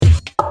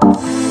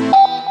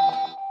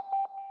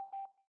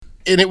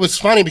and it was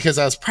funny because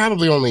I was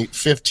probably only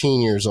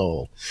 15 years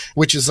old,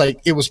 which is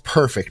like, it was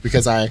perfect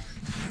because I,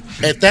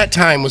 at that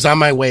time, was on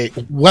my way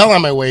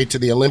to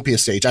the Olympia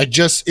stage.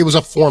 It was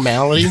a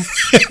formality.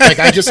 Like,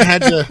 I just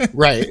had to,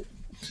 right.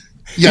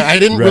 Yeah, I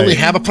didn't really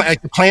have a plan.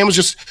 Like, the plan was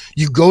just,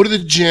 you go to the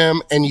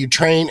gym and you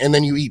train, and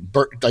then you eat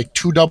like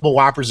 2 double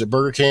Whoppers at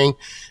Burger King.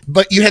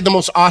 But you had the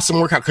most awesome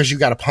workout because you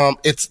got a pump.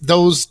 It's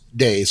those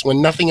days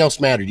when nothing else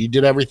mattered. You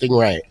did everything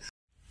right.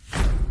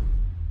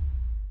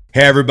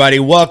 Hey, everybody.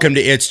 Welcome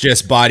to It's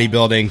Just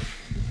Bodybuilding.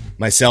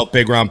 Myself,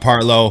 Big Ron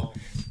Partlow.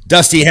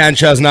 Dusty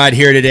Hanshaw's not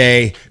here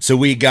today, so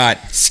we got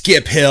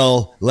Skip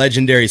Hill,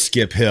 legendary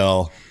Skip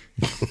Hill,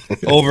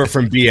 over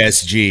from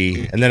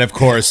BSG. And then, of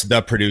course,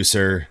 the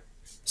producer,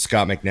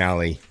 Scott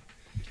McNally.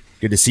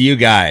 Good to see you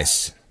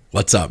guys.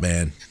 What's up,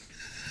 man?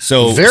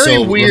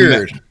 Very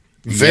weird.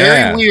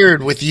 Very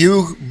weird with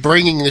you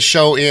bringing the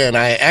show in.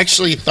 I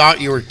actually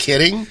thought you were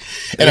kidding,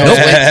 and I was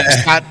waiting for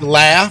Scott to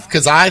laugh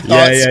because I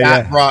thought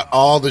Scott brought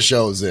all the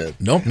shows in.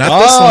 Nope, not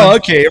this one. Oh,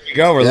 okay, here we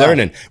go. We're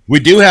learning. We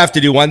do have to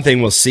do one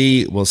thing. We'll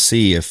see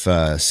if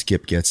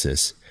Skip gets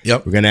this.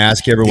 Yep. We're going to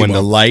ask everyone to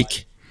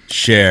like,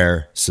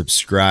 share,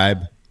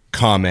 subscribe,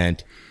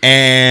 comment,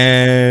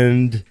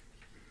 and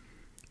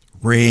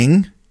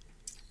ring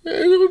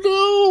the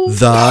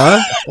bell.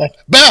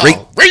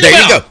 Ring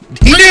there you go.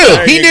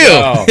 He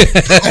knew.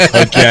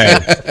 Okay.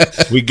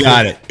 We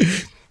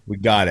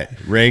got it.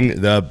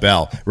 Ring the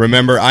bell.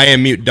 Remember,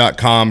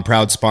 IamMute.com,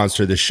 proud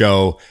sponsor of the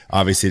show.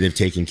 Obviously, they've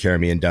taken care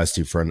of me and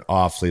Dusty for an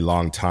awfully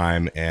long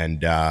time,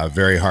 and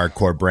very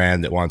hardcore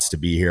brand that wants to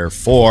be here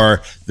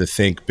for the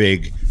Think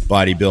Big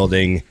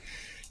Bodybuilding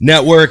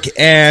Network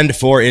and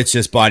for It's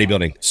Just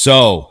Bodybuilding.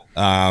 So,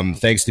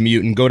 thanks to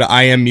Mutant. Go to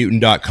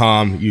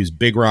IamMutant.com. Use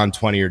Big Ron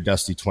 20 or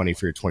Dusty 20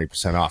 for your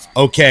 20% off.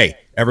 Okay,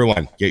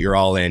 everyone, get your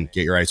all in,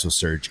 get your ISO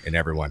surge, and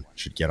everyone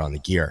should get on the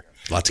gear.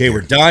 Okay,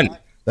 we're done.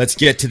 Let's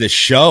get to the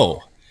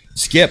show.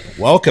 Skip,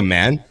 welcome,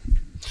 man.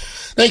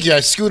 Thank you.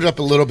 I scooted up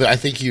a little bit. I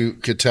think you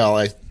could tell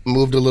I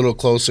moved a little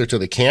closer to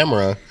the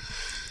camera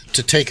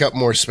to take up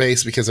more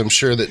space because I'm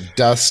sure that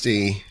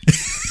Dusty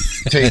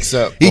takes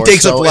up he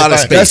takes up a lot of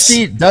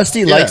space.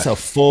 Dusty likes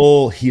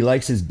he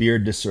likes his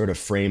beard to sort of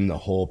frame the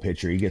whole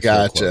picture. He gets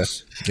so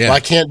close. Yeah. Well,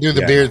 I can't do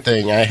the beard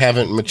thing. I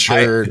haven't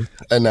matured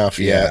enough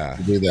yet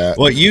to do that.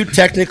 Well, you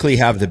technically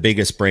have the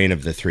biggest brain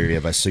of the three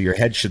of us, so your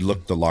head should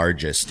look the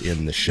largest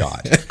in the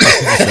shot.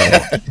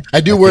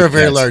 I do wear a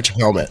very large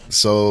helmet,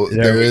 so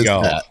there is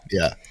that.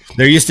 Yeah.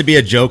 There used to be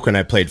a joke when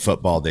I played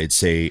football. They'd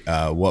say,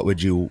 "What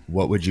would you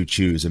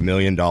choose, $1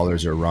 million or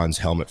Ron's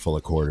helmet full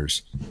of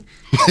quarters?"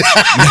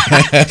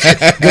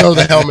 Go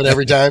the helmet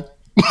every time.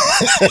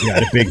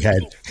 Got a big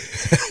head.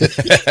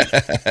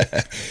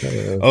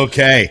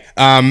 Okay.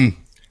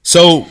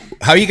 So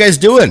how you guys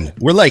doing?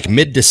 We're like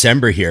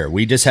mid-December here.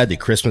 We just had the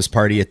Christmas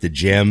party at the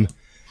gym.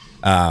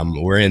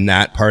 We're in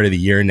that part of the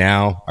year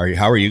now.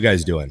 How are you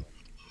guys doing?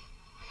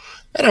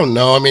 I don't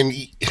know. I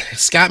mean,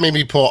 Scott made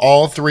me pull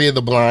all 3 of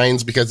the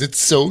blinds because it's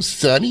so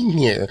sunny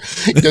here.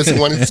 He doesn't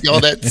want to see all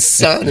that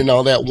sun and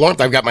all that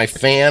warmth. I've got my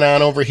fan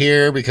on over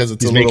here because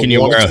it's He's making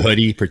you wear a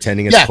hoodie,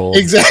 pretending it's cold.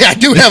 Yeah, exactly. I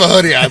do have a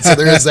hoodie on, so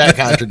there is that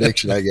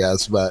contradiction, I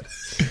guess. But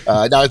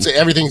no,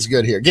 everything's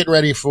good here. Getting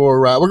ready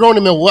for we're going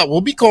to Milwaukee. We'll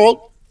be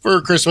cold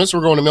for Christmas.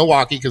 We're going to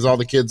Milwaukee because all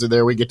the kids are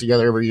there. We get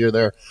together every year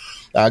there.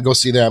 Go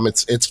see them.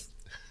 It's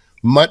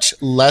much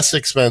less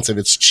expensive.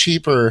 It's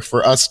cheaper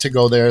for us to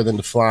go there than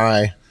to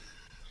fly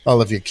all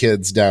of your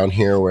kids down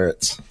here where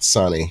it's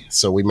sunny.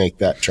 So we make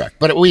that trek.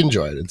 But we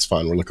enjoy it. It's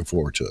fun. We're looking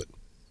forward to it.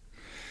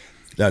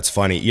 That's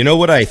funny. You know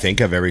what I think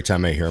of every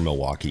time I hear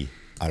Milwaukee?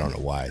 I don't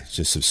know why. It's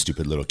just some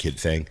stupid little kid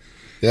thing.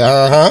 Yeah,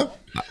 uh-huh.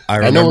 I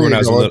remember when I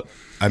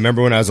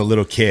was a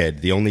little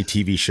kid, the only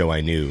TV show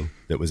I knew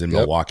that was in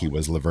Milwaukee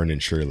was Laverne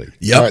and Shirley.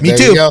 Yep,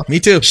 right, me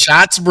too.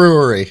 Shots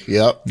Brewery.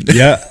 Yep.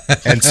 Yeah.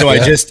 And so I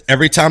just,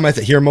 every time I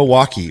hear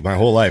Milwaukee, my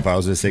whole life, I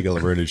was just thinking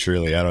Laverne and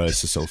Shirley. I don't know.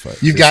 It's just so fun.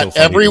 You've got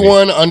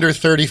everyone under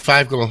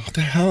 35 going, what the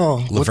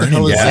hell? What the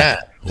hell is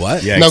that?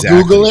 What? Yeah, now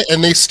Google it,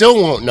 and they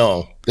still won't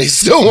know.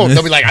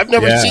 They'll be like, I've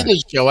never seen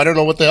this show. I don't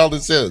know what the hell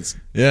this is.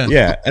 Yeah.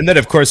 Yeah. And then,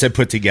 of course, I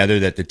put together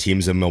that the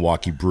team's of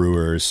Milwaukee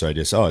Brewers. So I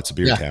just, it's a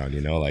beer town,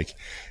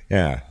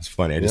 it's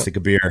funny. I just think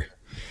of beer.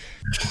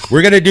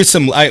 We're going to do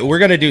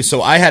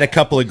so I had a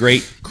couple of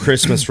great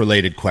Christmas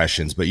related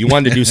questions, but you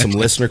wanted to do some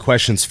listener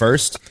questions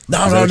first?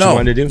 No. You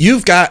wanted to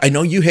do? I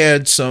know you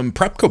had some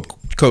prep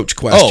coach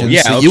questions. Oh,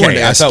 yeah. That okay. you wanted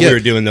to ask. I thought we were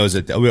doing those.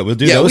 We'll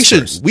do those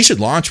first. We should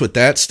launch with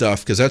that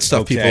stuff because that's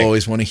stuff people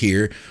always want to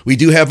hear. We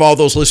do have all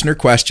those listener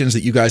questions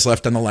that you guys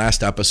left on the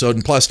last episode,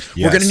 and plus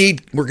we're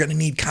gonna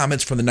need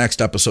comments for the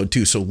next episode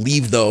too. So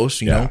leave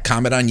those.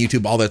 Comment on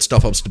YouTube. All that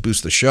stuff helps to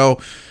boost the show.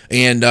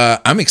 And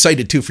I'm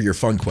excited too for your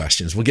fun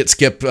questions. We'll get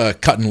Skip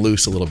cutting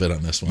loose a little bit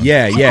on this one.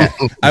 Yeah.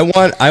 I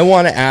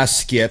want to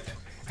ask Skip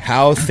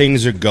how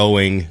things are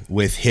going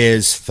with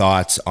his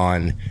thoughts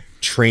on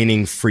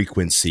training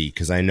frequency,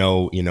 because I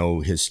know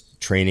his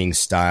training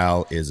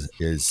style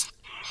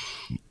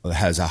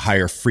has a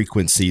higher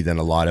frequency than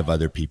a lot of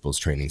other people's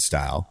training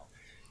style.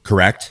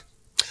 Correct?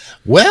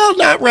 Well,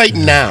 not right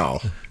now.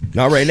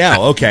 Not right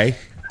now. Okay.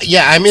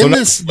 Yeah, I'm in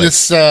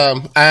this.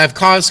 I've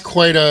caused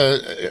quite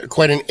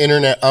an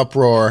internet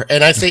uproar,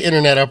 and I say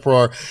internet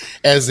uproar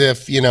as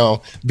if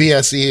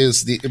BSG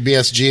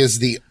is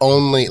the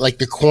only, like,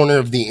 the corner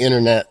of the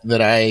internet that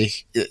I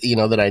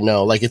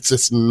know. Like, it's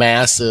this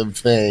massive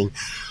thing,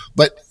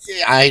 but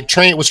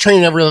was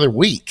training every other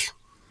week.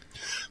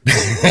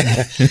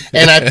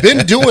 And I've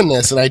been doing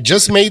this, and I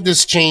just made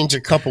this change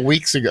a couple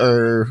weeks ago,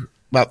 or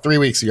about 3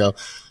 weeks ago,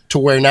 to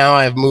where now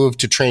I've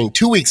moved to training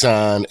 2 weeks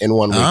on and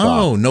 1 week off.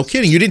 Oh, no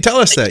kidding. You didn't tell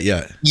us that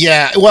yet.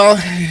 Yeah. Well,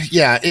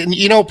 yeah. And,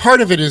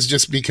 part of it is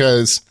just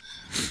because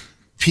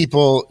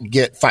people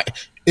get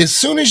as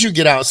soon as you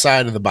get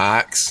outside of the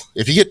box,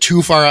 if you get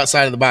too far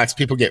outside of the box,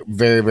 people get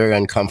very, very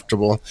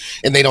uncomfortable,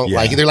 and they don't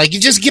like it. They're like, you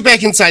just get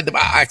back inside the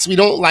box. We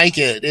don't like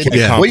it.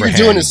 What you're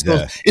doing is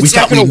it's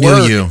not going to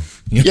work.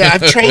 Yeah,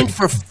 I've trained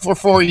for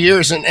 4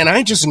 years, and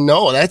I just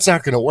know that's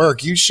not going to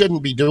work. You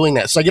shouldn't be doing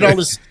that. So I get all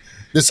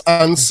this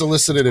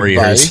unsolicited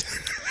advice.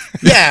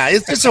 Yeah,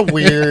 it's just a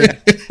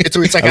weird. It's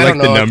like I don't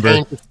know. I've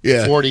trained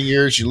for 40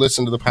 years. You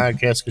listen to the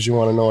podcast because you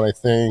want to know what I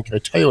think. I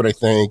tell you what I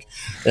think,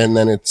 and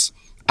then it's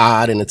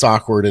odd and it's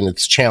awkward and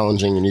it's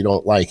challenging and you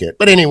don't like it.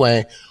 But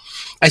anyway,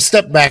 I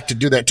stepped back to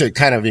do that to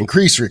kind of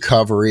increase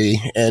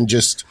recovery and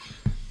just,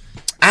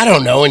 I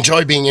don't know,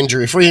 enjoy being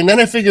injury free. And then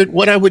I figured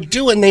what I would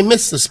do, and they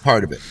missed this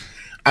part of it.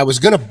 I was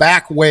going to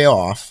back way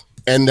off,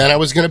 and then I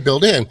was going to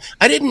build in.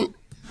 I didn't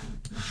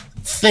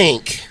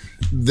think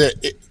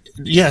that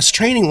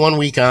training 1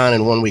 week on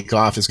and 1 week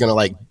off is going to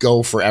like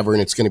go forever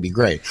and it's going to be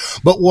great.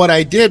 But what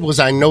I did was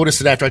I noticed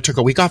that after I took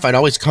a week off, I'd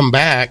always come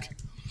back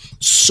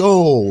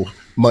so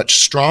much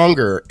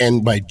stronger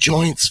and my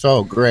joints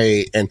felt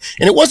great. And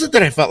it wasn't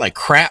that I felt like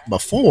crap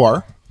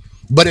before,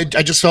 but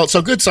I just felt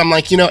so good. So I'm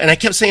like, and I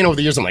kept saying over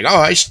the years, I'm like, oh,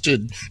 I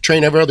should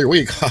train every other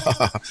week.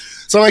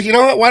 So I'm like, you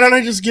know what? Why don't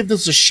I just give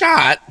this a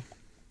shot?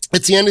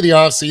 It's the end of the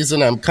off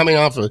season. I'm coming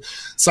off a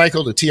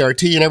cycle to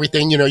TRT and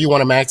everything. You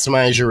want to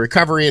maximize your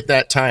recovery at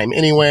that time.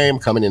 Anyway, I'm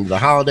coming into the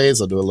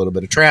holidays. I'll do a little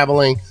bit of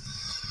traveling.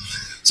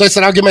 So I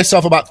said, I'll give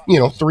myself about,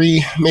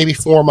 3, maybe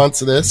 4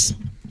 months of this.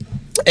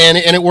 And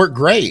it worked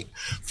great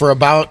for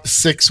about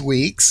 6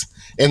 weeks.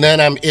 And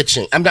then I'm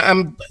itching.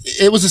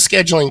 It was a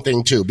scheduling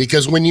thing too,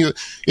 because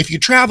if you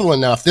travel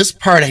enough, this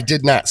part I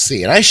did not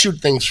see. And I shoot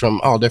things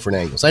from all different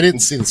angles. I didn't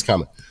see this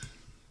coming.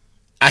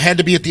 I had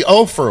to be at the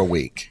O for a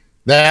week.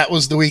 That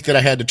was the week that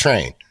I had to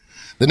train.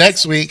 The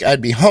next week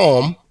I'd be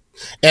home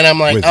and I'm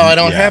like, I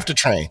don't have to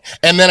train.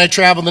 And then I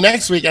traveled the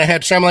next week and I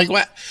had to train. I'm like,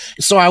 what?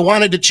 So I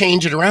wanted to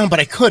change it around, but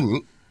I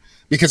couldn't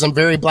because I'm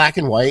very black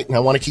and white and I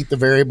want to keep the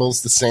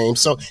variables the same.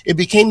 So it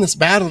became this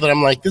battle that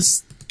I'm like,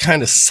 this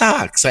kind of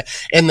sucks.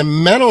 And the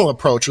mental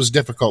approach was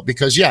difficult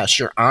because yes,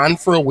 you're on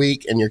for a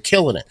week and you're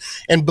killing it.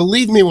 And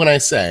believe me when I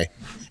say,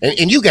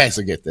 and you guys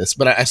will get this,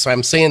 but so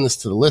I'm saying this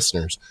to the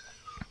listeners.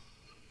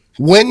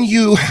 When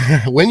you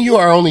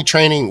are only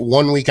training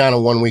 1 week on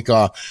and 1 week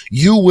off,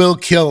 you will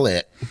kill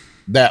it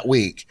that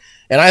week.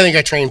 And I think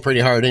I train pretty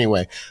hard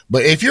anyway.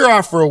 But if you're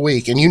off for a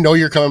week and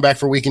you're coming back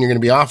for a week and you're going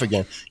to be off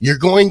again, you're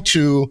going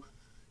to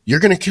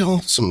kill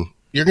some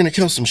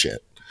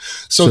shit.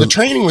 So the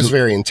training was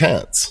very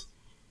intense.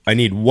 I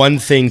need one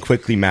thing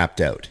quickly mapped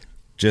out,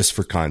 just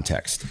for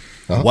context.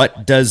 Huh?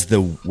 What does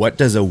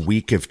a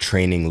week of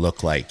training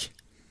look like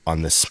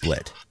on the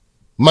split?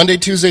 Monday,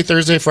 Tuesday,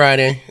 Thursday,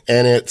 Friday,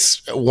 and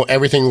it's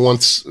everything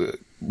once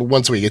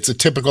a week. It's a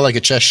typical like a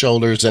chest,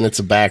 shoulders, and it's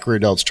a back, rear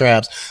delts,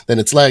 traps, then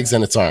it's legs,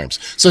 then it's arms.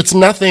 So it's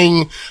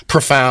nothing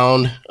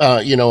profound,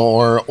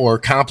 or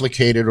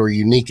complicated or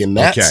unique in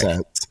that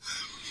sense.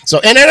 So,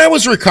 and then I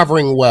was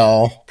recovering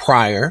well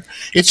prior.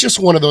 It's just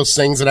one of those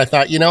things that I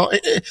thought,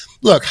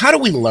 look, how do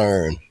we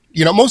learn?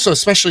 Most of,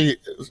 especially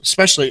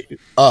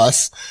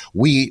us,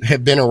 we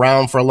have been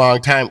around for a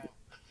long time.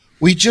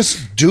 We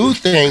just do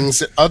things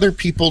that other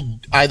people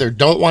either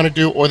don't want to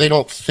do or they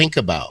don't think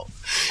about.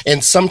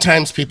 And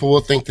sometimes people will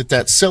think that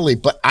that's silly,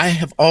 but I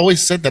have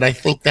always said that I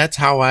think that's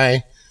how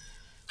I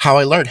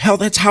learned. Hell,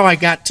 that's how I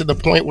got to the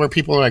point where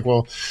people are like,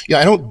 well,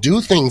 I don't do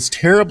things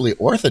terribly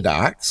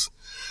orthodox.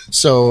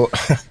 So,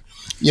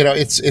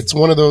 it's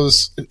one of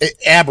those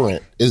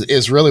aberrant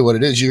is really what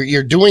it is.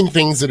 You're doing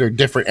things that are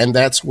different, and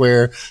that's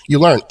where you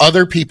learn.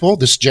 Other people,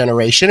 this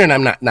generation, and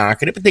I'm not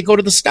knocking it, but they go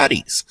to the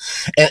studies,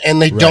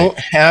 and they don't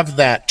have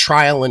that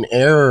trial and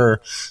error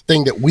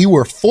thing that we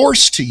were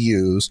forced to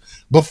use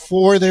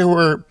before there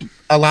were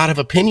a lot of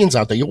opinions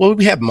out there. Well,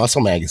 we have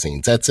muscle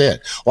magazines. That's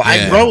it. Well,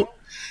 yeah.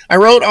 I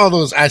wrote all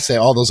those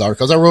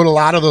articles. I wrote a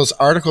lot of those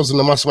articles in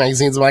the muscle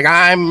magazines. I'm like,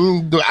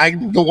 I'm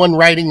the one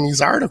writing these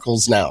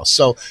articles now.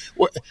 So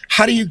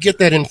how do you get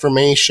that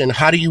information?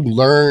 How do you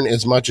learn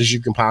as much as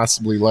you can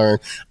possibly learn?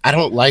 I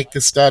don't like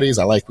the studies.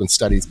 I like when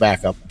studies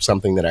back up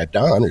something that I've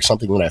done or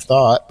something that I've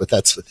thought, but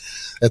that's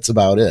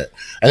about it.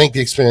 I think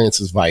the experience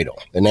is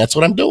vital, and that's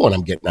what I'm doing.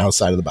 I'm getting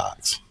outside of the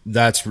box.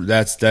 That's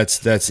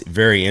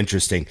very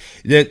interesting.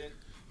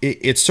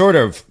 It's sort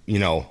of,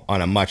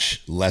 on a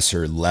much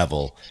lesser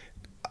level.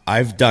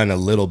 I've done a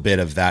little bit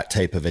of that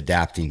type of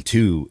adapting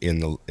too in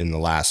the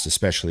last,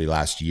 especially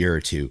last year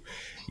or two,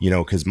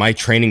 because my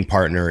training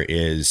partner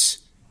is,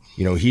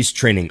 he's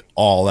training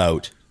all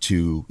out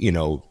to,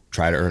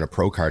 try to earn a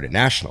pro card at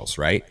nationals.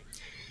 Right.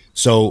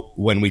 So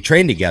when we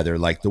train together,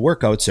 like the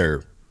workouts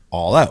are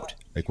all out,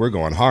 like we're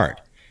going hard,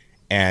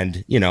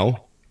 and,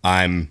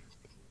 I'm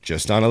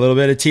just on a little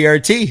bit of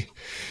TRT.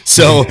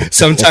 So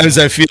sometimes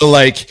I feel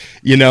like,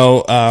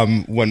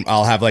 when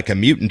I'll have like a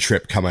mutant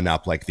trip coming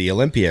up, like the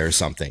Olympia or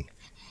something,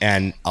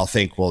 and I'll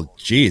think, well,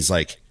 geez,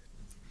 like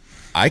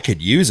I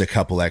could use a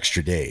couple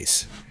extra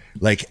days.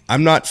 Like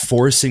I'm not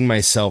forcing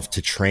myself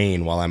to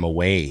train while I'm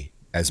away,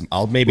 as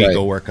I'll maybe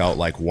go work out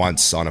like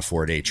once on a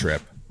 4-day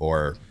trip,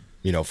 or,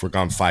 if we're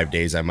gone 5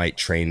 days, I might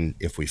train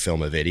if we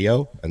film a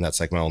video, and that's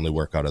like my only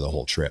workout of the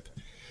whole trip.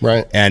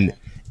 Right. And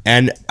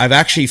I've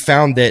actually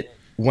found that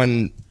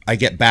when I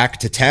get back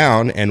to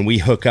town and we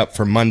hook up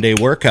for Monday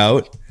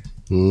workout,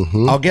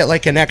 I'll get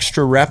like an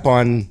extra rep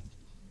on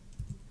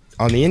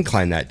the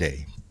incline that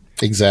day.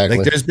 Exactly.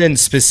 Like there's been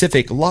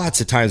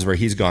lots of times where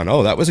he's gone,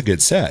 oh, that was a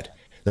good set.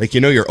 Like,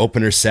 your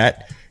opener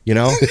set,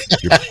 your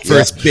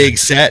first big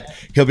set,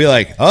 he'll be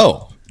like,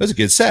 oh, that was a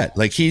good set.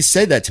 Like he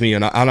said that to me,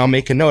 and I'll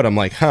make a note. I'm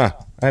like, I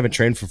haven't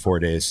trained for 4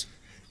 days,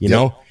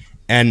 know?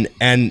 And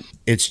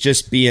it's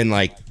just being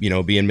like,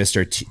 being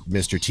Mr.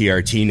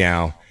 TRT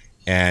now,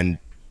 and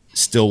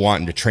still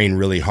wanting to train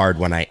really hard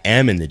when I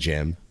am in the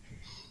gym.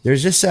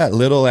 There's just that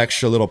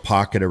little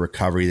pocket of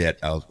recovery that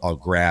I'll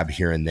grab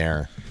here and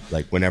there,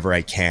 like whenever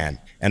I can.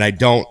 And I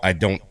don't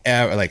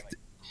ever, like,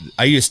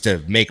 I used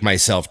to make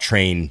myself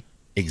train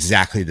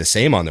exactly the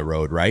same on the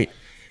road, right?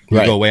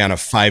 You go away on a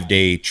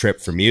 5-day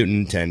trip for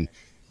Mutant, and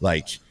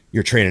like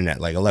you're training at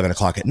like 11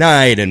 o'clock at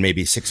night and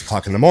maybe 6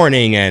 o'clock in the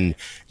morning. And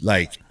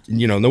like, the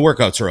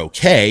workouts are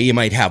okay. You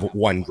might have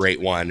one great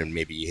one, and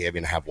maybe you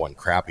even have one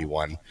crappy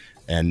one.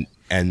 And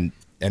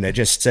I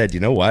just said,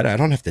 you know what? I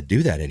don't have to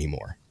do that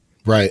anymore.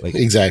 Right. Like,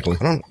 exactly.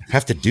 I don't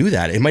have to do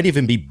that. It might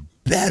even be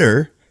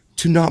better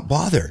to not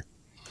bother.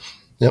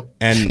 Yep.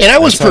 And I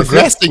was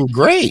progressing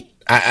great.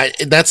 I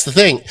that's the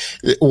thing.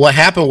 What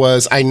happened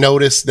was I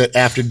noticed that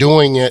after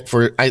doing it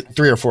for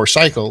 3 or 4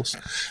 cycles,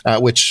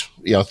 which,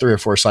 3 or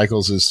 4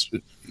 cycles is,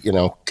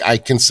 I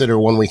consider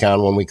 1 week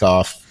on, 1 week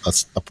off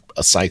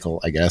a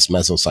cycle, I guess,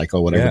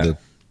 mesocycle, whatever the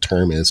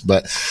term is.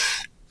 But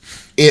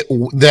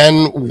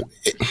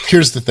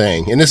here's the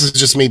thing, and this is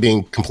just me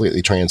being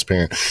completely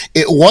transparent.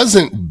 It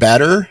wasn't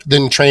better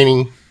than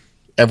training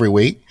every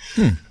week,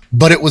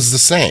 but it was the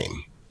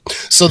same.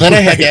 So then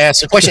I had to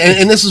ask a question,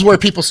 and this is where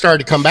people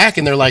started to come back,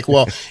 and they're like,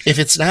 well, if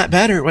it's not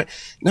better,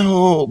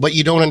 no, but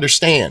you don't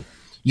understand.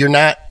 You're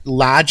not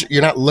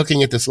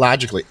looking at this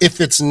logically. If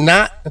it's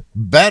not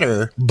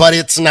better, but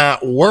it's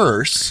not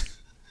worse,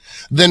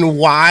 then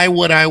why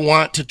would I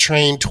want to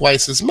train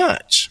twice as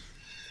much?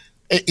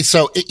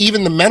 So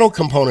even the mental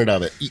component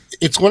of it,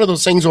 it's one of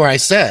those things where I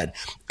said,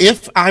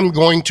 if I'm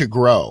going to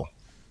grow,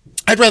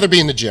 I'd rather be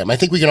in the gym. I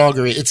think we can all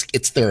agree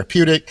it's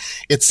therapeutic.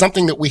 It's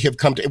something that we have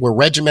come to. We're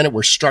regimented.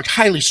 We're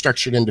highly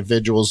structured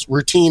individuals.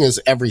 Routine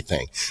is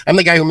everything. I'm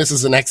the guy who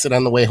misses an exit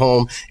on the way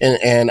home,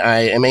 and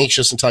I am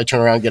anxious until I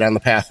turn around and get on the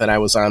path that I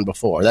was on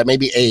before. That may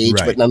be age,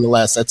 but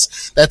nonetheless,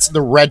 that's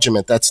the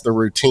regiment. That's the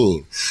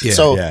routine.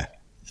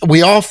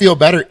 We all feel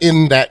better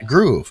in that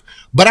groove.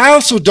 But I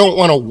also don't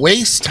want to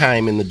waste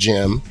time in the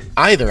gym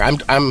either.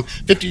 I'm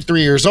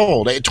 53 years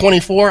old. At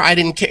 24, I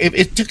didn't care. If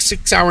it took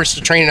 6 hours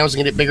to train and I was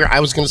going to get bigger, I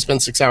was going to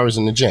spend 6 hours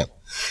in the gym.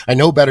 I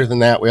know better than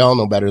that. We all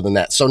know better than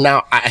that. So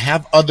now I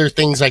have other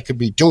things I could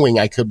be doing.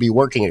 I could be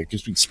working. I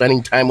could be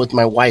spending time with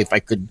my wife. I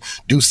could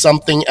do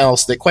something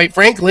else that, quite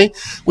frankly,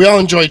 we all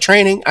enjoy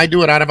training. I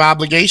do it out of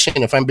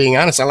obligation. If I'm being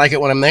honest, I like it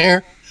when I'm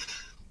there.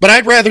 But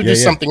I'd rather do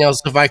something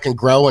else if I can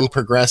grow and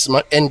progress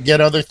and get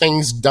other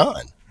things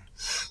done.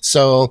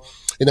 So,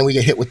 and then we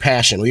get hit with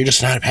passion. Well, you're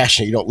just not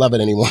passionate. You don't love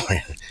it anymore.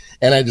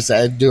 And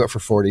I'd do it for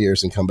 40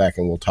 years and come back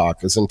and we'll talk.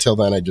 Because until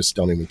then, I just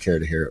don't even care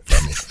to hear it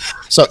from you.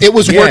 So it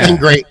was working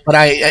great. But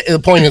the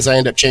point is I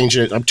end up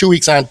changing it. I'm 2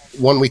 weeks on,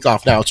 1 week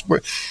off now.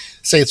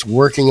 It's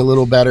working a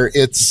little better.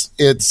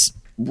 It's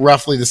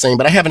roughly the same.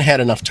 But I haven't had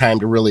enough time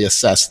to really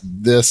assess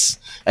this.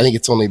 I think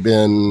it's only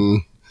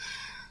been...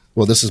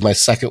 Well, this is my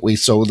second week,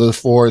 so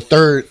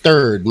third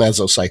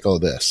mesocycle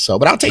of this. So,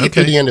 but I'll take it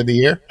through the end of the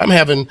year. I'm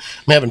having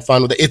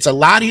fun with it. It's a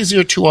lot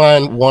easier 2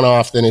 on, 1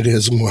 off than it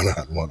is 1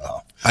 on, 1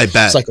 off. I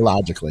bet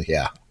psychologically,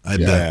 I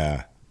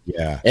bet.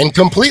 Yeah. And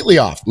completely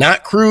off.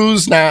 Not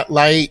cruise, not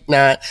light,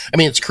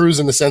 it's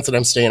cruise in the sense that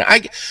I'm staying.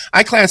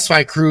 I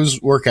classify cruise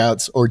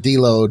workouts or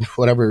deload,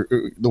 whatever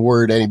the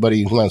word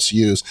anybody wants to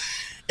use,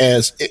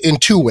 as in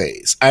 2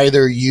 ways.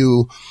 Either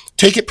you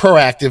take it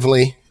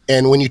proactively.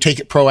 And when you take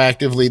it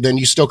proactively, then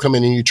you still come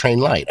in and you train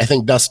light. I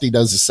think Dusty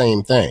does the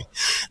same thing.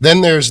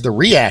 Then there's the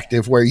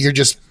reactive where you're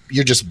just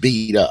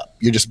beat up.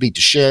 You're just beat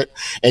to shit,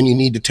 and you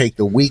need to take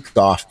the week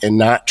off and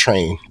not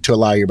train to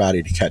allow your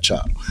body to catch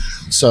up.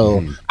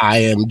 So I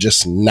am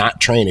just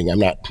not training.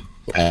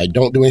 I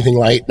don't do anything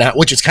light now,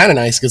 which is kind of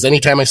nice because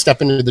anytime I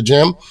step into the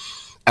gym,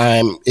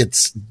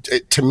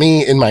 to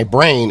me in my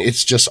brain,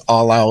 it's just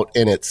all out,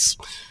 and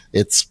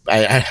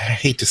I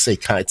hate to say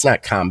it's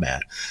not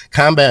combat.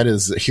 Combat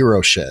is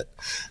hero shit.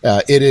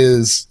 It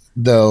is,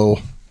 though.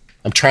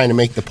 I'm trying to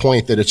make the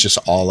point that it's just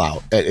all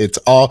out. It's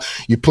all,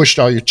 you pushed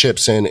all your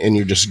chips in and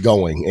you're just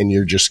going, and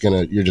you're just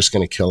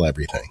gonna kill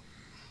everything.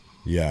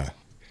 Yeah.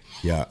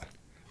 Yeah.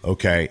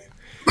 Okay.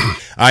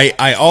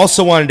 I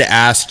also wanted to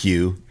ask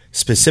you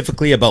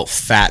specifically about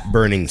fat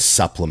burning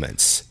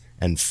supplements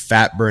and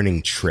fat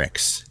burning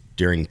tricks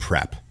during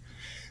prep.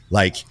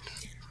 Like,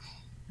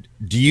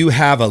 do you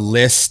have a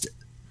list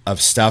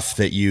of stuff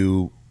that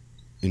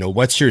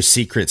what's your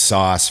secret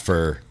sauce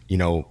for,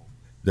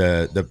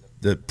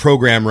 the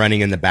program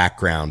running in the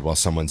background while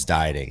someone's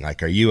dieting?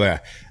 Like, are you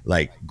a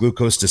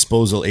glucose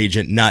disposal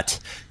agent nut?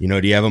 Do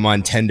you have them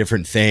on 10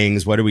 different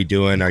things? What are we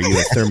doing? Are you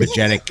a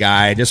thermogenic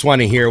guy? I just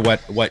want to hear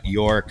what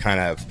your kind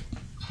of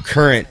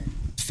current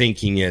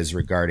thinking is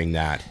regarding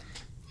that.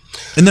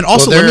 And then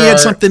also, let me add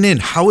something in.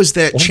 How has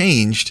that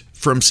changed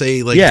from,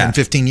 say, 10,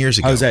 15 years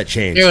ago? How has that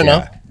changed? Fair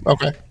enough.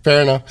 Okay,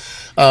 fair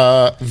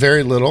enough.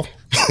 Very little.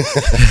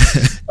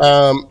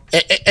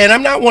 And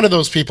I'm not one of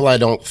those people, I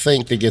don't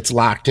think, that gets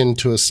locked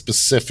into a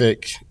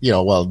specific,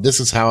 this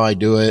is how I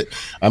do it.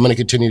 I'm going to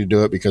continue to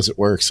do it because it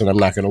works, and I'm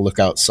not going to look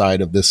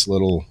outside of this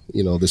little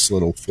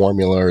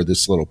formula or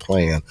this little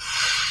plan.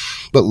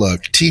 But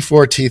look,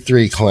 T4,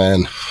 T3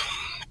 clen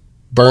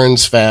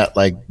burns fat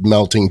like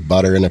melting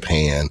butter in a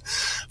pan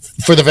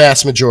for the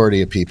vast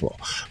majority of people.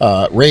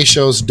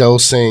 Ratios,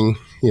 dosing,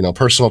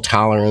 personal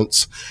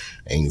tolerance,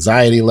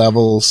 anxiety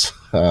levels,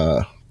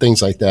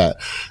 things like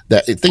that.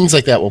 Things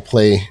like that will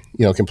play,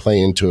 can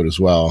play into it as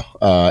well.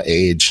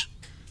 Age,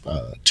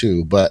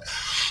 too. But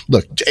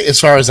look, as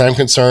far as I'm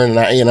concerned,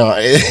 and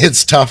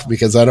it's tough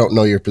because I don't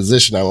know your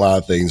position on a lot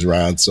of things,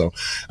 Ron. So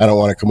I don't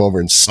want to come over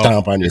and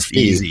stomp on your feet.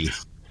 Easy.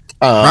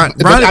 Ron,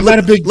 I'm not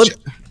a big.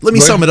 Let me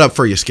sum it up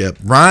for you, Skip.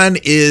 Ron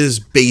is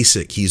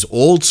basic. He's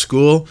old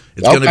school.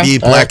 It's going to be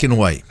black and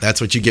white. That's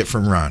what you get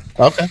from Ron.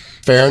 Okay,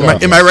 fair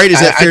enough. Am I right? Is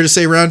that fair to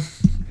say, Ron?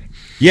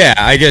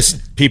 Yeah,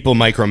 people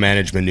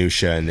micromanage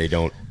minutia and they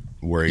don't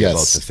worry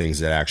about the things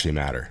that actually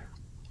matter.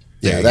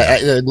 Yeah,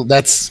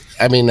 that's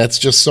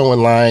just so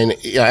in line.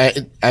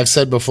 I've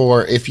said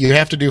before, if you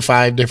have to do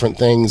 5 different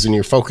things and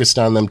you're focused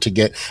on them to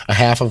get a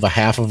half of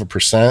a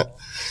percent,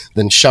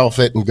 then shelf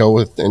it and go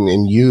with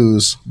and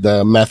use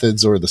the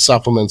methods or the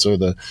supplements or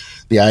the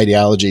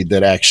ideology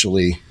that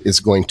actually is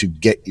going to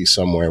get you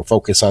somewhere.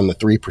 Focus on the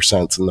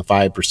 3% and the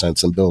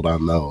 5% and build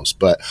on those.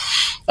 But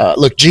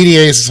look,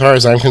 GDAs, as far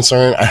as I'm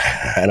concerned,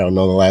 I don't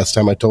know the last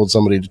time I told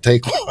somebody to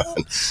take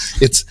one.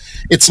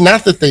 It's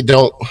not that they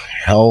don't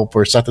help,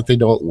 or it's not that they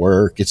don't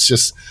work. It's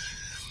just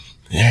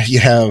you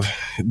have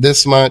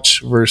this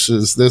much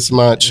versus this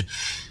much.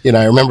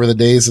 I remember the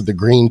days of the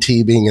green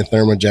tea being a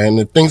thermogen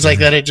and things like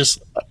that.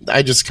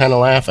 I just kind of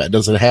laugh at.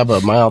 Does it have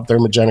a mild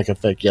thermogenic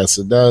effect? Yes,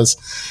 it does.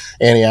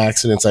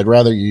 Antioxidants, I'd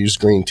rather use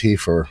green tea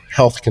for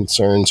health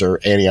concerns or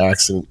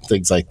antioxidant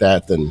things like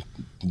that than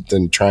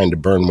trying to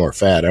burn more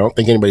fat. I don't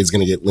think anybody's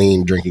going to get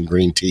lean drinking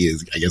green tea,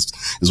 I guess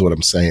is what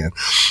I'm saying.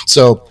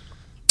 So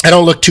I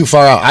don't look too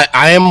far out.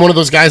 I am one of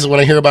those guys that when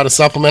I hear about a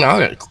supplement, I'll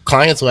get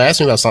clients will ask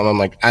me about something. I'm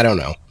like, I don't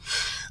know.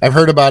 I've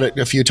heard about it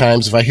a few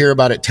times. If I hear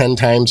about it 10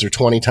 times or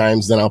 20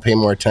 times, then I'll pay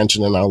more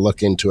attention and I'll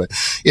look into it.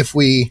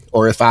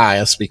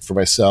 I'll speak for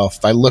myself,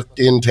 if I looked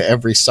into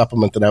every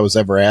supplement that I was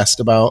ever asked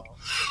about,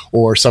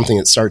 or something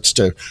that starts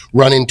to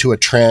run into a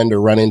trend or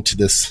run into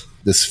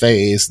this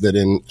phase that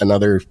in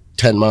another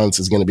 10 months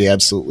is going to be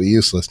absolutely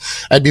useless,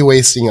 I'd be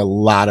wasting a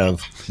lot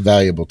of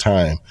valuable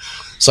time.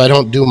 So I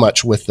don't do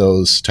much with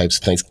those types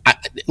of things.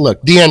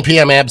 Look,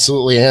 DNP, I'm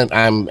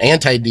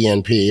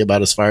anti-DNP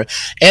about as far,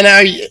 and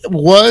I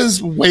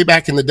was way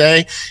back in the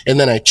day, and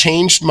then I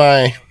changed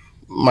my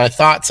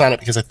thoughts on it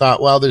because I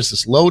thought, well, there's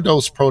this low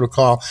dose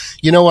protocol.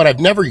 You know what? I've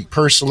never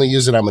personally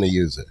used it. I'm going to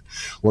use it.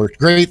 Worked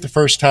great the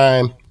first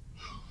time,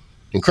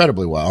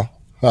 incredibly well.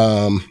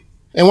 And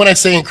when I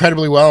say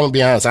incredibly well, I'm going to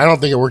be honest, I don't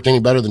think it worked any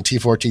better than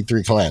T4,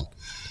 T3 clen,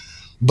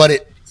 but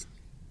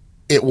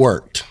it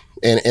worked,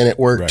 and it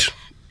worked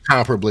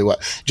comparably well,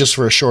 just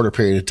for a shorter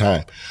period of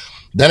time.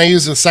 Then I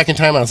used it the second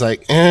time. I was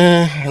like,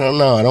 I don't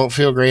know. I don't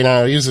feel great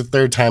on it. I used it the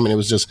third time, and it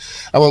was just,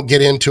 I won't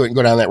get into it and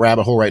go down that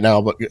rabbit hole right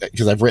now, but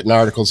because I've written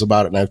articles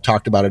about it and I've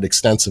talked about it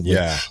extensively.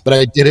 Yeah. But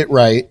I did it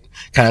right,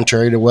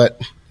 contrary to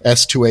what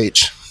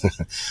S2H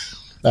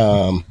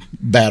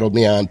battled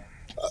me on.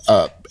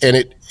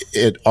 And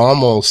it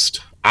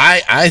almost,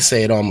 I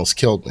say it almost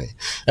killed me.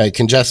 I had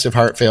congestive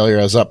heart failure.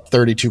 I was up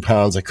 32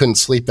 pounds. I couldn't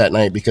sleep that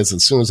night because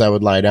as soon as I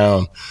would lie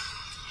down,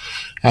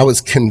 I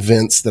was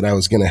convinced that I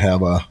was going to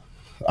have a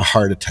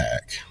heart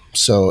attack.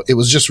 So it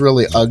was just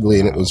really ugly,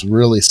 and it was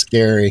really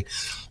scary.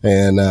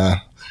 And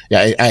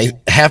I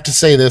have to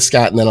say this,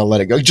 Scott, and then I'll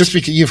let it go. Just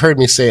because you've heard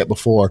me say it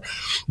before,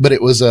 but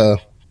it was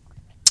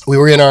we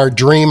were in our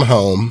dream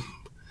home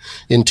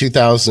in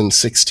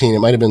 2016. It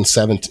might have been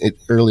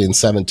early in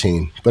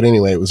 17, but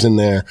anyway, it was in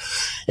there,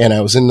 and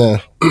I was in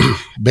the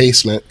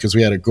basement because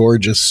we had a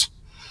gorgeous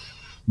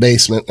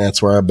basement. That's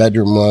where our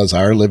bedroom was,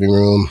 our living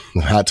room.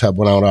 The hot tub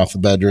went out off the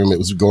bedroom. It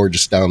was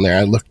gorgeous down there.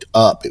 I looked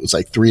up. It was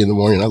like 3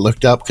 a.m. I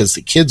looked up because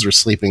the kids were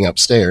sleeping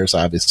upstairs,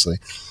 obviously.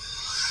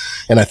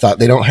 And I thought,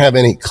 they don't have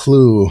any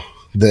clue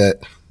that,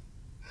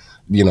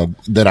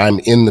 that I'm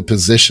in the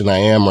position I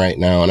am right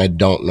now, and I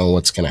don't know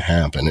what's going to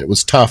happen. It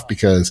was tough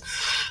because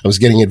I was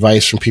getting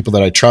advice from people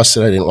that I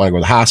trusted. I didn't want to go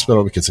to the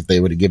hospital because if they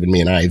would have given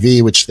me an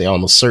IV, which they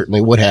almost certainly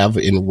would have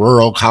in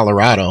rural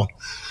Colorado,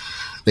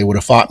 they would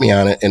have fought me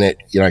on it, and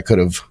I could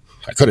have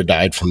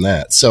died from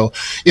that. So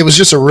it was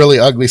just a really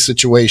ugly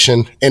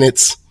situation, and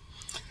it's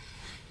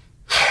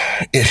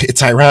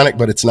ironic,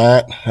 but it's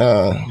not,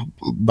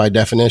 by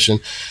definition,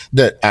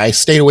 that I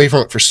stayed away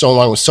from it for so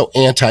long. I was so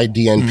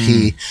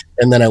anti-DNP.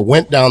 And then I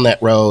went down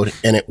that road,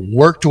 and it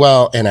worked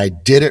well, and I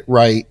did it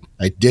right.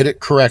 I did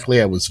it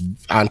correctly. I was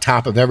on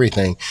top of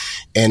everything,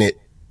 and it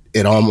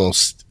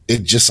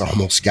just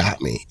almost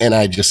got me. And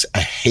I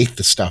hate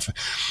the stuff.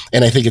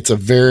 And I think it's and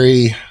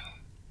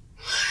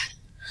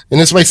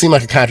this might seem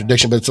like a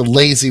contradiction, but it's a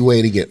lazy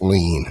way to get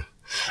lean.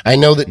 I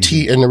know that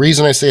and the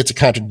reason I say it's a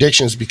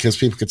contradiction is because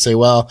people could say,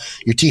 well,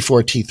 your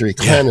T4, T3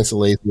 clen is a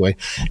lazy way.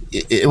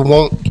 It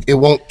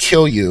won't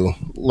kill you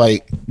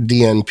like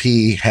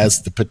DNP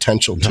has the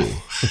potential to.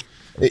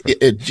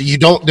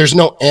 There's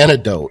no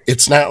antidote.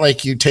 It's not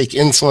like you take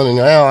insulin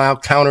and I'll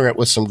counter it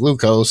with some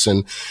glucose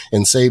and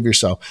save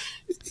yourself.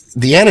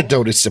 The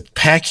antidote is to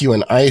pack you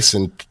in ice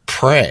and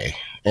pray.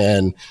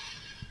 And,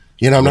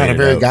 I'm not a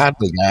very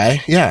godly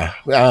guy. Yeah.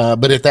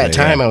 But at that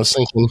time I was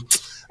thinking,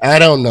 I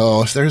don't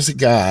know if there's a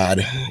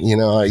God,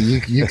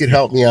 you could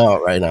help me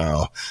out right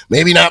now.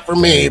 Maybe not for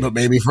me, but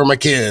maybe for my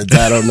kids.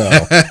 I don't know.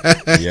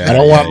 I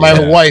don't want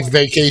my wife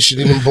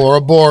vacationing in Bora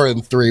Bora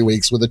in 3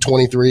 weeks with a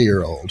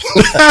 23-year-old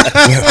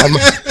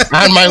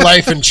on my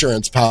life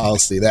insurance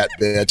policy. That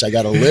bitch, I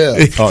got to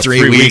live.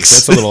 3 weeks.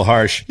 That's a little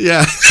harsh.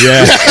 Yeah.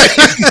 Yeah,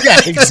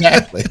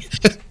 exactly.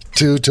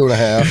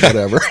 2.5,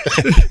 whatever.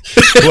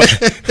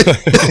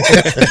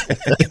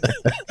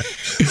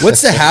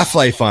 What's the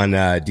half-life on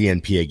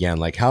DNP again?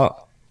 Like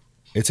how?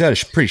 It's got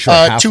a pretty short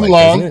half-life, too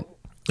long. isn't it?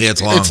 Yeah,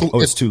 it's long.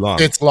 It's too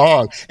long. It's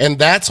long, and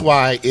that's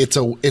why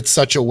it's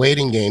such a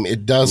waiting game.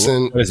 It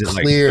doesn't what is it,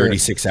 clear. Like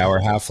 36-hour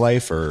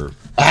half-life or?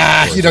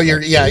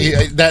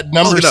 That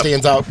number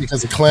stands out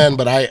because of clen,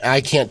 but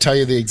I can't tell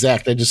you the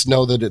exact. I just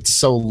know that it's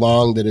so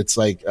long that it's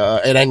like,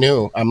 and I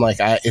knew I'm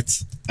like I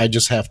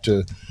just have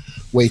to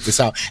wait this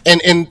out.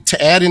 And to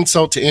add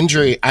insult to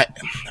injury,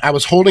 I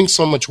was holding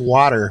so much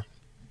water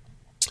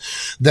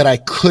that I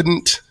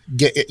couldn't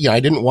get,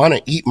 I didn't want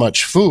to eat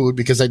much food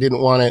because I didn't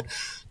want it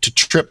to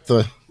trip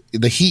the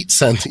heat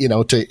sense,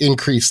 to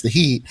increase the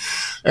heat.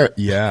 Let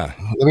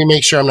me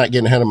make sure I'm not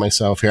getting ahead of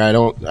myself here.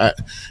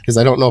 Because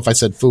I don't know if I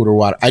said food or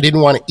water. I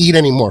didn't want to eat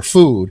any more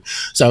food.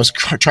 So I was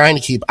trying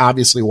to keep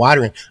obviously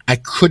water in. I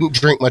couldn't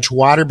drink much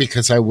water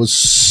because I was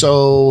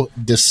so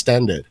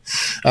distended.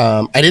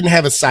 I didn't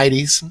have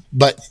ascites,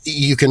 but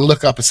you can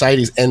look up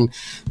ascites and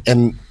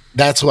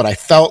that's what I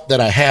felt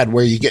that I had,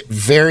 where you get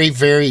very,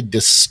 very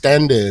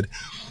distended.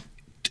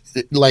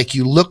 Like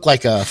you look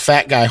like a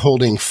fat guy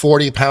holding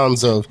 40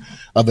 pounds of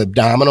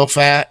abdominal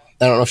fat.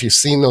 I don't know if you've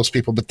seen those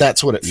people, but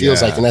that's what it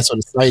feels like. And that's what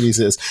ascites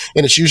is.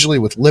 And it's usually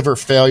with liver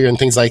failure and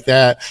things like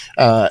that.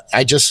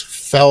 I just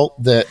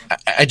felt that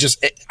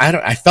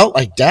I felt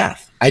like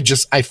death. I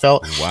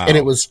felt, wow. And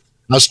I was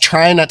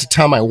trying not to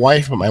tell my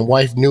wife, but my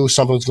wife knew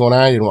something was going on.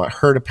 I didn't want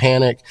her to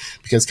panic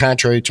because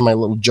contrary to my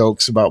little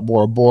jokes about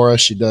Bora Bora,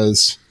 she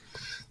does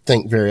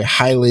think very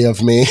highly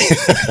of me.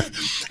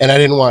 And I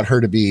didn't want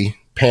her to be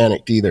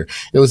panicked either.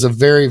 It was a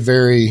very,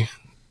 very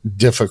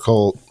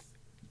difficult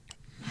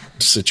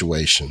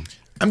situation.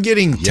 I'm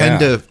getting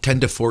 10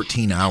 to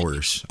 14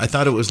 hours. I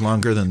thought it was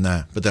longer than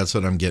that, but that's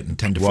what I'm getting,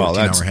 10 to 14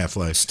 hour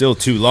half-life. Still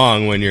too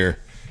long when you're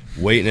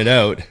waiting it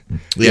out.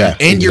 Yeah,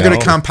 and you're going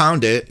to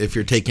compound it if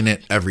you're taking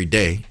it every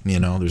day.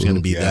 There's going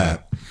to be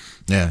that.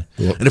 Yeah.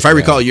 Yep. And if I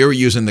recall, you were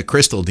using the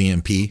crystal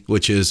DNP,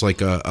 which is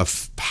like a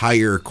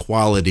higher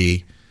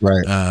quality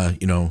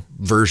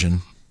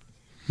version.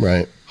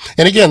 Right.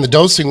 And again, the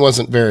dosing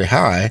wasn't very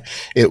high.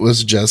 It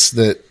was just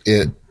that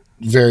it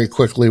very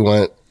quickly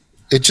went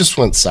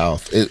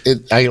south.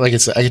 Like I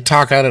said, I could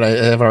talk on it.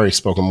 I've already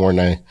spoken more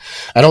than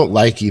I don't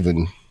like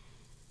even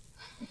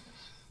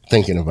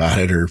thinking about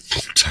it or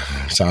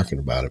talking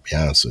about it, to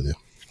be honest with you.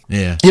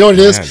 Yeah. You know what it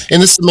is?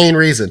 And this is the main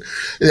reason.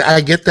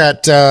 I get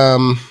that,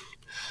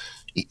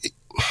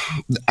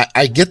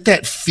 I get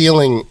that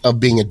feeling of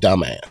being a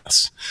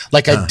dumbass.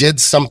 Like I did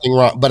something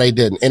wrong, but I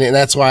didn't. And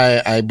that's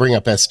why I bring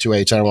up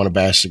S2H. I don't want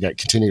to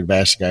continue to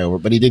bash the guy over,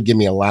 but he did give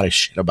me a lot of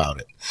shit about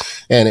it.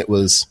 And it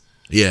was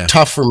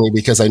tough for me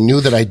because I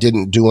knew that I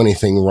didn't do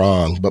anything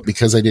wrong, but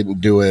because I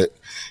didn't do it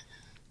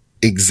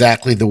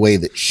exactly the way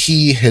that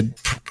he had,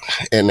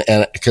 and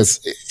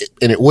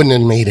it wouldn't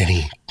have made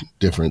any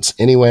difference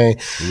anyway.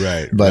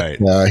 Right. But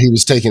he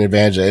was taking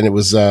advantage of it, and it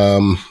was,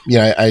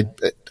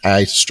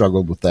 I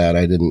struggled with that.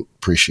 I didn't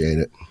appreciate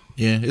it.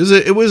 Yeah,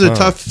 it was a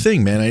tough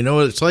thing, man. I know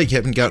what it's like.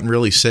 Having gotten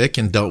really sick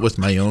and dealt with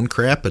my own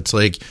crap. It's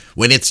like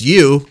when it's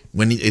you,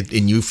 and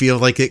you feel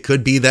like it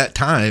could be that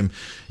time.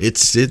 It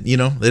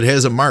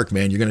has a mark,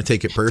 man. You're going to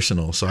take it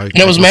personal. So I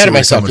was mad at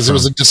myself because it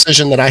was a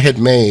decision that I had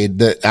made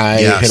that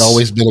I had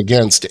always been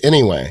against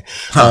anyway,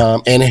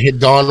 and it had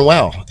gone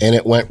well, and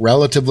it went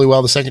relatively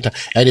well the second time.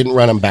 I didn't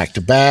run them back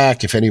to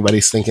back. If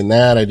anybody's thinking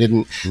that, I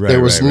didn't. There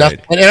was nothing,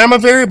 and I'm a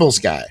variables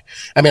guy.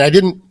 I mean, I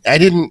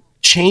didn't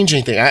change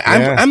anything.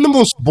 I'm the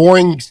most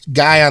boring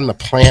guy on the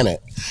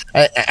planet.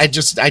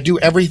 I do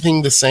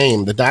everything the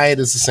same. The diet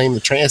is the same. The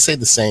training, I say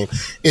the same.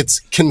 It's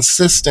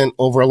consistent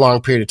over a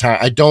long period of time.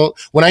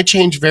 When I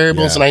change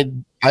variables,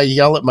 and I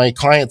yell at my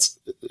clients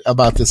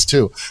about this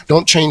too.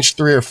 Don't change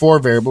 3 or 4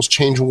 variables.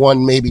 Change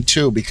 1, maybe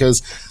 2,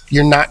 because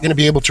you're not going to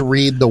be able to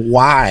read the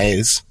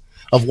whys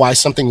of why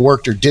something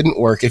worked or didn't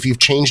work if you've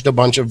changed a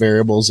bunch of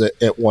variables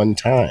at one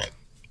time.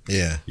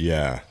 Yeah.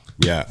 Yeah.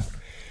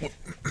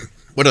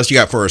 What else you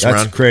got for us, Ron?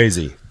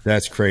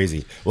 That's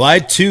crazy. Well, I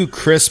had 2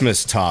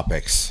 Christmas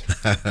topics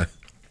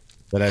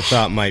that I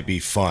thought might be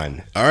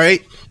fun. All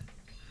right.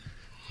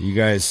 You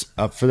guys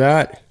up for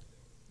that?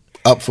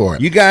 Up for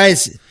it. You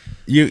guys,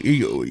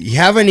 you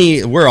have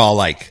any, we're all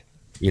like,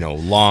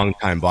 long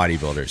time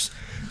bodybuilders.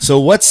 So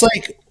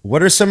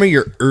what are some of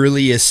your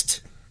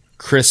earliest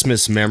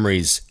Christmas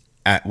memories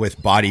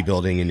with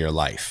bodybuilding in your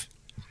life?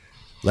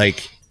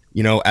 Like,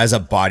 as a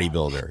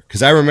bodybuilder,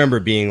 because I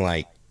remember being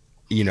like,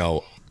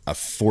 a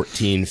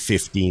 14,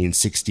 15,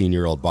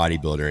 16-year-old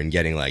bodybuilder and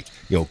getting like,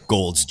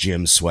 Gold's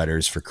Gym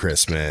sweaters for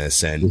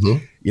Christmas and,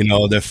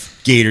 the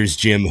Gators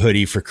Gym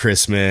hoodie for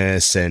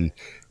Christmas. And,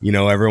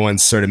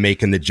 everyone's sort of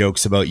making the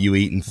jokes about you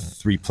eating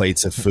 3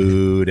 plates of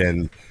food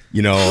and,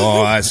 we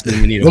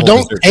need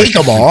don't take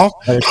them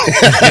all.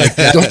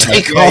 Don't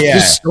take all the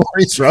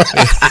stories from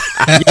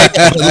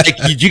like,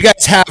 you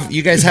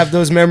guys have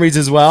those memories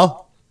as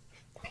well?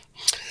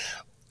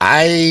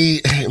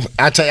 I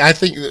tell you, I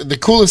think the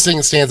coolest thing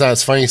that stands out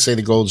is funny you say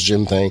the Gold's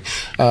Gym thing.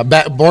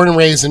 Born and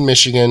raised in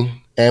Michigan,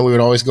 and we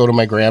would always go to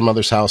my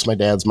grandmother's house, my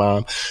dad's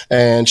mom,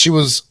 and she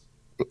wasn't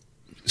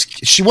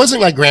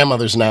like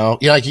grandmothers now.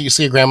 Like you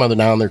see a grandmother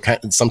now,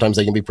 and sometimes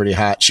they can be pretty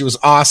hot. She was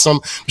awesome,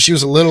 but she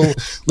was a little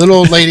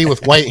old lady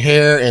with white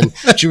hair, and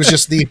she was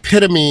just the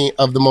epitome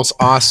of the most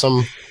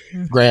awesome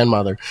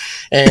grandmother.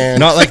 And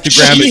not like the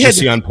grandma you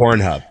see on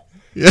Pornhub.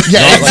 Yeah,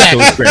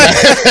 exactly.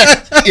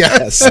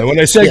 Yes. And when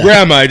I say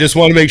grandma, I just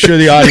want to make sure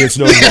the audience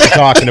knows what we're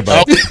talking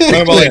about.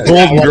 Talking about like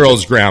Golden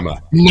Girls grandma.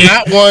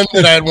 Not one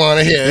that I'd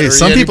want to hit. Hey,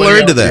 some people are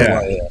into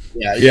that.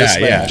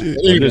 Yeah.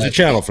 There's a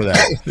channel for that.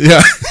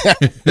 Yeah.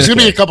 There's going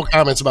to be a couple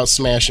comments about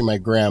smashing my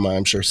grandma,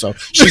 I'm sure. So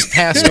she's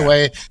passed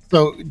away.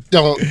 So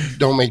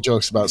don't make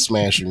jokes about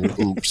smashing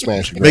grandma.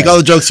 Make all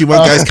the jokes you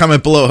want, guys.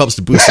 Comment below. It helps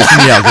to boost us in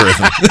the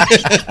algorithm.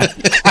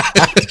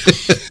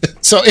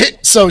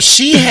 So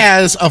she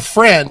has a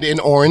friend in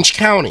Orange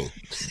County,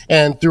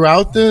 and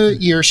throughout the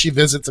year she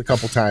visits a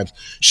couple times.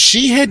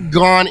 She had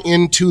gone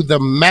into the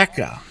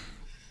Mecca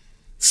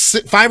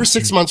 5 or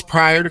 6 months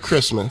prior to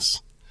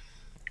Christmas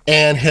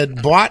and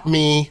had bought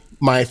me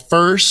my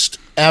first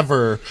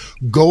ever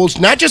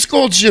not just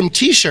Gold's Gym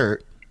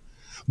t-shirt,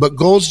 but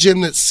Gold's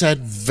Gym that said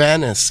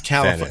Venice,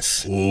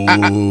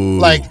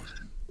 California.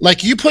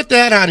 Like you put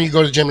that on and you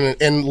go to the gym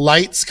and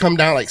lights come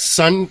down like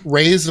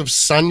rays of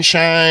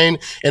sunshine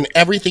and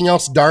everything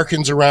else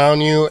darkens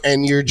around you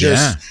and you're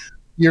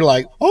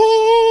like,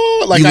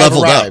 oh, like you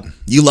leveled up.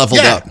 You leveled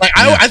up. Like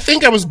I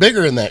think I was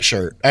bigger in that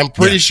shirt. I'm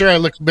pretty sure I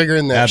looked bigger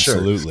in that shirt.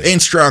 Absolutely. And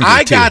stronger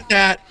I got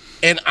that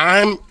and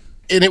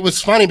it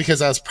was funny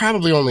because I was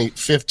probably only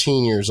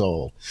 15 years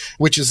old,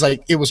 which is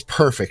like, it was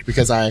perfect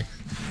because at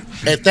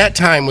that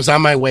time was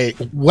on my way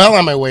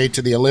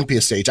to the Olympia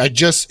stage.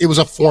 It was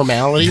a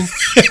formality.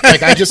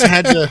 Like I just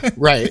had to,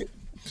 right.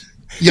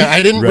 Yeah.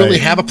 I didn't really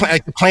have a plan.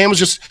 Like the plan was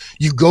just,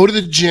 you go to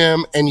the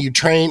gym and you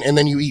train and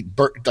then you eat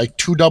like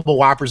 2 double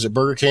Whoppers at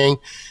Burger King,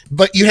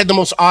 but you had the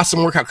most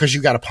awesome workout because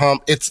you got a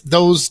pump. It's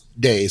those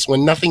days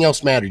when nothing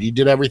else mattered. You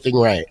did everything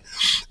right.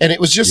 And it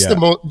was just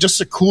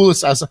the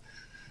coolest. I was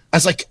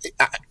like,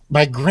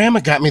 my grandma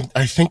got me,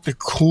 I think the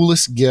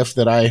coolest gift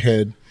that I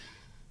had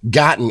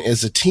gotten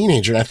as a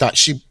teenager, and I thought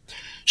she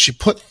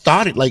put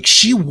thought in, like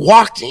she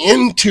walked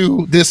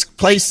into this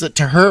place that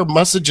to her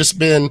must have just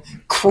been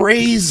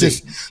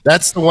crazy.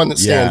 That's the one that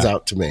stands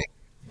out to me.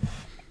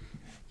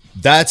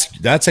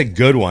 That's a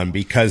good one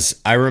because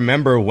I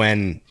remember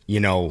when,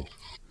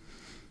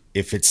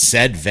 if it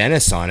said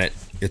Venice on it,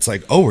 it's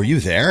like, oh, were you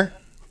there?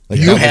 Like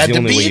you had the to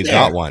only be way you there.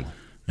 got one.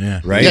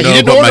 Yeah. Right. Yeah, you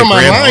didn't order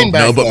my line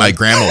back then. But my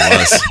grandma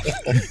was.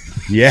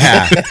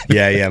 Yeah.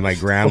 My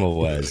grandma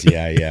was.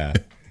 Yeah.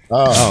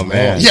 Oh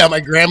man. Yeah,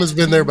 my grandma's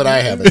been there, but I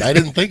haven't. I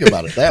didn't think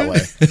about it that way.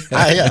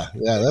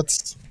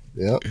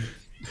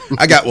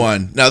 I got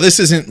one. Now this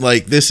isn't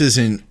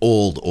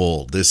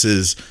old. This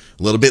is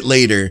a little bit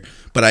later,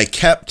 but I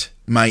kept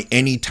my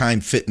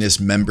Anytime Fitness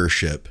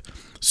membership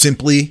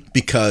simply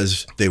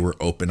because they were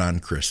open on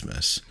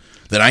Christmas.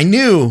 That I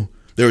knew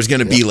there was going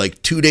to be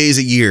like 2 days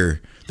a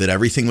year that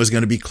everything was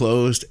going to be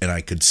closed and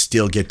I could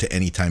still get to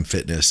Anytime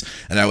Fitness,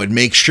 and I would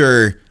make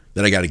sure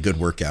that I got a good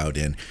workout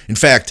in. In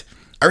fact,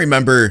 I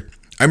remember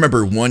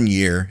 1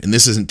 year, and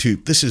this is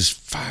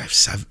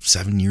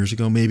 7 years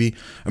ago maybe.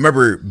 I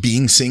remember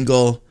being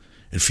single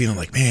and feeling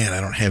like, man, I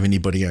don't have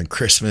anybody on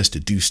Christmas to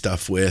do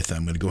stuff with.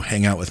 I'm going to go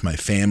hang out with my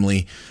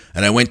family.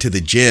 And I went to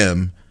the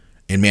gym,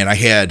 and man, I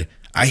had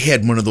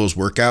one of those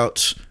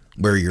workouts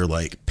where you're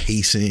like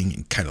pacing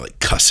and kind of like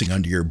cussing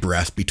under your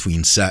breath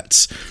between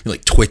sets. You're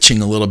like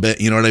twitching a little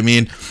bit, you know what I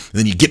mean? And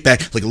then you get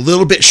back like a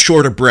little bit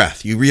short of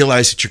breath. You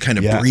realize that you're kind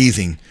of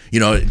breathing,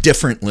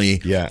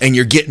 differently, and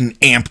you're getting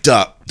amped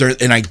up.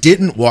 And I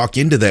didn't walk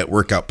into that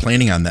workout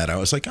planning on that. I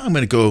was like, I'm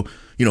going to go,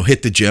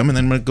 hit the gym, and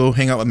then I'm going to go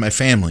hang out with my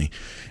family.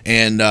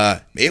 And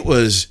it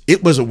was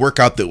a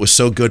workout that was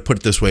so good. Put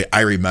it this way,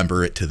 I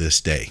remember it to this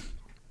day.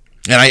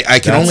 And I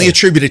can only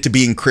attribute it to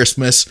being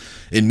Christmas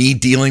and me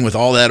dealing with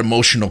all that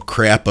emotional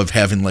crap of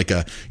having like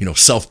a,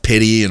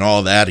 self-pity and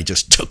all that. I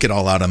just took it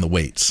all out on the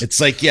weights. It's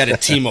like you had a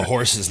team of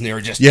horses and they were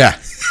just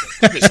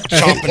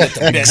chomping at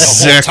the bit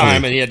the whole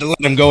time, and you had to let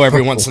them go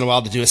every once in a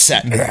while to do a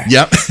set.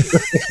 Yep.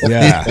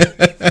 Yeah.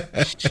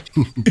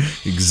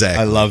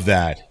 Exactly. I love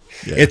that.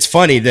 Yeah. It's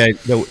funny that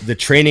the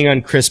training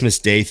on Christmas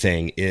Day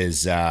thing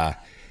is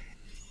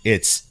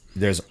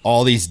there's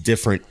all these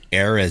different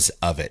eras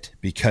of it,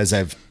 because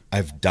I've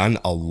done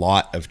a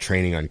lot of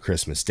training on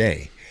Christmas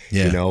Day.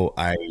 Yeah.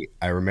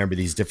 I remember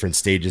these different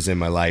stages in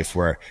my life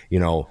where,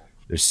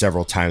 there's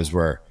several times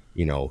where,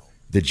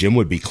 the gym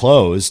would be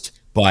closed,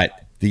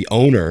 but the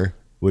owner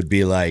would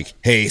be like,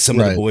 hey, some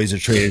of the boys are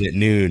training at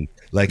noon.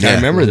 Like, I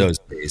remember those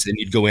days, and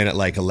you'd go in at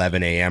like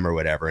 11 a.m. or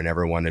whatever, and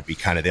everyone would be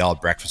they all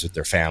had breakfast with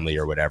their family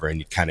or whatever, and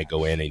you'd kind of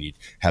go in and you'd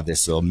have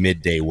this little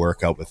midday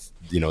workout with,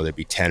 there'd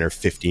be 10 or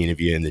 15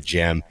 of you in the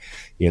gym,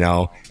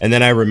 And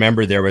then I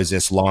remember there was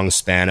this long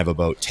span of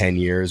about 10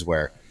 years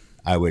where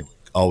I would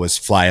always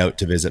fly out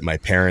to visit my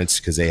parents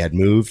because they had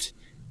moved,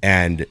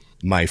 and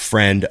my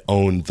friend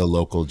owned the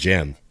local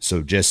gym.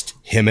 So just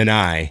him and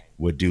I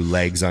would do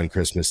legs on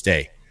Christmas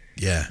Day.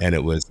 Yeah. And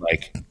it was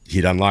like,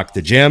 he'd unlock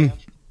the gym,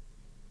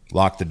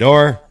 lock the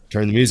door,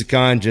 turn the music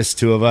on, just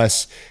two of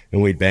us,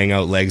 and we'd bang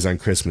out legs on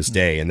Christmas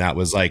Day. And that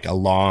was like a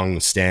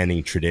long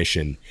standing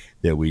tradition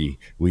that we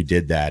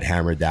did that,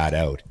 hammered that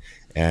out.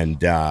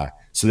 And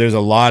so there's a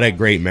lot of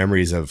great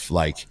memories of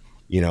like,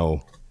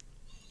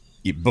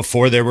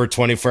 before there were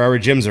 24-hour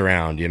gyms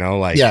around,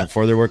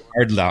 before there were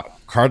card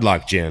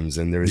lock gyms,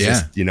 and there was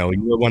just, you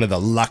were one of the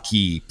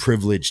lucky,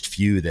 privileged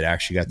few that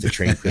actually got to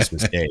train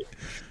Christmas Day.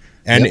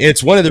 And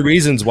it's one of the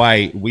reasons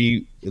why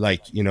we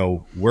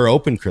we're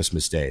open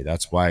Christmas Day.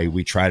 That's why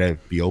we try to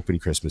be open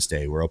Christmas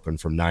Day. We're open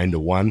from 9 to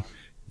 1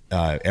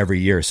 every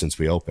year since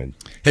we opened.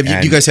 Do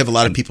you guys have a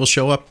lot of people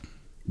show up?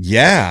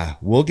 Yeah,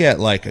 we'll get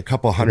like a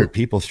couple hundred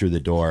people through the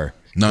door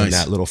in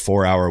that little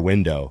 4-hour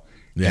window.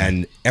 Yeah.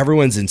 And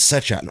everyone's in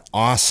such an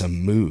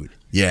awesome mood.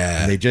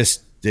 Yeah. And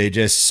they're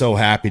just so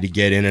happy to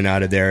get in and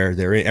out of there.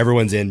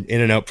 Everyone's in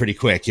and out pretty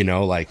quick,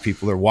 like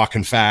people are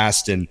walking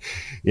fast, and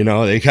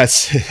they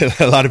got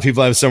a lot of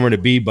people have somewhere to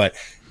be, but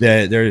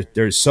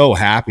they're so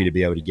happy to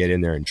be able to get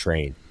in there and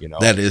train.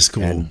 That is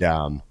cool. And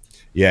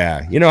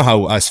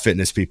how us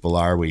fitness people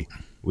are. We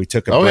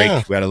took a break.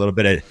 Yeah. We had a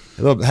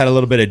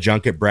little bit of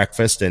junk at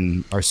breakfast,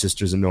 and our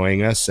sister's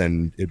annoying us,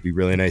 and it'd be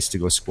really nice to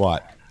go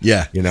squat.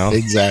 Yeah,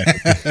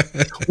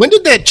 exactly. When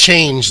did that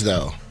change,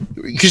 though?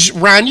 Because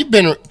Ron, you've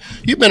been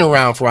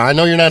around for a while. I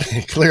know you're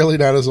clearly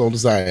not as old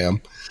as I am,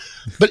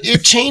 but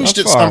it changed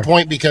at some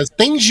point, because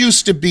things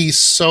used to be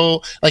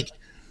so like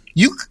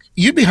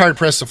you'd be hard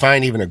pressed to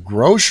find even a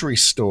grocery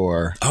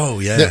store.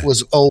 That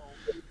was old.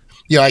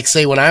 Like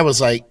say when I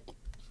was like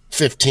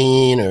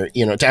 15, or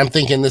I'm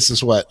thinking this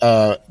is what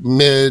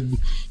mid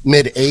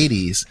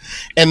 80s,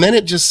 and then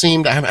it just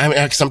seemed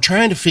because I'm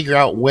trying to figure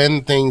out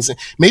when things,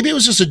 maybe it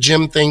was just a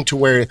gym thing to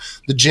where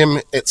the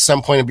gym at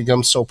some point had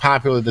become so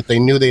popular that they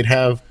knew they'd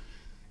have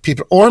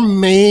people, or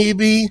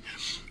maybe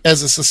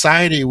as a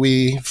society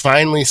we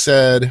finally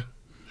said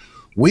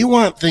we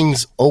want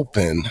things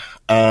open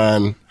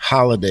on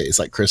holidays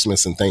like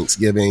Christmas and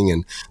Thanksgiving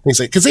and things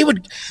like, because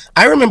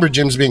I remember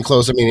gyms being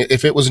closed. I mean,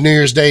 if it was New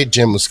Year's Day,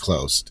 gym was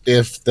closed.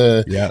 If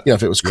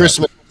if it was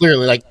Christmas,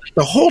 clearly like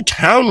the whole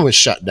town was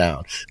shut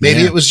down.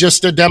 Maybe it was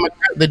just the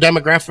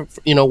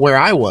demographic, where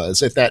I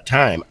was at that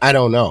time. I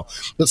don't know,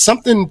 but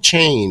something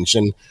changed,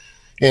 and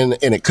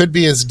it could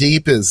be as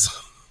deep as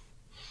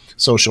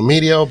social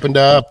media opened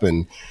up,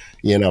 and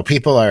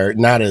people are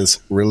not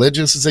as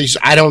religious as they used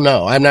to. I don't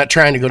know. I'm not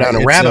trying to go down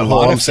a rabbit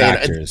hole. I'm saying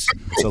it's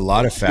a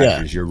lot of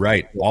factors. Yeah. You're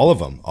right. All of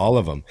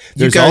them.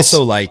 There's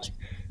also like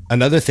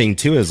another thing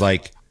too, is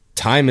like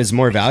time is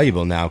more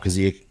valuable now because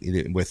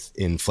with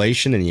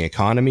inflation and the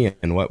economy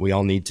and what we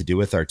all need to do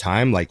with our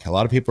time. Like a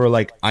lot of people are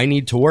like, I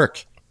need to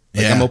work.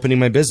 Like I'm opening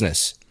my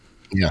business.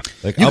 Yeah.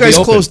 Like, you guys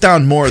closed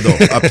down more though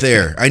up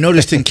there. I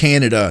noticed in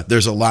Canada,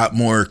 there's a lot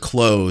more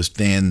closed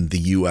than the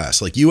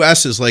US. Like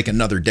US is like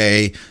another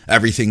day.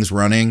 Everything's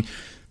running.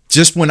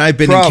 Just when I've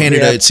been in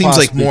Canada, it seems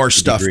like more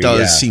stuff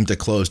does seem to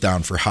close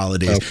down for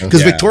holidays.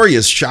 Because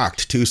Victoria's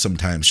shocked too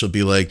sometimes. She'll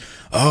be like,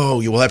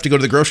 oh, you will have to go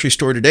to the grocery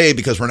store today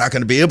because we're not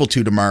going to be able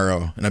to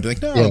tomorrow. And I'd be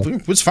like, no,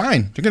 it's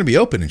fine. They're going to be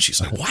open. And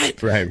she's like,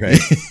 what? Right.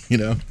 You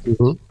know?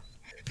 Mm-hmm.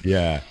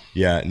 Yeah.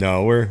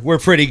 No, we're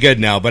pretty good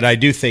now, but I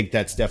do think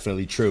that's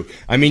definitely true.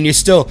 I mean, you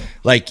still,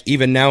 like,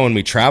 even now when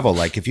we travel,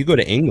 like if you go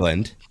to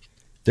England,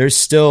 there's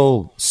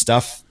still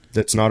stuff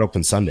that's not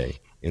open Sunday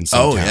in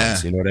some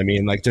towns. You know what I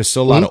mean? Like there's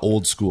still a lot of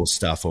old school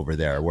stuff over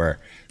there where,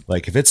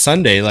 like, if it's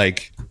Sunday,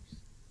 like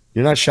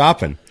you're not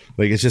shopping.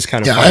 Like it's just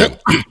kind of funny,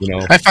 you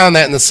know. I found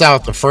that in the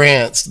south of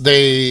France.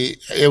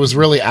 It was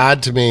really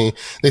odd to me.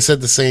 They said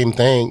the same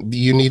thing.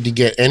 You need to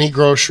get any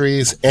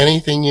groceries,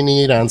 anything you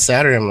need on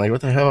Saturday. I'm like,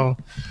 what the hell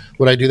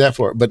would I do that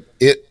for? But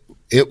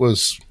it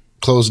was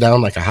closed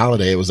down like a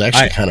holiday. It was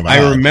actually kind of odd.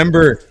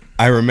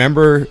 I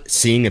remember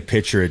seeing a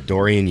picture of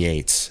Dorian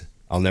Yates.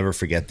 I'll never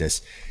forget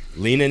this.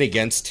 Leaning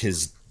against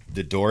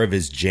the door of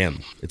his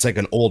gym. It's like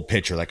an old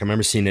picture. Like I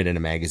remember seeing it in a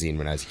magazine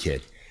when I was a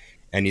kid.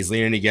 And he's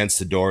leaning against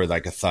the door with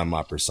like a thumb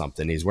up or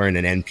something. He's wearing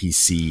an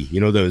NPC.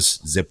 You know those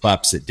zip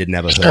ups that didn't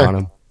have a hood on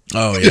them?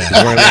 Oh, yeah. He's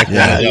wearing like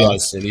one of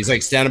those. And he's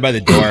like standing by the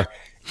door.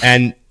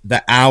 And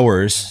the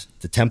hours,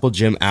 the Temple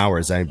Gym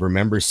hours, I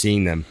remember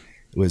seeing them.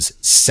 It was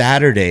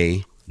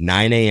Saturday,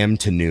 9 a.m.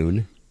 to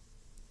noon.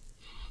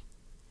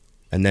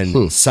 And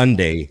then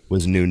Sunday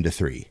was noon to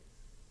 3.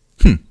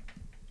 Yeah.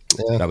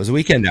 That was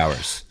weekend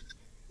hours.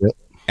 Yep.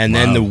 And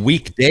then the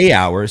weekday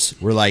hours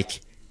were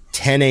like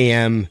 10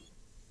 a.m.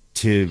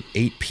 to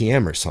 8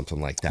 p.m. or something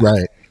like that.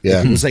 Right.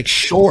 Yeah. It was like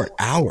short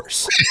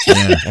hours.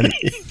 Yeah.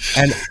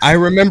 And I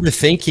remember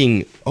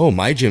thinking, oh,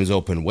 my gym's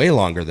open way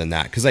longer than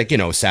that. Because, like, you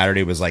know,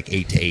 Saturday was like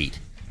 8 to 8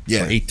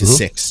 or 8 to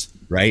 6,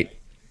 right?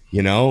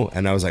 You know,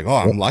 and I was like, oh,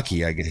 I'm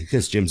lucky. I get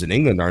because gyms in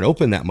England aren't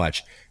open that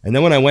much. And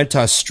then when I went to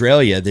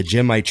Australia, the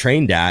gym I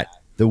trained at,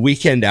 the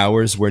weekend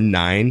hours were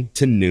 9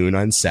 to noon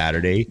on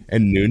Saturday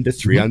and noon to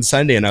 3 on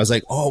Sunday. And I was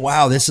like, oh,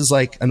 wow, this is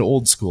like an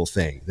old school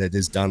thing that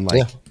is done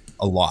like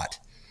a lot.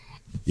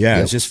 Yeah,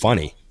 it's just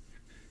funny.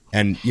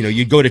 And, you know,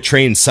 you'd go to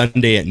train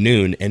Sunday at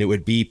noon and it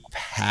would be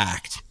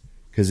packed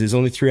because there's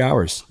only 3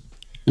 hours.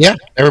 Yeah,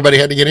 everybody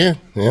had to get in.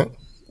 Yeah.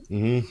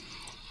 Mm-hmm.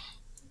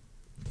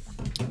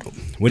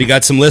 What do you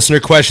got? Some listener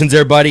questions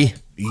there, buddy?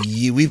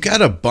 Yeah, we've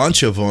got a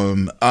bunch of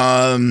them.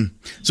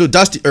 So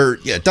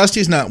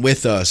Dusty's not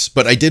with us,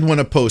 but I did want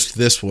to post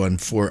this one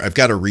I've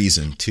got a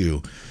reason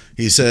too.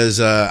 He says,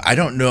 I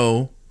don't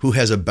know who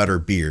has a better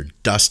beard,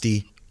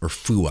 Dusty or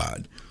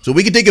Fuad. So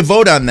we could take a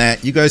vote on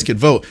that. You guys could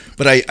vote.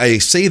 But I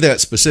say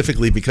that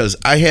specifically because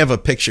I have a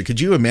picture. Could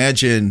you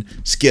imagine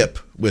Skip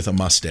with a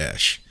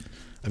mustache?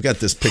 I've got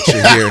this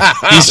picture here.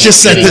 He's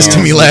just sent this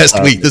to me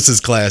last week. This is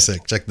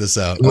classic. Check this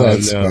out.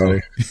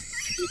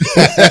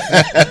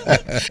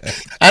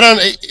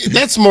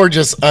 That's more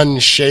just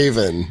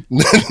unshaven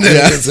than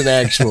it is an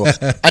actual.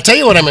 I tell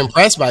you what I'm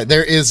impressed by.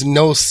 There is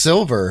no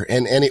silver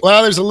in any.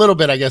 Well, there's a little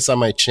bit, I guess, on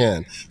my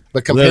chin,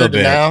 but compared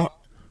to now,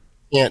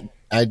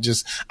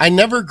 I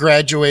never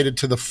graduated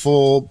to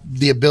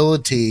the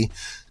ability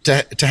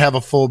to have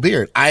a full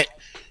beard.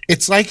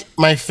 It's like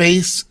my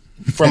face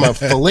from a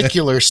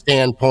follicular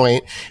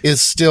standpoint is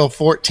still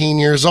 14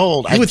 years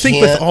old. You would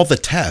think with all the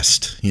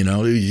tests, you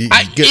know,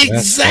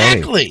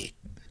 exactly.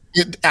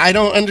 I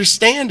don't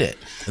understand it.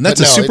 And that's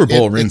a Super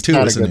Bowl ring too,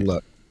 isn't it?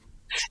 Look.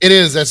 It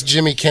is. That's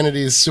Jimmy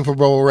Kennedy's Super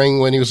Bowl ring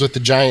when he was with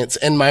the Giants.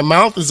 And my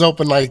mouth is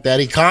open like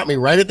that. He caught me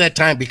right at that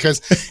time because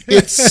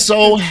it's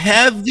so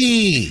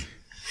heavy.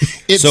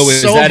 So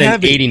is that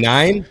in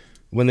 89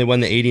 when they won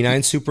the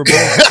 89 Super Bowl?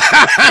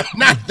 I'm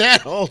not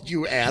that old,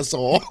 you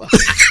asshole.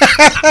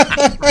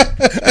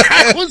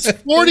 I was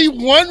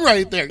 41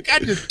 right there.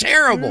 God, you're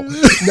terrible.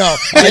 No,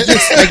 I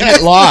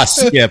get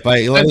lost, Skip.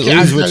 I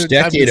lose which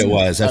decade it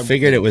was. I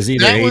figured it was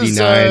either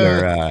 89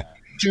 or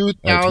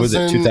 2000, was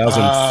it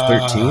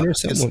 2013 or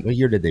something? What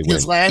year did they win?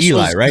 His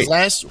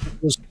last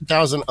was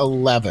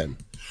 2011.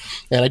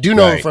 And I do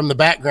know from the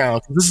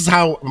background, this is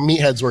how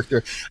meatheads work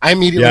there. I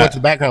immediately went to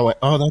the background and went,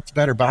 oh, that's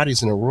Better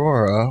Bodies in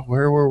Aurora.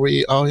 Where were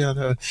we? Oh,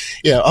 yeah.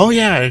 Oh,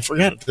 yeah. I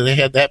forgot they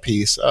had that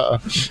piece.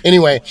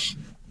 Anyway,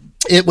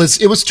 it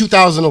was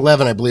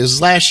 2011, I believe. It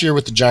was last year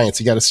with the Giants.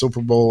 He got a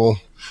Super Bowl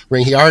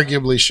ring. He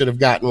arguably should have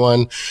gotten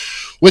one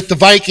with the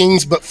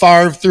Vikings, but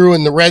Favre threw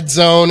in the red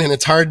zone, and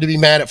it's hard to be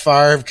mad at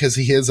Favre because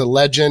he is a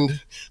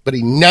legend. But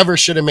he never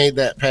should have made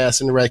that pass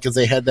in the red because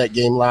they had that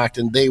game locked,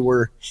 and they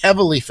were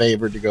heavily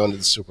favored to go into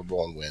the Super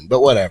Bowl and win.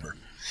 But whatever.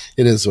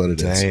 It is what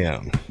it is.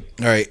 Damn.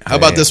 All right. How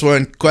about this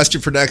one? Question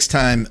for next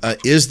time.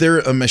 Is there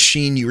a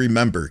machine you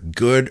remember,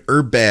 good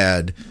or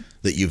bad,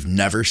 that you've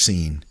never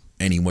seen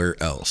anywhere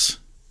else?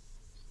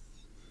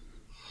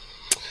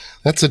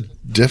 That's a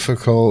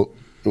difficult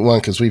one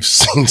because we've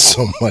seen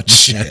so much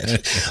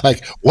shit.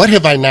 Like, what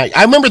have I not?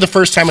 I remember the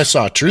first time I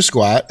saw a True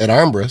Squat at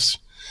Armbrust.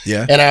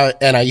 Yeah.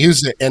 And I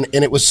used it and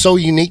it was so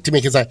unique to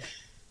me because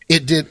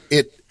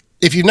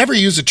if you never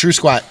use a True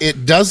Squat,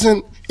 it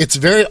doesn't it's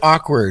very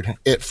awkward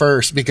at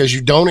first because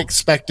you don't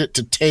expect it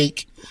to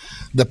take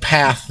the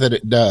path that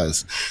it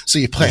does. So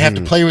you have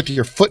to play with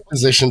your foot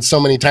position so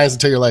many times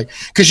until you're like,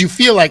 because you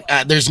feel like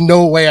there's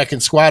no way I can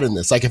squat in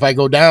this. Like if I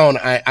go down,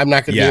 I'm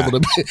not going to be able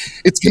to.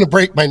 It's going to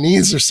break my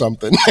knees or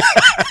something.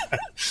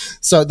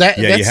 So that's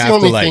the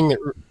only thing that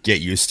get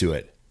used to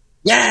it.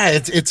 Yeah,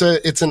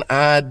 it's an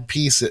odd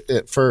piece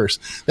at first.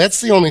 That's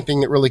the only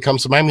thing that really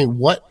comes to mind. I mean,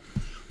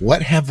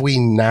 what have we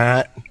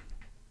not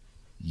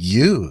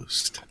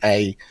used?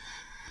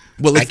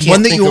 Well, it's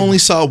one that you only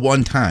saw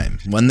one time,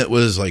 one that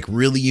was like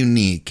really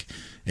unique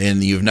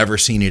and you've never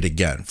seen it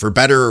again, for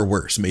better or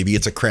worse. Maybe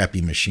it's a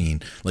crappy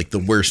machine, like the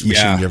worst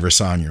machine you ever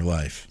saw in your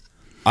life.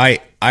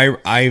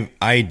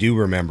 I do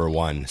remember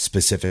one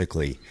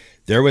specifically.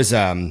 There was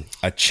a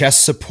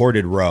chest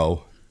supported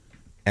row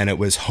and it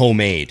was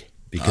homemade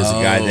because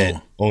the guy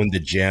that owned the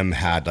gym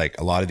had like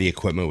a lot of the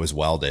equipment was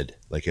welded.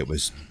 Like it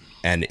was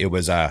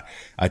a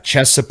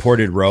chest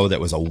supported row that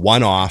was a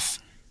one-off,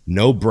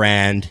 no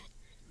brand.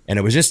 And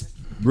it was just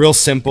real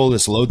simple.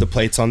 Just load the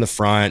plates on the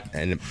front,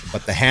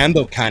 but the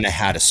handle kind of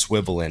had a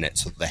swivel in it,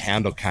 so the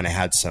handle kind of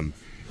had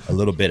a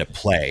little bit of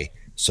play.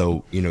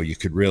 So you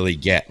could really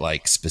get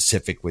like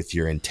specific with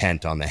your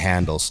intent on the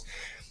handles.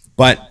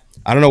 But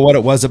I don't know what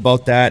it was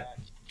about that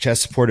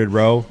chest supported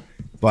row,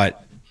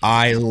 but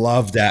I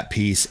love that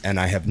piece, and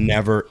I have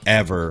never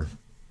ever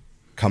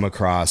come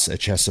across a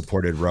chest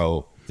supported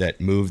row that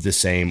moved the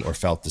same or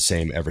felt the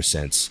same ever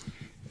since.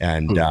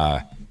 And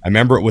I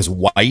remember it was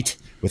white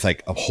with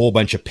like a whole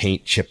bunch of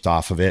paint chipped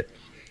off of it.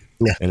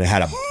 Yeah. And it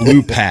had a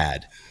blue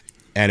pad.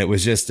 And it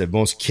was just the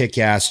most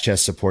kick-ass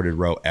chest supported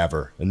row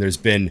ever. And there's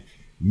been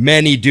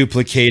many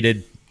attempts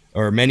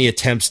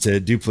to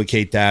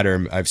duplicate that,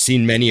 or I've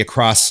seen many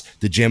across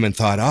the gym and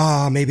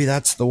thought, maybe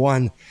that's the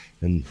one.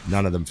 And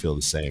none of them feel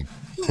the same.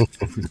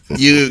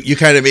 You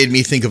kind of made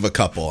me think of a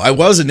couple. I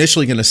was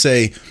initially going to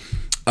say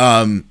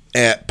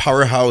at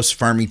Powerhouse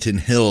Farmington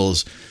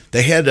Hills,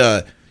 they had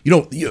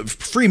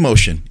Free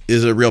Motion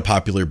is a real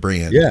popular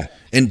brand. Yeah.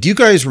 And do you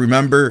guys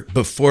remember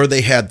before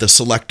they had the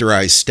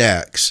selectorized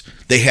stacks,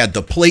 they had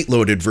the plate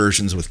loaded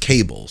versions with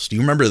cables? Do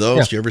you remember those?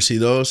 Yeah. Do you ever see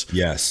those?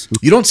 Yes.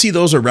 You don't see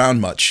those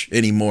around much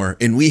anymore.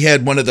 And we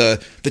had one of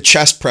the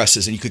chest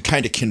presses, and you could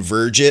kind of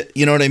converge it,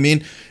 you know what I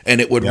mean? And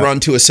it would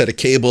run to a set of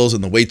cables,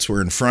 and the weights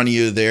were in front of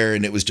you there,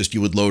 and it was just, you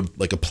would load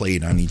like a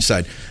plate on each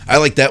side. I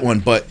like that one,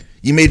 but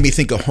you made me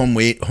think of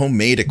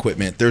homemade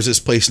equipment. There's this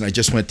place, and I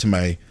just went to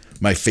my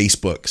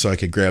Facebook so I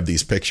could grab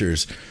these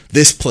pictures.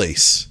 This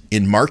place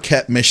in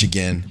Marquette,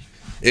 Michigan,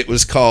 it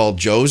was called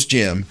Joe's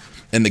Gym,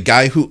 and the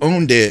guy who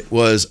owned it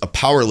was a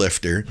power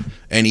lifter,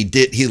 and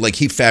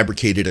he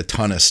fabricated a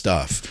ton of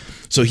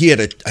stuff. So he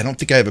had I don't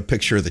think I have a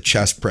picture of the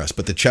chest press,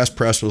 but the chest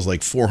press was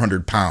like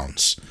 400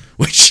 pounds,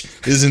 which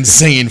is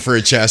insane for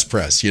a chest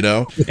press,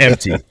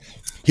 Empty.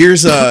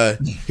 Here's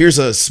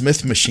a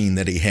Smith machine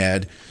that he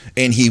had,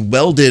 and he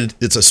welded,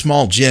 it's a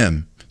small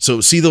gym. So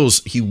see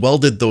he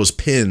welded those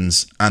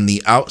pins on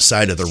the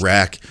outside of the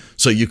rack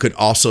so you could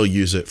also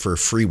use it for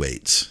free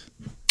weights.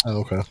 Oh,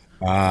 okay.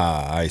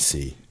 I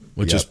see.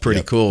 Which is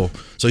pretty cool.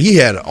 So he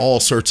had all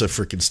sorts of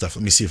freaking stuff.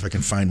 Let me see if I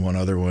can find one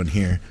other one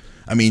here.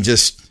 I mean,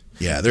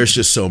 there's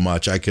just so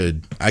much. I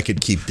could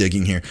keep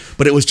digging here.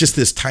 But it was just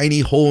this tiny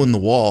hole in the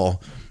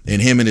wall,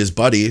 and him and his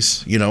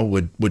buddies,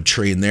 would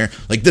train there.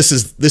 Like this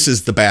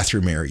is the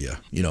bathroom area.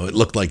 It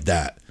looked like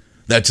that.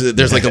 That's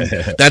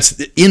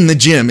in the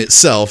gym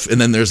itself, and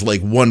then there's like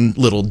one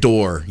little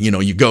door.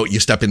 You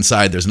step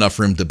inside. There's enough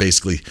room to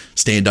basically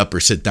stand up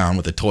or sit down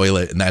with a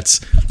toilet, and that's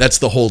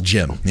the whole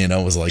gym. It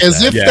was like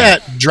as if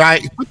that dry.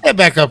 Put that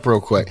back up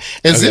real quick.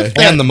 As if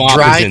that the mop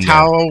dry is in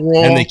towel there.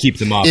 roll, and they keep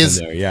the mop in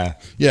there. Yeah.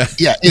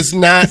 It's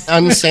not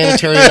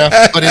unsanitary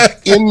enough, but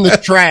it's in the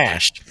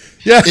trash.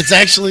 Yeah, it's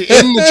actually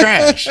in the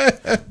trash.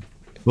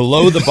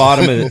 Below the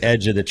bottom of the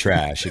edge of the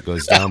trash, it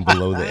goes down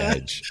below the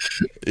edge.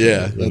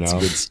 Yeah, that's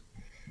good.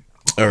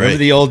 All right. Remember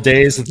the old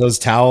days with those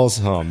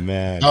towels? Oh,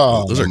 man.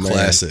 Oh, those are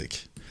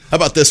classic. How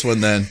about this one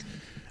then?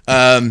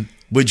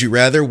 Would you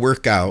rather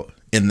work out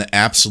in the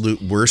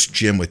absolute worst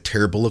gym with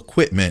terrible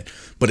equipment,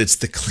 but it's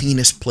the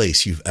cleanest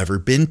place you've ever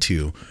been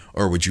to?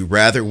 Or would you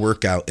rather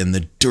work out in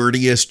the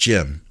dirtiest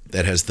gym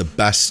that has the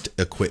best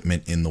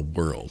equipment in the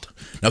world?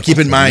 Now, keep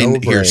in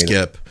mind here,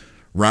 Skip,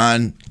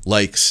 Ron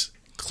likes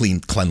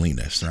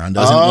cleanliness. Ron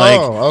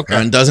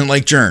doesn't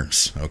like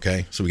germs.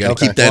 Okay. So we got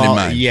to keep that in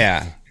mind.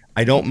 Yeah.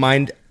 I don't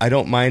mind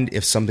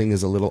if something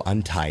is a little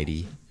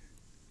untidy,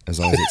 as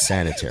long as it's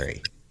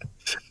sanitary,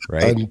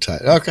 right?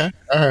 Okay,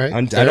 all right.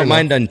 I don't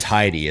mind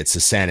untidy. It's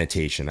a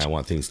sanitation. I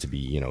want things to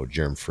be,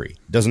 germ free.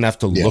 It doesn't have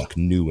to look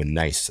new and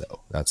nice,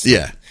 though.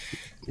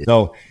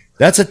 So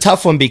that's a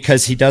tough one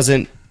because he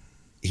doesn't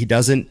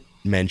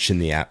mention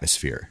the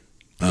atmosphere.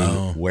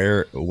 Oh,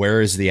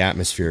 where is the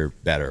atmosphere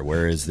better?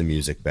 Where is the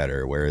music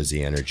better? Where is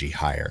the energy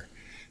higher?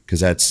 Because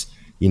that's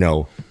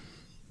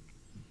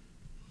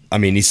I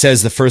mean, he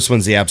says the first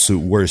one's the absolute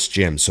worst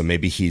gym, so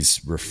maybe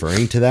he's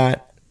referring to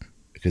that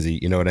because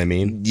you know what I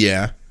mean?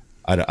 Yeah.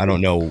 I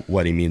don't know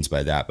what he means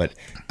by that, but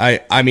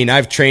I mean,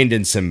 I've trained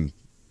in some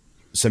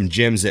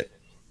gyms that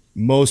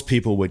most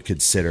people would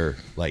consider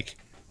like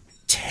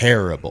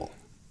terrible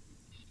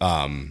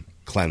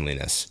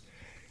cleanliness.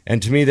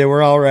 And to me, they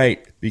were all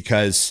right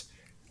because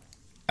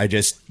I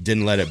just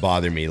didn't let it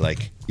bother me.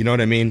 Like, you know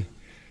what I mean?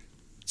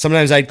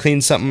 Sometimes I'd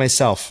clean something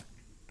myself.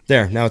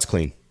 There, now it's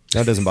clean.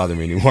 Now it doesn't bother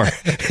me anymore.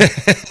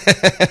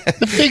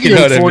 The figure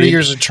in 40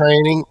 years of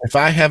training, if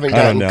I haven't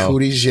gotten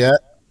cooties yet,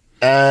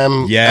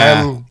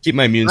 keep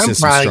my immune system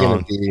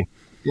strong.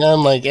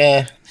 I'm like,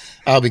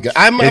 I'll be good.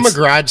 I'm a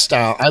garage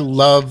style. I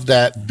love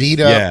that beat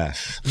up,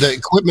 the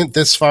equipment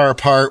this far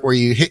apart where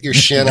you hit your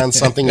shin on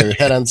something or your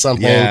head on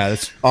something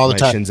that's all the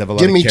time. Shins have a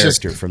lot of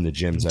character from the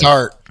gyms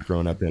dark, I've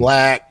grown up in.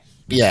 Black.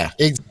 Yeah.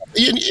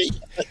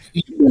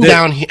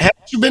 Down here. Have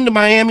you been to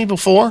Miami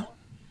before?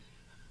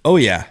 Oh,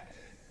 yeah.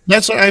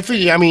 That's what I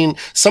figure. I mean,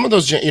 some of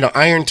those,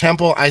 Iron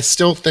Temple, I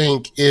still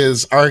think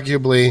is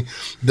arguably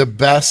the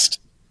best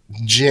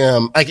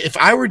gym. Like if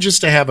I were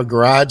just to have a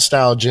garage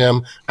style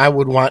gym, I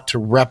would want to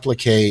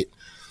replicate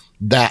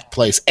that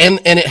place. And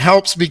it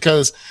helps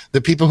because the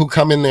people who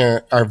come in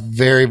there are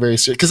very, very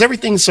serious because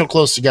everything's so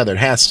close together. It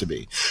has to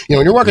be.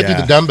 When you're walking through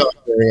the dumbbell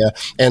area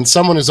and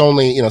someone is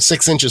only,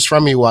 6 inches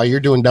from you while you're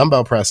doing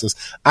dumbbell presses,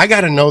 I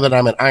got to know that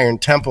I'm at Iron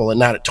Temple and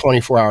not at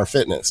 24-hour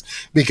fitness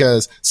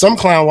because some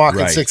clown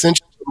walking 6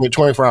 inches from me at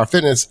 24-hour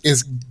fitness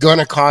is going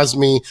to cause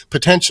me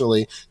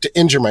potentially to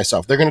injure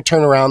myself. They're going to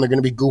turn around, they're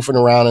going to be goofing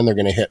around and they're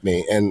going to hit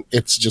me and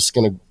it's just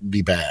going to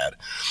be bad.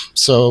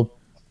 So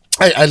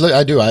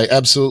I do. I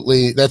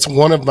absolutely. That's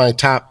one of my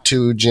top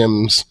 2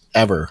 gyms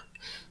ever.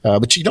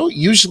 But you don't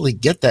usually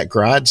get that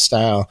garage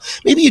style.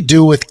 Maybe you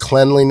do with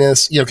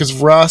cleanliness, because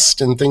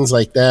rust and things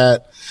like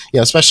that,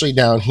 especially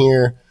down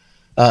here.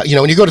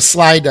 When you go to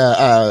slide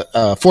a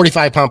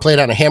 45-pound plate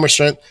on a hammer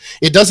strength,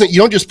 you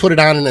don't just put it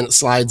on and then it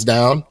slides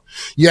down.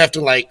 You have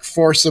to like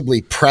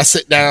forcibly press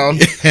it down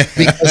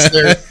because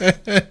they're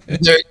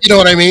you know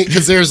what I mean?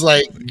 Because there's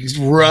like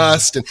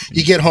rust and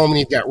you get home and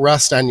you've got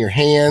rust on your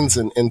hands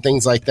and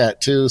things like that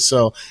too.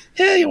 So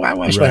I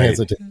wash my hands.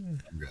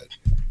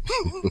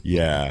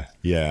 Yeah.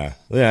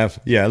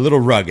 A little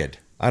rugged.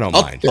 I don't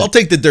mind. I'll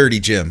take the dirty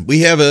gym.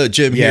 We have a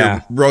gym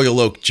here, Royal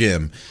Oak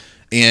Gym,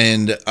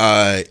 and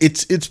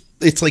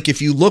it's like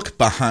if you look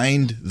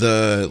behind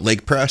the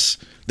leg press,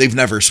 they've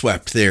never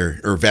swept there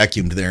or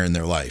vacuumed there in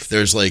their life.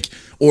 There's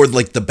or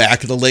the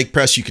back of the leg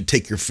press, you could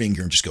take your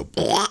finger and just go,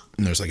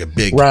 and there's like a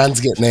big. Ron's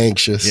getting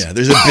anxious. Yeah,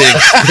 there's a big,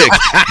 thick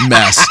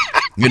mess.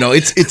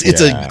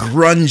 It's a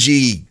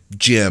grungy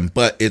gym,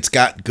 but it's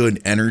got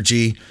good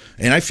energy.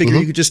 And I figure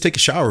you could just take a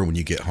shower when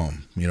you get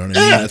home. You know what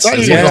I mean? It's not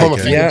you go home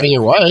and finger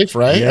your wife,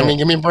 right? Yeah. I mean,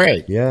 give me a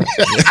break. Yeah.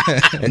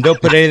 And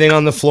don't put anything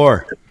on the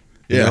floor.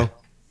 Yeah,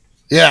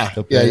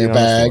 your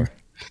bag.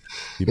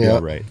 You'd be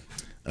all right.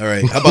 All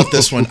right. How about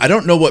this one? I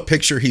don't know what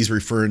picture he's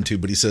referring to,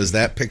 but he says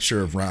that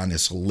picture of Ron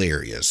is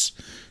hilarious.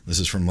 This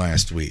is from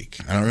last week.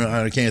 I don't know.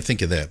 I can't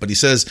think of that. But he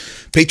says,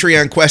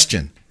 Patreon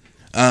question.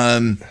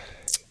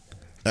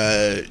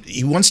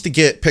 He wants to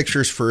get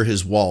pictures for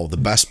his wall, the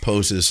best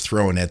poses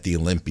thrown at the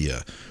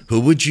Olympia. Who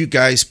would you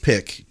guys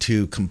pick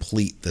to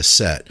complete the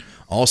set?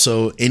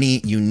 Also, any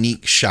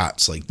unique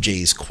shots like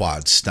Jay's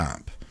quad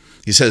stomp.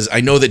 He says,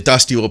 I know that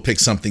Dusty will pick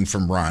something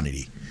from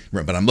Ronnie,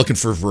 but I'm looking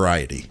for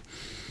variety.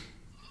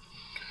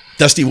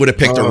 Dusty would have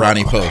picked a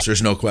Ronnie pose.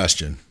 There's no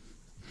question.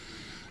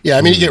 Yeah,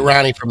 I mean, you get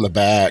Ronnie from the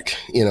back,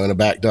 in a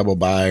back double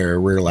by or a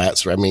rear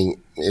lats. I mean,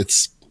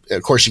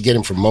 of course, you get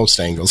him from most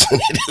angles.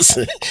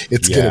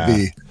 It's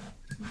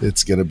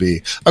going to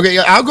be. Okay,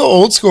 I'll go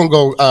old school and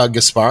go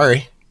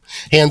Gaspari.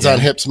 Hands on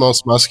hips,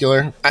 most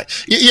muscular.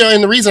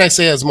 And the reason I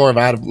say that is more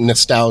out of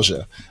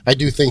nostalgia. I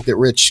do think that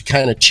Rich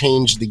kind of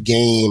changed the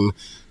game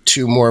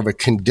to more of a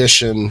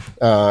condition.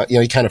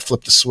 He kind of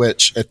flipped the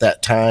switch at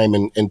that time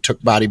and took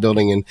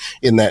bodybuilding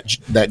in that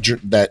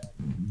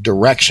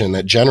direction,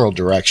 that general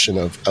direction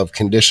of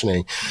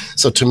conditioning.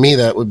 So to me,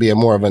 that would be a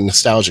more of a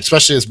nostalgic,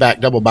 especially his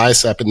back double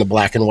bicep in the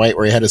black and white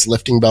where he had his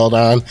lifting belt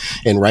on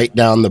and right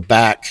down the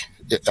back,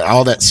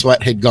 all that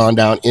sweat had gone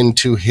down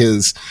into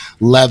his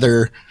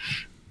leather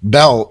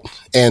belt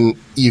and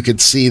you could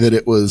see that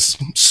it was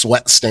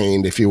sweat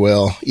stained, if you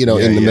will, in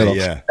the middle.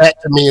 Yeah.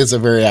 That to me is a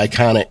very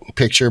iconic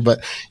picture,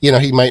 but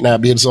he might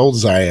not be as old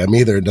as I am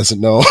either and doesn't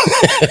know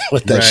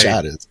what that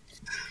shot is.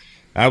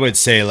 I would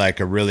say like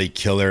a really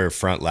killer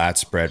front lat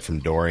spread from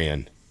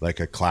Dorian,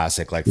 like a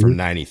classic, from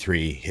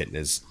 93 hitting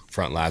his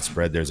front lat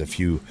spread. There's a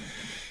few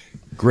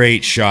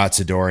great shots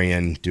of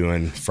Dorian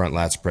doing front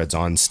lat spreads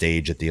on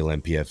stage at the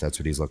Olympia, if that's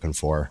what he's looking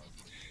for.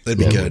 That'd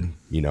be good.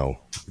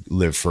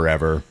 Live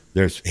forever.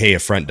 There's, a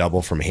front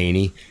double from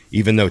Haney,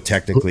 even though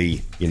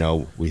technically,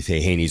 we say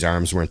Haney's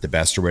arms weren't the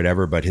best or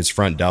whatever, but his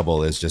front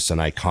double is just an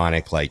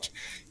iconic,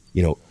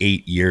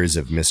 8 years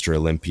of Mr.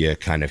 Olympia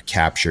kind of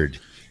captured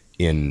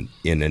in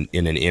an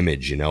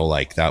image,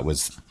 that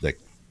was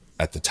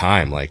at the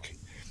time,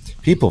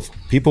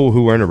 people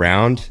who weren't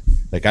around,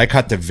 I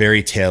caught the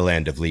very tail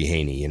end of Lee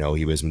Haney,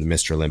 he was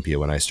Mr. Olympia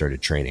when I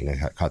started training.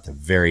 I caught the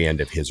very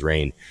end of his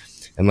reign.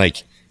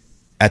 And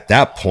at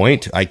that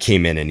point, I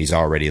came in and he's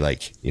already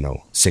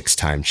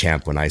 6-time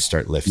champ when I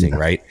start lifting,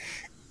 right?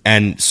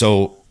 And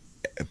so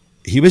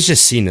he was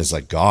just seen as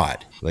a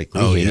god. Like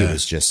Lee Haney yeah.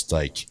 was just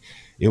like,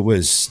 it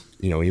was,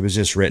 you know, he was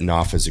just written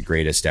off as the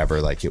greatest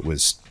ever. Like it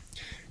was,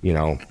 you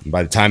know,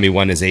 by the time he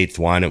won his 8th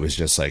one, it was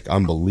just like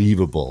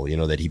unbelievable, you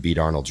know, that he beat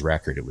Arnold's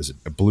record.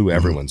 It blew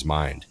everyone's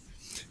mind,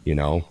 you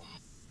know.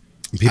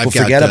 People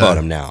forget about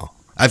him now.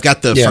 I've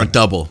got the front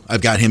double.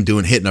 I've got him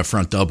hitting a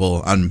front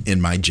double in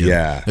my gym.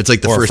 Yeah. It's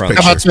like the first How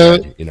picture.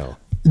 about You know.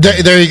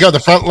 There you go. The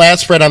front lat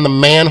spread on the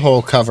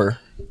manhole cover.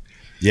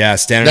 Yeah,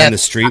 standing on the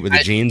street with the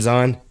jeans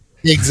on.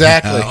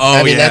 Exactly.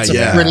 I mean, that's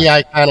a pretty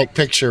iconic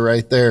picture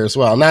right there as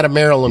well. Not a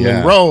Marilyn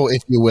Monroe,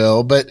 if you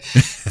will, but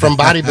from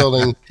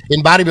bodybuilding,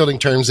 in bodybuilding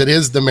terms, it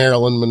is the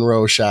Marilyn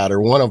Monroe shot, or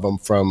one of them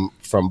from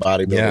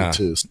bodybuilding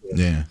too. So.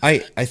 Yeah. I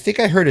think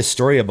I heard a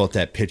story about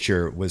that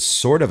picture was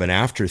sort of an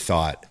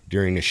afterthought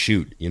during a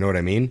shoot. You know what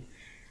I mean?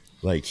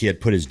 Like he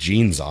had put his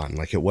jeans on,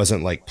 like it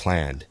wasn't like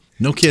planned.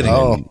 No kidding.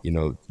 And, you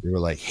know, they were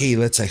like, hey,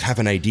 let's like have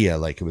an idea.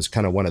 Like it was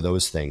kind of one of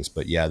those things.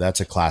 But yeah, that's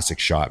a classic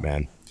shot,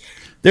 man.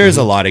 There's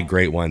a lot of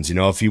great ones. You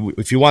know, if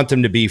you want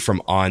them to be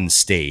from on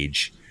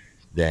stage,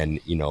 then,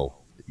 you know,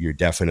 you're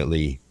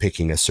definitely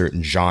picking a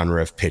certain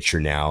genre of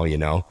picture now, you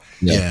know?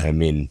 Yeah. I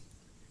mean,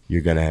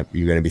 you're gonna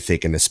be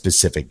thinking of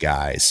specific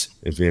guys.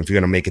 If you're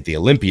gonna make it the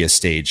Olympia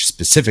stage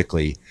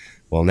specifically,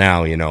 well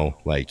now, you know,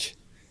 like,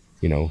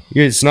 you know,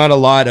 it's not a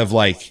lot of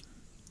like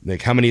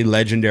how many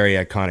legendary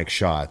iconic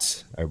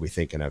shots are we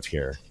thinking of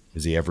here?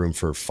 Does he have room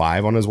for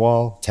 5 on his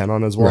wall, 10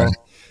 on his wall? Right.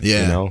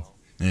 Yeah. You know?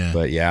 Yeah.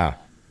 But yeah.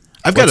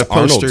 I've got a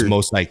poster. Arnold's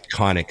most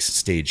iconic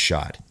stage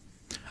shot.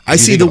 I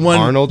see the one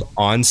Arnold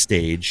on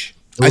stage.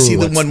 I see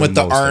the one with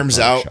the arms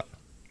out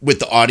with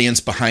the audience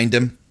behind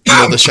him. You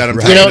know the shot I'm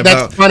talking about?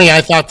 That's funny.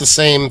 I thought the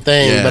same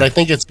thing, but I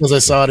think it's because I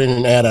saw it in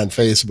an ad on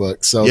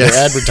Facebook. So the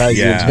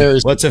advertising is very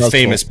What's a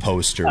famous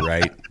poster,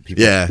 right?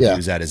 People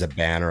use that as a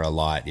banner a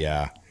lot.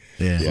 Yeah.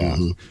 Yeah.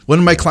 Mm-hmm. One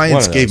of my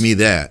clients gave me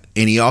that,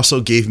 and he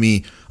also gave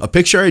me a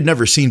picture I'd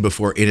never seen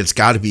before, and it's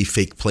got to be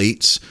fake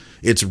plates.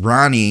 It's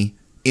Ronnie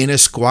in a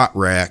squat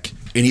rack,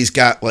 and he's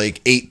got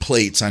like 8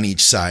 plates on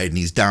each side, and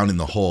he's down in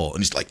the hole,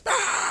 and he's like,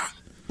 ah!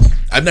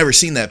 I've never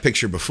seen that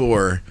picture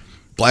before.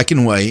 Black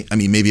and white. I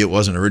mean, maybe it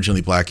wasn't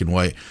originally black and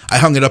white. I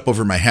hung it up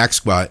over my hack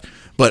squat,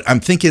 but I'm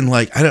thinking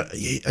like,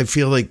 I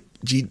feel like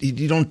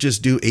you don't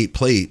just do 8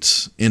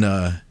 plates in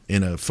a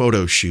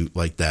photo shoot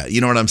like that.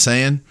 You know what I'm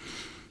saying?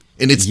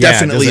 And it's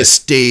definitely a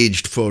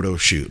staged photo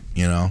shoot,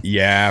 you know?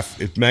 Yeah,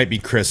 it might be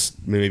Chris.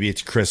 Maybe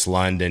it's Chris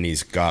Lund, and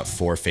he's got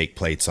 4 fake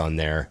plates on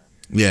there.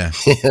 Yeah.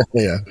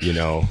 Yeah. You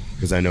know,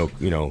 because I know,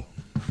 you know,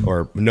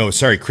 or no,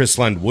 sorry, Chris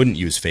Lund wouldn't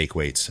use fake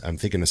weights. I'm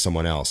thinking of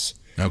someone else.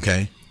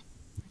 Okay.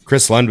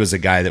 Chris Lund was a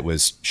guy that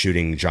was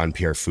shooting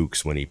Jean-Pierre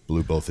Fuchs when he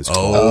blew both his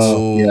quads.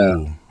 Oh,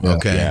 yeah.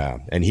 Okay. Yeah,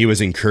 and he was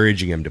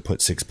encouraging him to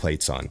put 6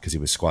 plates on because he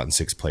was squatting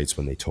 6 plates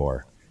when they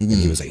tore. And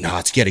he was like, no,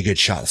 let's get a good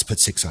shot. Let's put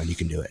 6 on. You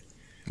can do it.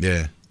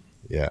 Yeah.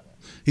 Yeah.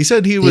 He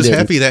said he was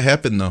happy that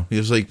happened, though. He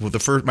was like, well,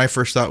 my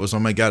first thought was, oh,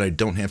 my God, I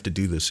don't have to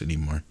do this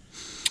anymore.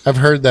 I've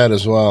heard that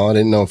as well. I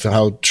didn't know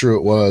how true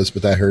it was,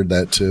 but I heard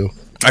that too.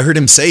 I heard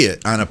him say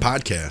it on a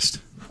podcast.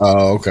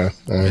 Oh, okay.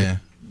 All right. Yeah.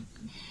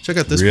 Check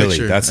out this really?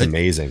 picture. That's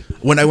amazing.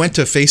 When I went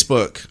to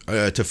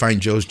Facebook to find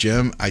Joe's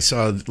gym, I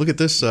saw, look at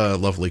this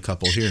lovely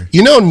couple here.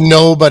 You know,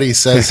 nobody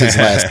says his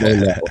last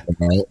name that way,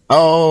 right?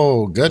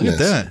 Oh, goodness.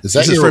 Look at that. Is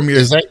that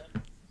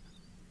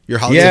your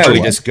holiday Yeah, party?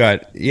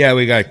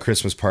 we got a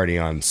Christmas party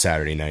on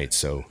Saturday night,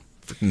 so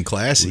freaking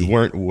classy. We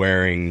weren't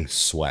wearing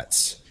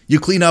sweats. You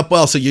clean up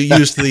well, so you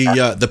used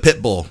the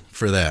pit bull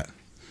for that.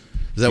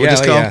 Is that what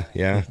it's called?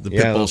 Yeah. The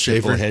pit bull shaver.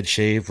 Pit bull head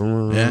shave.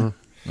 Yeah.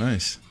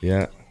 Nice.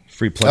 Yeah.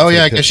 Free plug. Oh,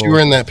 yeah, I guess you were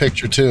in that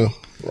picture too.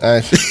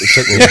 It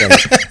took me a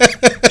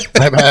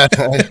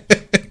minute.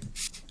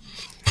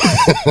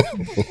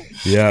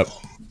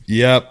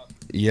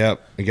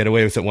 Yep. I get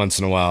away with it once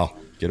in a while.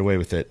 Get away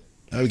with it.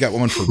 We got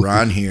one for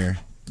Ron here.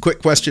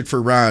 Quick question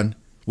for Ron.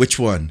 Which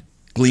one?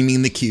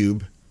 Gleaming the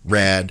Cube,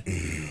 Rad,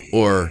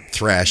 or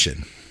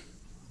Thrashing?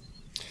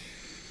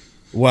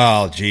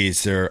 Well,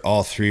 geez,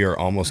 all 3 are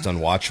almost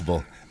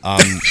unwatchable.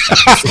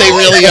 They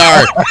really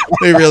are.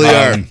 They really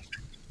are.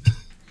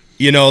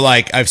 You know,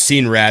 like I've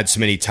seen Rad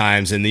so many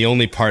times, and the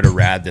only part of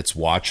Rad that's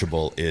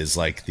watchable is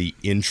like the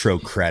intro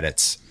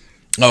credits.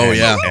 Oh,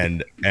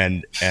 and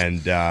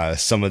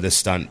some of the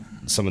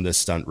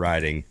stunt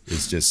riding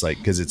is just like,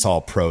 because it's all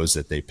pros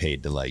that they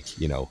paid to, like,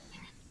 you know,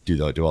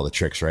 do all the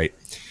tricks, right?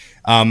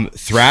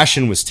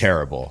 Thrashing was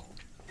terrible.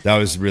 That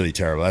was really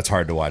terrible. That's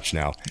hard to watch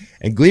now.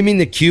 And Gleaming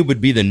the Cube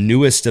would be the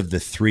newest of the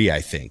 3,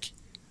 I think.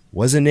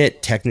 Wasn't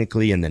it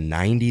technically in the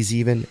 90s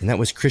even? And that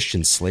was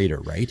Christian Slater,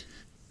 right?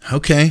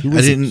 Okay. I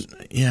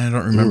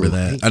don't remember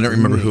that. I don't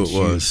remember who it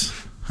was.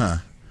 Huh.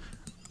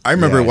 I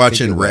remember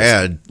watching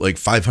Rad like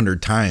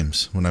 500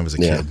 times when I was a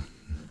kid.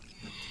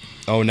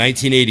 Oh,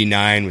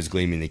 1989 was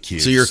Gleaming the Cube.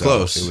 So you're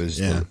close. It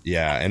was,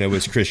 and it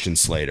was Christian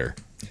Slater.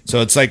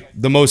 So it's like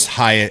the most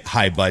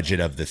high budget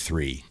of the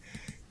 3.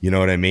 You know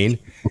what I mean?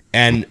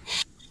 And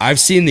I've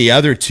seen the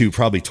other 2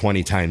 probably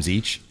 20 times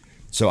each.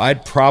 So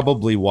I'd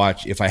probably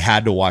watch, if I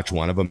had to watch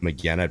one of them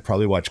again, I'd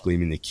probably watch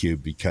Gleaming the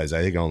Cube because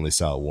I think I only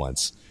saw it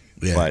once.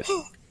 Yeah.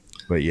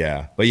 But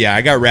yeah,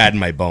 I got rad in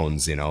my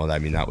bones, you know. I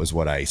mean, that was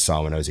what I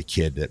saw when I was a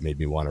kid that made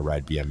me want to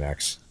ride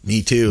BMX.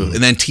 Me too.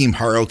 And then Team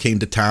Haro came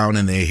to town,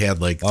 and they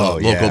had like the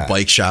local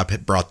bike shop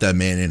had brought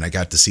them in, and I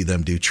got to see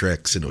them do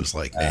tricks, and it was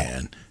like,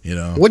 man, you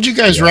know. What'd you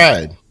guys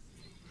ride?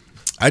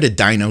 I did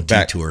Dyno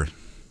Detour.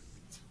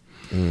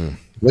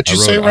 What'd you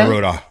say,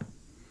 Ryan?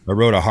 I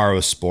rode a Haro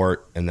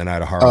Sport, and then I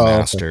had a Haro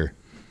Master.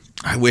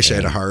 I wish I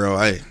had a Haro.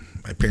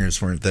 My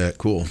parents weren't that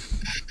cool.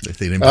 If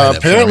they didn't buy that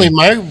apparently,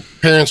 my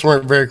parents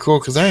weren't very cool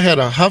because I had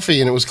a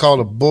Huffy and it was called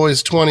a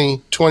Boys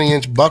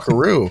 20-inch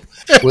Buckaroo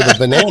with a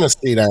banana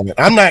seat on it.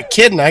 I'm not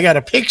kidding. I got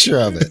a picture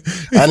of it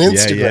on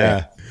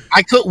Instagram.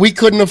 We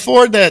couldn't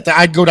afford that.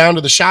 I'd go down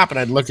to the shop and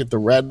I'd look at the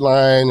Red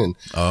Line and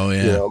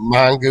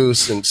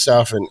Mongoose and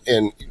stuff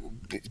and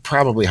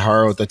probably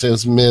Haro. That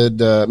was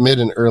mid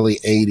and early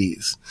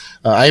 80s.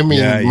 I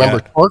remember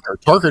Torker.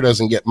 Torker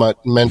doesn't get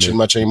mentioned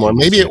much anymore.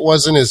 Maybe it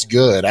wasn't as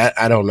good.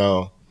 I don't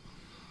know.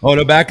 Oh,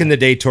 no, back in the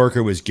day,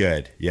 Torker was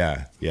good.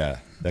 Yeah.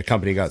 That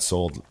company got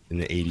sold in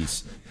the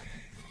 80s.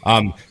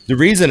 The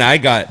reason I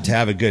got to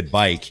have a good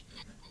bike,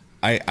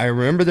 I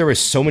remember there were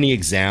so many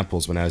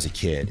examples when I was a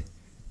kid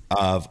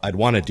of I'd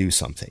want to do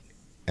something.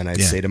 And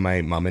I'd say to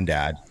my mom and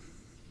dad,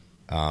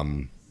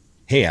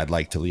 hey, I'd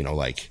like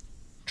to,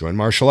 join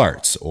martial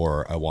arts,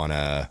 or I want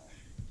to,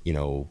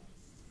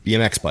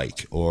 BMX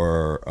bike,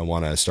 or I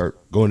want to start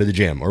going to the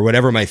gym, or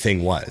whatever my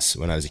thing was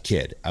when I was a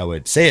kid. I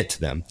would say it to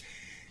them.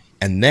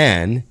 And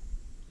then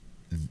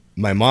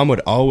my mom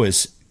would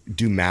always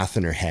do math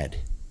in her head.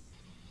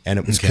 And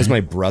it was because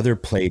my brother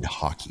played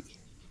hockey.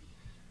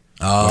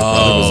 My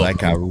brother was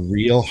like a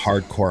real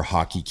hardcore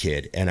hockey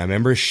kid. And I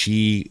remember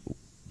she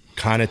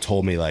kind of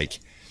told me, like,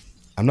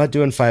 I'm not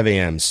doing 5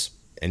 a.m.s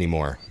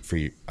anymore for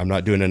you. I'm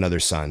not doing another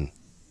son.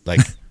 Like,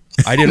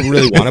 I didn't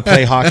really want to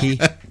play hockey.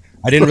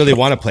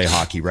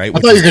 Right? I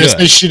thought you were going to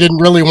say she didn't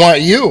really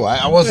want you.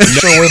 I wasn't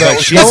sure where that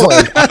was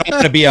going. I don't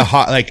want to be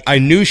I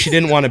knew she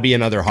didn't want to be a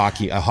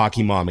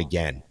hockey mom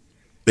again.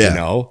 Yeah. You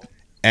know?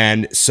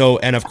 And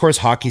of course,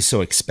 hockey's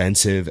so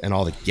expensive and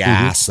all the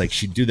gas. Like,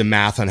 she'd do the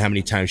math on how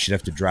many times she'd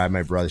have to drive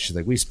my brother. She's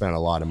like, we spent a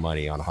lot of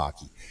money on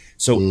hockey.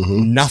 So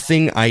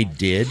nothing I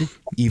did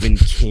even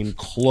came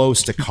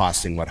close to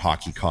costing what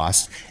hockey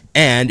costs.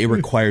 And it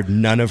required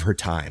none of her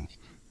time.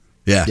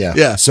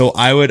 Yeah. So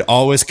I would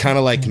always kind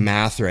of like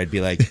math her. I'd be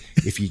like,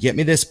 if you get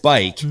me this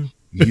bike,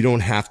 you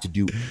don't have to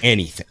do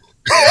anything.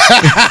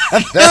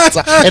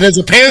 And as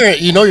a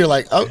parent, you're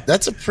like, oh,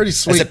 that's a pretty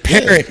sweet. As a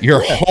parent, thing.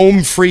 You're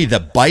home free. The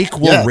bike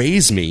will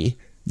raise me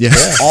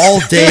all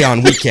day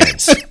on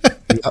weekends.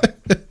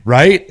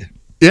 Right?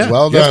 Yeah.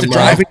 Well done. You have to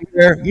drive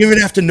anywhere. You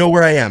even have to know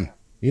where I am.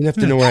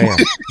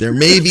 There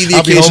may be the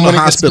occasional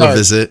hospital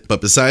visit, but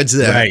besides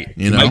that,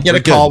 you might get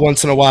a call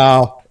once in a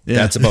while. Yeah.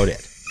 That's about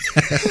it.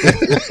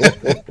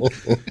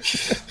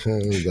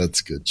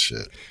 That's good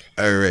shit.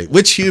 All right.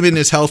 Which human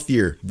is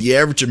healthier? The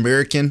average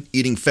American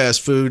eating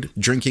fast food,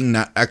 drinking,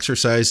 not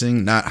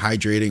exercising, not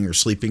hydrating or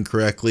sleeping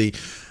correctly,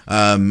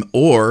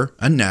 or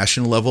a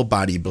national level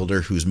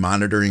bodybuilder who's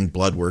monitoring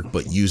blood work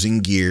but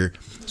using gear,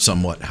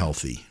 somewhat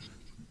healthy?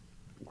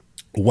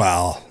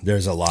 Wow.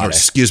 There's a lot.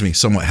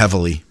 Somewhat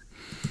heavily.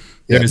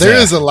 Yeah, there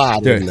is a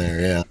lot in there.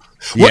 Yeah.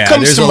 What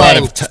comes to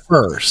mind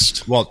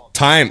first? Well,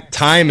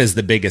 time is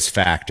the biggest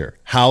factor.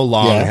 How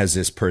long has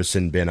this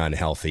person been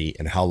unhealthy,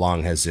 and how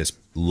long has this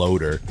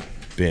loader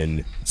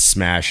been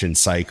smashing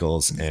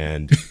cycles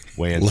and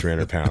weighing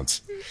 300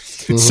 pounds?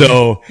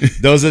 So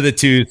those are the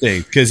two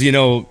things, because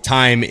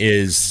time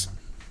is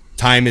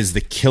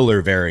the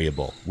killer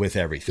variable with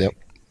everything.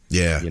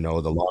 Yeah. The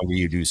longer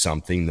you do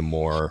something, the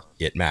more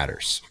it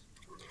matters.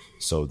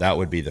 So that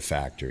would be the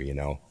factor.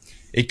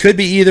 It could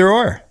be either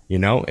or.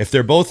 If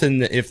they're both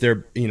if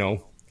they're in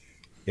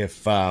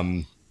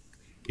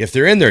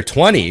their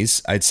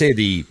 20s, I'd say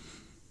the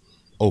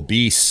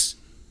obese,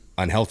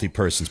 unhealthy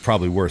person's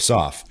probably worse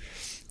off.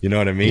 You know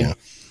what I mean? Yeah.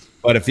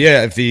 But if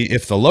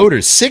the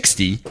loader's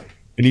 60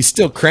 and he's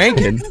still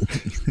cranking,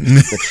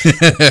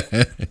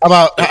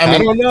 about I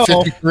don't know,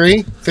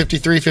 53,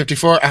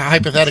 54.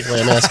 Hypothetically,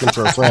 I'm asking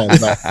for a friend.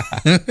 But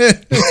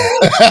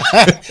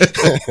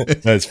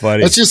that's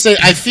funny. Let's just say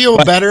I feel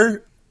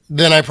better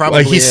than I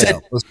probably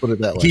am. Let's put it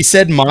that way. He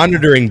said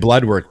monitoring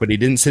blood work, but he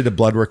didn't say the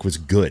blood work was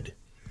good.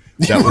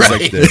 That was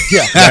like the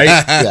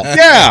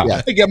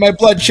right. I get my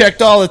blood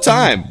checked all the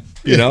time.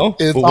 It's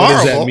what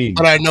horrible, does that mean?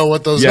 But I know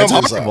what those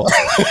numbers are.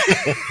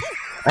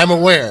 I'm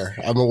aware.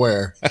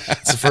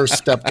 It's the first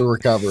step to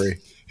recovery.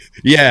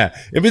 Yeah.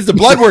 If the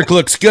blood work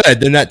looks good,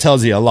 then that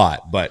tells you a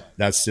lot. But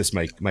that's just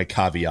my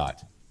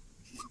caveat.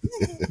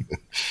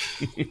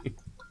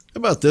 How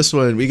about this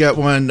one? We got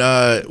one.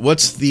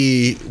 What's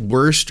the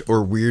worst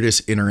or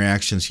weirdest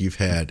interactions you've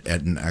had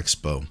at an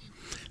expo?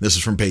 This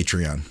is from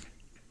Patreon.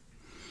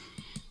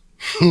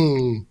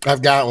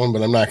 I've got one,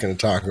 but I'm not going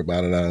to talk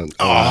about it.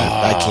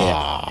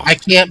 I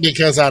can't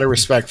because out of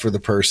respect for the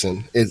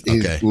person.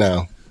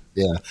 No.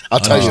 Yeah. I'll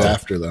tell you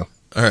after, though.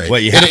 All right.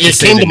 It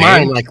came to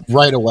mind like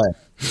right away.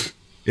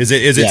 Is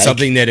it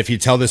something that if you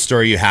tell the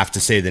story, you have to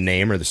say the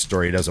name, or the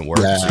story doesn't work,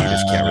 so you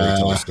just can't really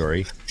tell the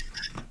story?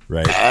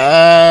 right?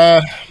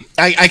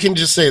 I can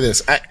just say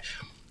this.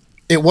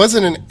 It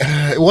wasn't an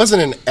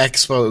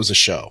expo. It was a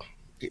show.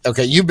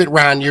 Okay, you've been,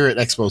 Ron, you're at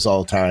expos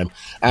all the time.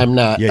 I'm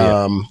not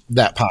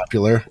that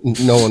popular.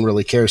 No one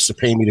really cares to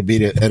pay me to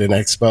be at an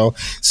expo.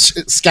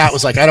 Scott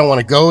was like, I don't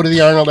want to go to the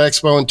Arnold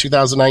Expo in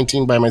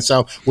 2019 by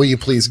myself. Will you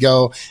please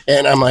go?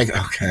 And I'm like,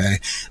 okay.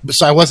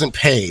 So I wasn't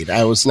paid.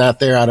 I was not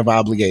there out of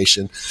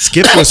obligation.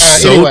 Skip was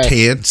so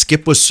tan.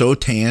 Skip was so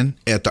tan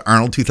at the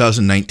Arnold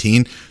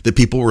 2019 that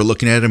people were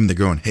looking at him and they're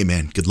going, hey,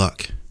 man, good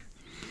luck.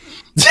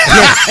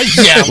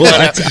 Yeah,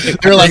 well,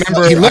 they're like,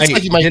 he looks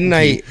like he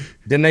might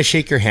didn't I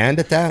shake your hand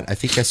at that? I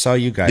think I saw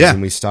you guys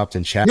and we stopped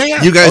and chatted.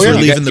 Yeah. You guys were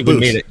leaving the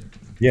booth.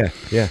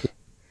 Yeah.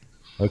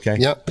 Okay.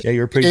 Yep. Yeah,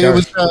 you were pretty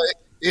dark.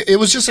 It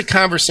was just a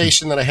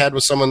conversation that I had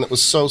with someone that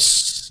was so.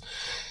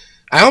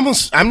 I'm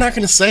not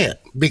going to say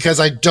it because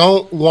I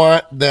don't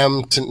want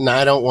them to. No,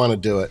 I don't want to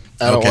do it.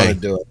 I don't want to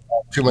do it.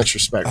 Too much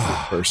respect for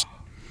the person.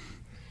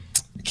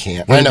 I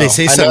can't. When they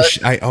say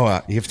something,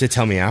 you have to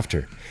tell me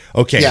after.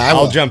 Okay, yeah,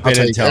 I'll jump in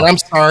and tell. And I'm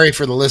sorry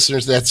for the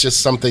listeners. That's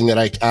just something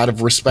that out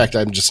of respect,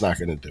 I'm just not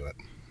going to do it.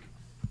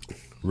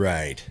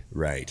 Right.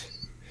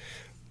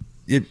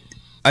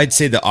 I'd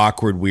say the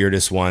awkward,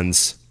 weirdest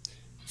ones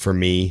for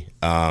me.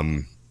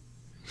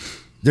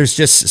 There's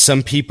just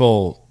some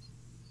people,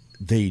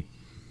 they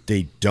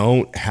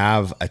don't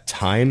have a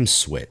time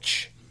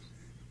switch.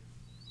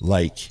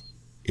 Like,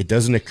 it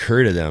doesn't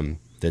occur to them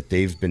that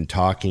they've been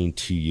talking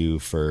to you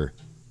for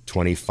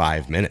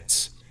 25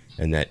 minutes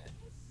and that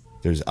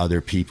there's other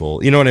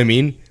people, you know what I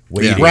mean?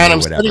 Waiting. Ron,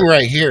 I'm sitting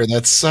right here.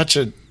 That's such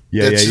a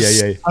yeah.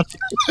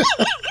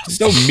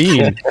 So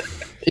mean.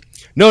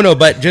 No,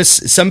 but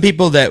just some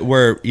people that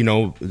were,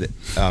 they'll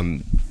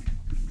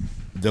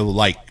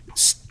like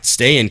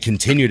stay and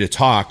continue to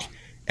talk,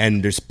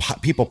 and there's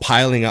people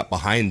piling up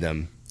behind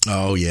them.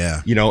 Oh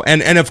yeah.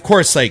 And of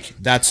course, like,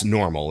 that's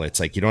normal.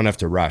 It's like, you don't have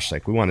to rush.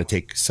 Like, we want to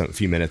take a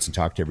few minutes and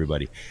talk to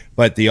everybody.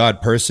 But the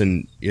odd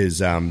person is,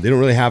 they don't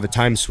really have a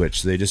time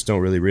switch. So they just don't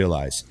really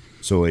realize.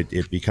 So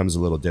it becomes a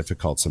little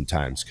difficult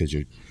sometimes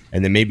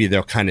and then maybe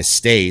they'll kind of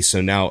stay. So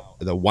now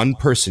the one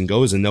person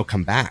goes and they'll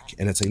come back,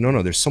 and it's like,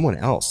 no, there's someone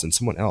else and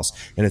someone else.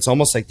 And it's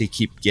almost like they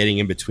keep getting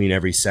in between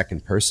every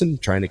second person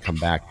trying to come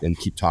back and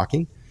keep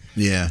talking.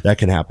 Yeah. That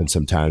can happen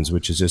sometimes,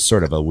 which is just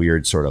sort of a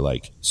weird sort of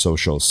like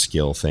social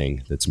skill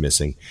thing that's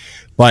missing.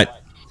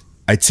 But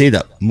I'd say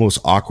the most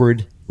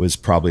awkward was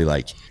probably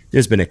like,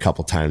 there's been a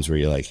couple times where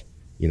you're like,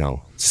 does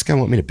this guy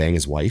want me to bang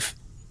his wife?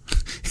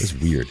 It's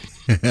weird.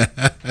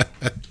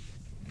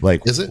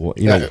 Like, is it? Oh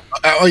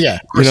yeah,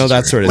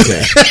 that sort of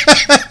thing.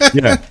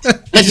 Yeah,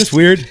 it's just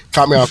weird.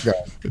 Caught me off guard.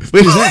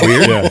 Wait, is that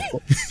weird?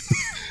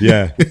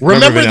 Yeah.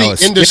 Remember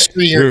the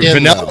industry you're in.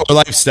 Vanilla or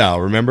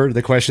lifestyle? Remember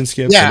the question,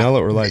 Skip? Yeah.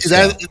 Vanilla or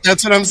lifestyle?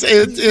 That's what I'm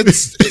saying.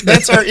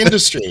 That's our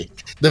industry.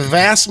 The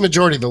vast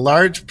majority, the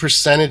large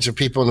percentage of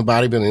people in the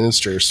bodybuilding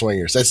industry are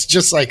swingers. That's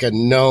just like a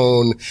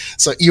known.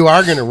 So you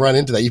are going to run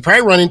into that. You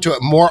probably run into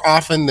it more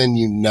often than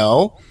you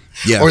know,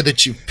 or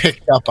that you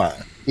picked up on.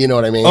 You know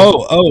what I mean?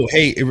 Oh,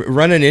 hey,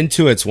 running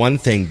into it's one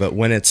thing, but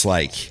when it's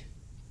like,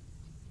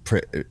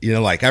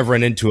 like I've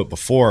run into it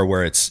before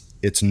where it's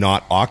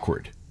not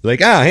awkward. Like,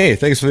 hey,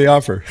 thanks for the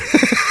offer.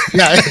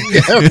 Yeah,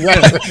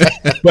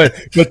 right.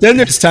 But then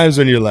there's times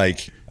when you're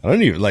like, I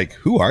don't even, like,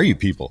 who are you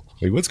people?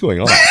 Like, what's going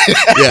on?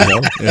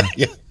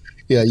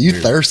 Yeah, you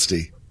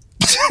thirsty.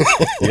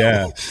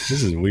 Yeah,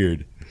 this is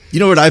weird. You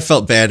know what I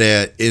felt bad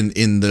at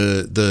in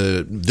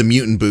the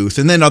mutant booth,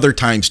 and then other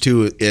times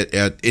too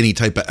at any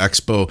type of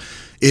expo,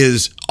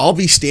 is I'll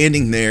be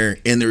standing there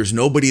and there's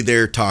nobody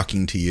there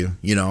talking to you,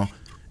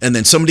 and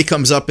then somebody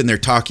comes up and they're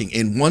talking,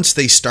 and once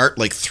they start,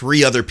 like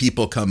 3 other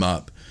people come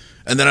up,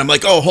 and then I'm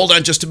like, oh, hold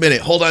on just a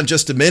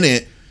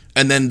minute,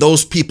 and then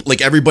those people, like,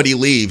 everybody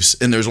leaves,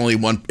 and there's only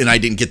one, and I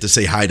didn't get to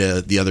say hi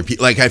to the other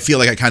people. Like, I feel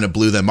like I kind of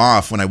blew them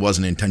off when I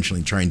wasn't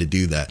intentionally trying to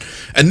do that,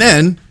 and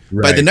then.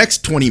 Right. By the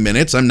next 20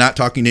 minutes, I'm not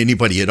talking to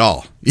anybody at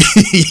all.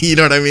 You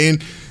know what I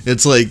mean?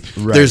 It's like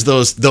there's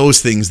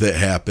those things that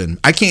happen.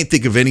 I can't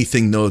think of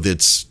anything though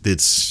that's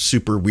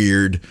super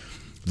weird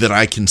that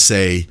I can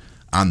say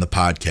on the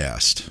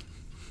podcast.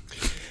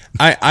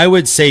 I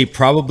would say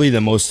probably the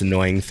most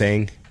annoying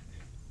thing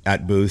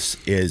at booths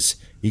is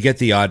you get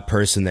the odd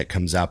person that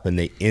comes up and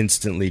they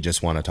instantly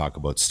just want to talk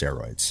about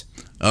steroids.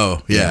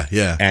 Oh,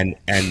 yeah. And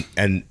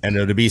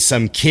it'll be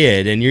some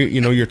kid, and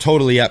you're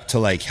totally up to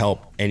like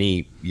help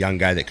any young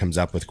guy that comes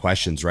up with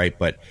questions, right?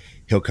 But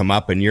he'll come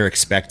up and you're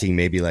expecting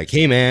maybe like,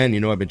 hey man,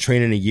 I've been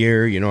training a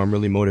year, I'm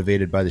really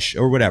motivated by the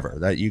or whatever.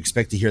 That you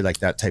expect to hear like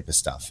that type of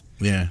stuff.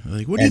 Yeah.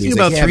 Like, what do you think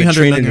about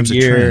 300 milligrams a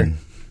trend?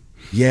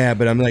 Yeah,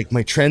 but I'm like,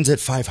 my trend's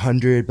at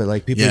 500, but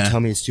like people tell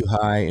me it's too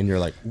high, and you're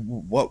like,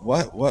 what?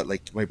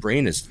 Like my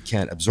brain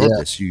can't absorb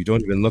this. You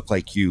don't even look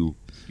like you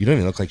don't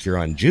even look like you're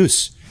on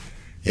juice.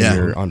 And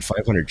you're on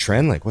 500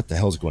 trend. Like, what the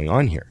hell's going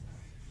on here?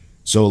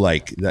 So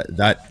like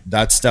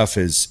that stuff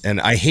is, and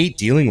I hate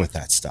dealing with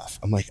that stuff.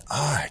 I'm like,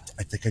 I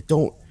think I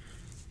don't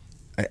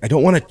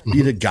want to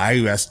be the guy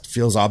who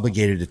feels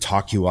obligated to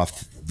talk you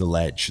off the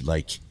ledge.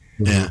 Like,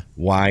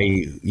 why?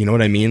 You know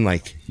what I mean?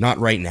 Like, not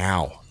right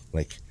now.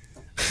 Like,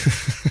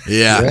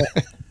 yeah.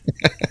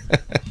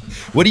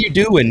 What do you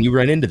do when you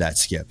run into that,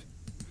 Skip?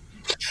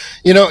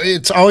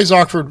 It's always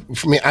awkward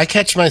for me. I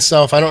catch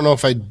myself. I don't know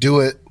if I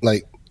do it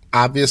like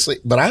obviously,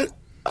 but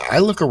I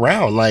look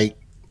around like,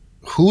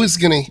 who is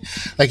going to,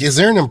 like, is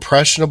there an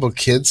impressionable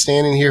kid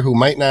standing here who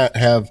might not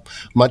have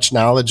much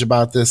knowledge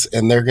about this,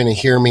 and they're going to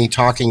hear me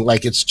talking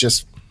like it's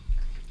just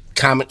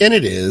common? And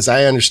it is.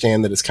 I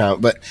understand that it's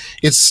common, but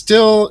it's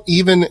still,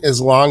 even as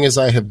long as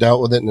I have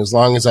dealt with it and as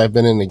long as I've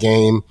been in the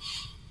game,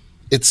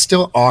 it's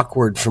still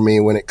awkward for me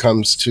when it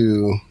comes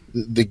to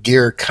the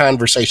gear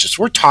conversations.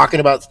 We're talking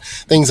about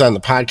things on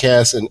the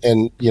podcast,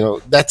 and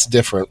that's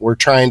different. We're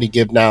trying to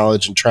give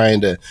knowledge and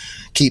trying to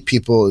keep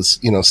people as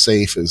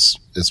safe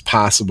as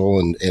possible,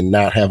 and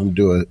not have them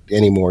do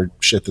any more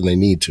shit than they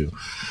need to.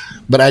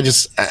 But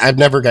I've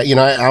never got,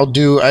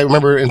 I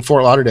remember in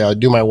Fort Lauderdale, I'd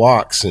do my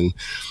walks, and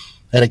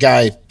had a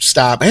guy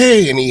stop,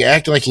 hey, and he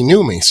acted like he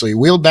knew me. So he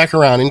wheeled back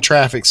around in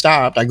traffic,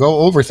 stopped. I go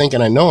over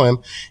thinking I know him.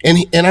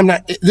 And I'm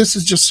not, this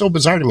is just so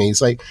bizarre to me.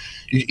 He's like,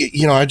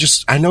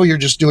 I know you're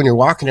just doing your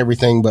walk and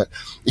everything, but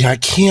I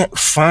can't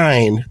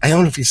find, I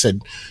don't know if he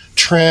said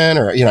Trent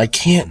or, I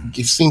can't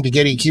seem to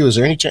get EQ. Is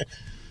there any chance?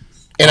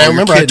 And I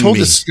remember I told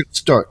this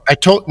story. I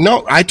told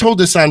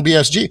this on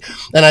BSG.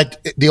 And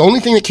the only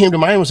thing that came to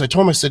mind was I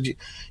told him, I said,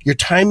 your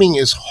timing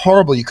is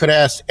horrible. You could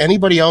have asked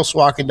anybody else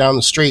walking down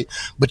the street,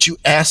 but you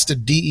asked a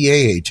DEA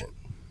agent.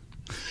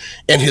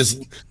 And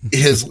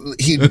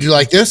he'd do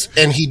like this,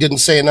 and he didn't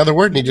say another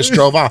word, and he just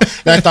drove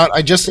off. And I thought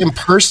I just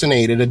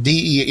impersonated a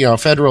DEA,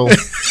 federal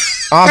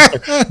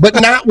officer,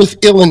 but not with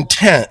ill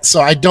intent.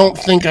 So I don't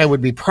think I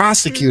would be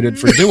prosecuted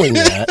for doing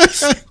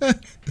that.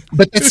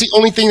 But that's the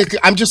only thing that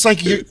I'm just like,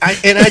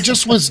 I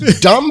just was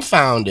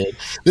dumbfounded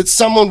that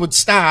someone would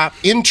stop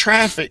in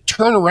traffic,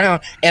 turn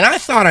around, and I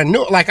thought I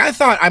knew, like I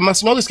thought I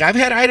must know this guy. I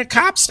had a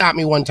cop stop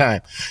me one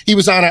time. He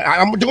was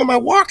I'm doing my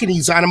walk, and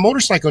he's on a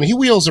motorcycle, and he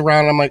wheels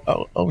around, and I'm like,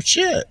 oh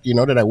shit,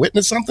 did I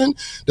witness something?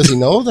 Does he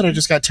know that I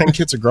just got 10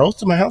 kits of growth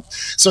to my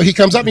house? So he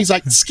comes up and he's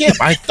like, Skip,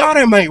 I thought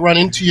I might run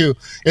into you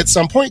at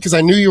some point because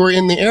I knew you were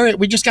in the area.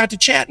 We just got to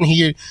chat, and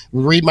he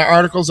read my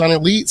articles on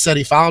Elite, said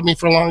he followed me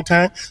for a long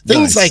time.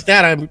 Things like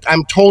that.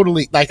 I'm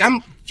totally, like,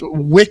 I'm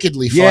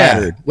wickedly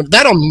flattered.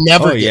 That'll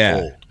never get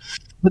old.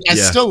 But I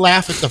still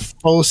laugh at the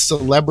faux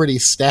celebrity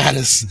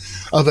status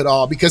of it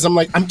all, because I'm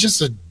like, I'm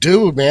just a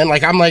dude, man.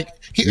 Like, I'm like,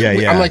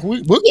 I'm like,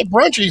 we'll get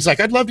brunch. And he's like,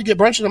 I'd love to get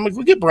brunch. And I'm like,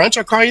 we'll get brunch.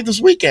 I'll call you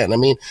this weekend. I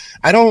mean,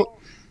 I don't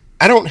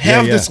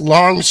have this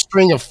long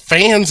string of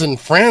fans and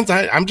friends.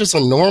 I'm just a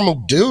normal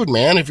dude,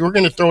 man. If we're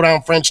going to throw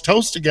down French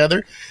toast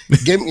together,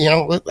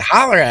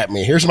 holler at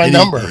me. Here's my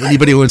number.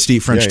 Anybody who wants to eat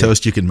French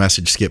toast, you can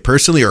message Skip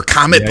personally or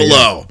comment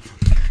below.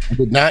 I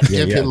did not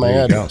give him my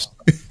address.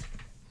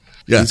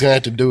 He's going to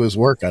have to do his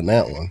work on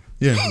that one.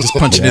 Yeah, just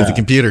punch it in the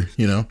computer,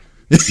 Do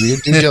your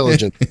due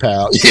diligence,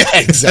 pal. Yeah,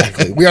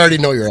 exactly. We already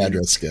know your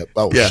address, Skip.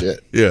 Oh, shit.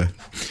 Yeah.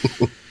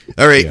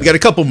 All right, we got a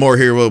couple more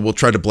here. We'll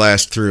try to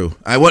blast through.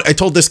 I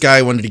told this guy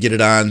I wanted to get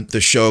it on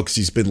the show because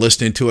he's been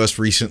listening to us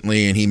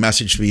recently, and he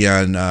messaged me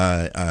on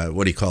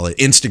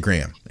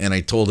Instagram. And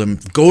I told him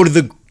go to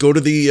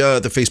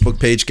the Facebook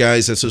page,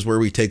 guys. This is where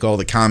we take all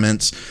the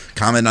comments.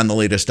 Comment on the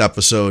latest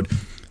episode.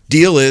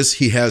 Deal is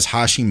he has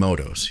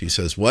Hashimoto's. He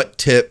says, what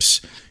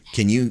tips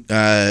do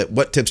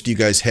you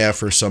guys have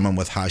for someone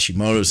with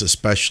Hashimoto's,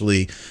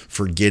 especially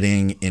for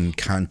getting in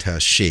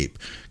contest shape?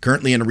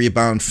 Currently in a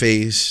rebound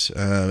phase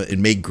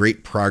and made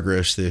great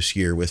progress this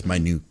year with my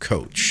new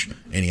coach.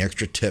 Any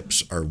extra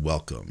tips are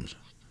welcomed.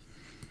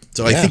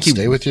 So I think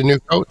stay with your new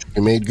coach.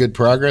 He made good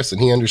progress, and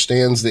he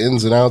understands the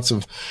ins and outs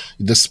of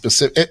the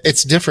specific.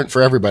 It's different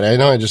for everybody. I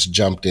know I just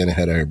jumped in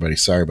ahead of everybody.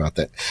 Sorry about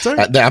that.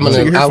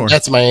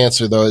 That's my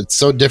answer, though. It's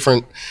so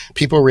different.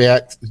 People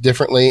react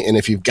differently, and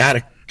if you've got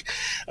I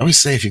always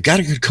say, if you've got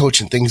a good coach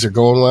and things are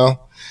going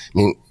well, I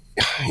mean,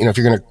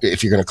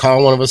 if you're gonna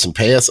call one of us and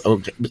pay us,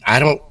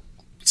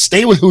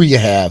 stay with who you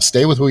have,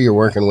 stay with who you're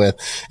working with,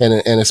 and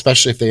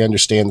especially if they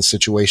understand the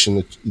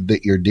situation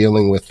that you're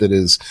dealing with that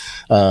is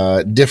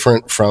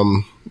different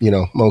from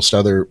most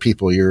other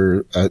people.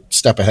 You're a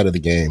step ahead of the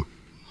game.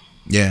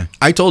 Yeah,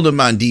 I told him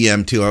on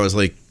DM too. I was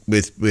like,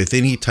 with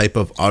any type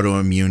of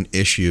autoimmune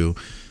issue,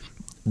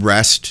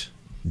 rest,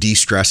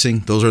 de-stressing,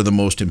 those are the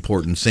most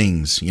important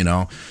things.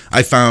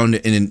 I found,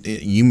 and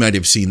you might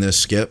have seen this,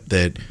 Skip,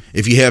 that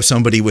if you have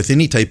somebody with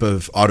any type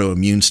of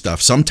autoimmune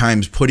stuff,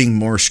 sometimes putting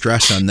more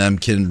stress on them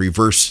can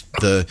reverse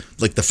the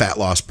fat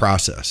loss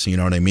process. You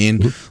know what I mean?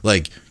 Mm-hmm.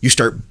 Like, you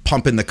start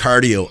pumping the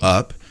cardio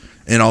up,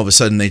 and all of a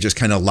sudden they just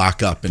kind of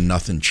lock up and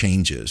nothing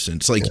changes.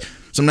 And it's like,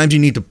 sometimes you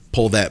need to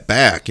pull that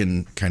back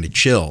and kind of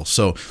chill.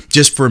 So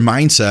just for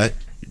mindset,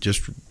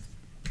 just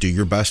do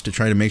your best to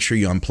try to make sure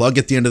you unplug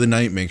at the end of the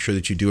night, make sure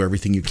that you do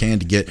everything you can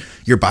to get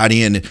your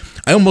body in.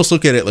 I almost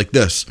look at it like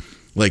this,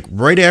 like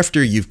right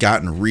after you've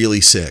gotten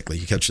really sick,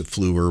 like you catch the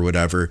flu or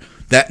whatever,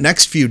 that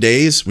next few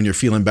days when you're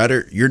feeling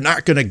better, you're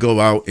not going to go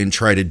out and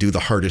try to do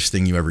the hardest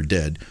thing you ever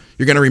did.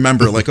 You're going to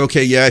remember like,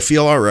 okay, yeah, I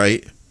feel all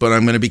right, but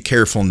I'm going to be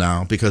careful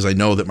now because I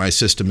know that my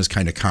system is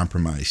kind of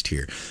compromised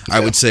here. Yeah. I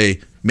would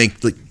say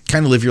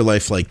kind of live your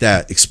life like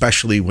that,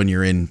 especially when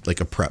you're in like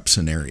a prep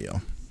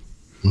scenario.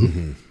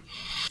 Mm-hmm.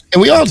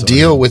 And we all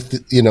deal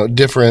with,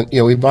 different,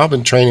 we've all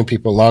been training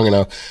people long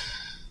enough.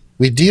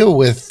 We deal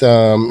with,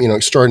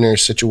 extraordinary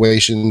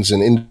situations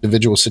and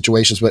individual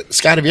situations. But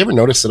Scott, have you ever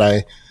noticed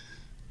that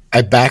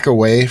I back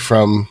away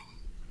from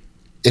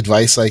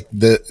advice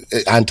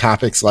on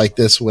topics like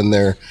this when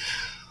they're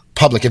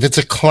public? If it's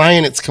a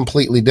client, it's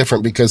completely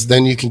different, because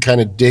then you can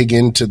kind of dig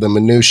into the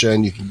minutia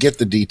and you can get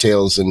the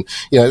details, and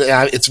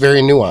it's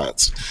very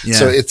nuanced. Yeah.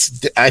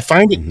 So I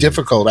find it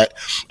difficult.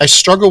 I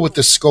struggle with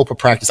the scope of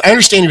practice. I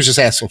understand he was just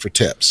asking for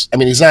tips. I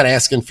mean, he's not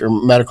asking for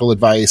medical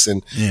advice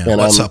and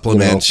what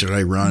supplements should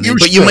I run?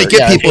 But you might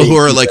get people who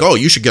are like, oh,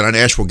 you should get on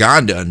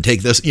ashwagandha and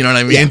take this. You know what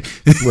I mean?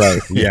 Yeah.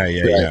 Right.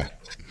 Yeah.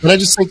 But I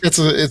just think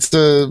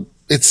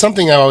it's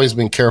something I've always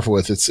been careful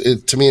with.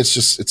 To me,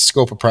 it's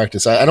scope of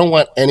practice. I don't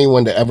want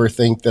anyone to ever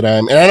think that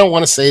and I don't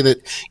want to say that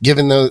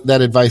giving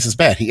that advice is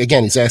bad.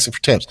 He's asking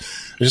for tips.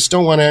 I just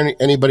don't want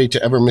anybody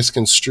to ever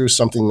misconstrue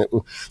something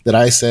that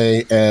I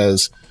say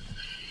as,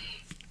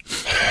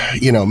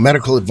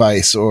 medical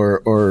advice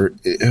or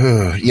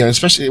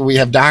especially we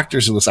have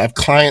doctors who listen. I have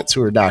clients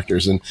who are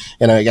doctors, and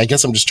I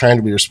guess I'm just trying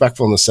to be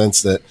respectful in the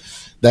sense that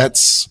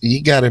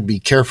you got to be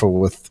careful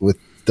with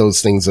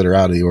those things that are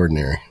out of the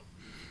ordinary.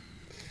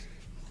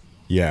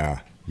 Yeah.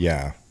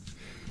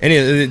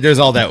 And there's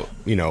all that,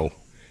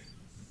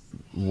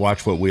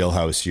 watch what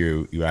wheelhouse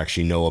you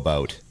actually know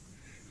about.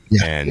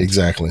 Yeah, and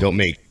exactly. Don't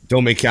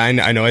make, I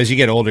know as you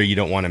get older, you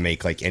don't want to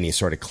make like any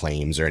sort of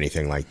claims or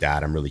anything like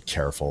that. I'm really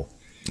careful.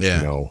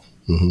 Yeah.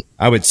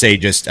 I would say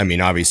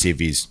obviously if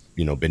he's,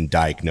 been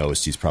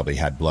diagnosed, he's probably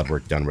had blood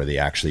work done where they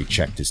actually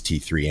checked his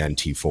T3 and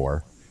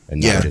T4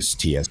 and not his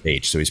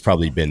TSH. So he's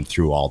probably been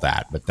through all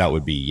that, but that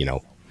would be,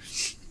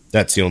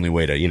 that's the only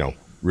way to,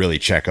 really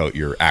check out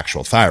your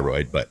actual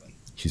thyroid, but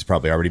he's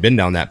probably already been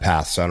down that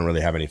path, so I don't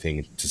really have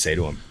anything to say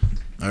to him.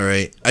 All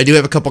right. I do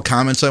have a couple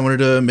comments I wanted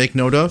to make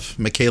note of.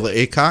 Michaela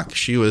Acock,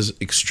 she was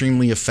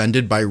extremely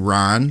offended by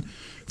Ron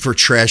for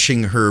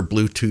trashing her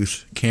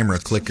Bluetooth camera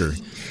clicker.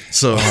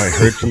 So I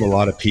heard from a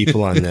lot of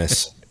people on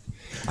this.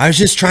 I was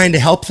just trying to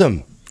help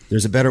them.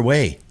 There's a better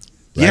way.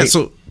 Right? Yeah,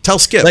 so tell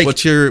Skip,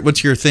 what's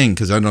your thing?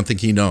 Because I don't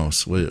think he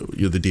knows what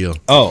you're the deal.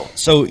 Oh,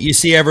 so you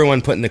see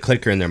everyone putting the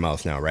clicker in their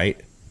mouth now,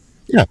 right?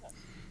 Yeah.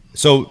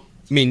 So,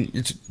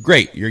 it's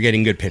great. You're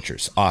getting good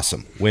pictures.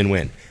 Awesome.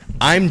 Win-win.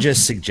 I'm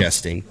just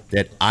suggesting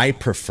that I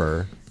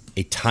prefer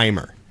a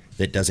timer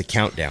that does a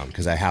countdown,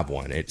 because I have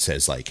one. It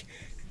says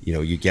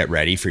you get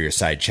ready for your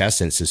side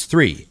chest, and it says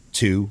 3,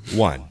 2,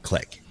 1,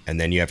 click. And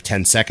then you have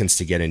 10 seconds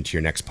to get into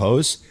your next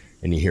pose,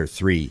 and you hear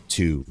 3,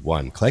 2,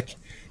 1, click.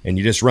 And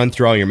you just run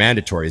through all your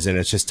mandatories, and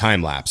it's just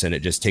time lapse, and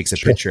it just takes a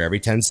picture every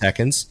 10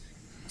 seconds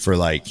for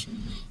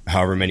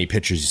however many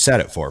pictures you set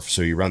it for.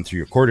 So you run through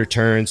your quarter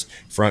turns,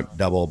 front,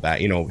 double, back,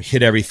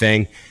 hit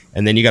everything,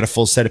 and then you got a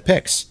full set of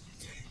pics.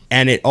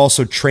 And it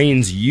also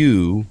trains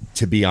you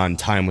to be on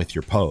time with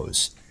your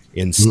pose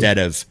instead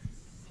of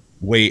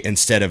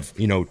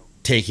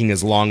taking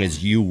as long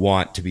as you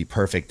want to be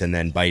perfect and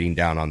then biting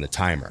down on the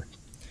timer.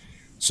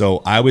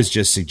 So I was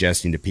just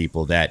suggesting to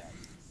people that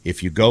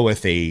if you go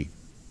with a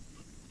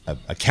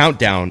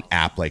countdown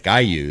app like I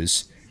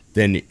use,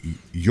 then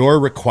you're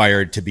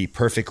required to be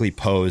perfectly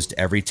posed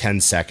every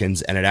 10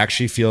 seconds. And it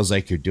actually feels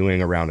like you're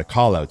doing a round of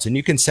call outs, and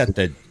you can set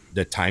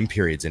the time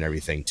periods and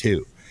everything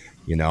too,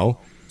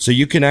 so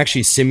you can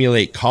actually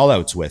simulate call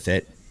outs with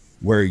it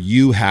where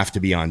you have to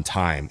be on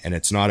time, and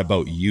it's not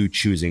about you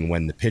choosing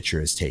when the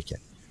picture is taken.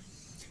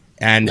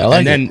 And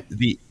then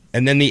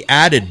the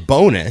added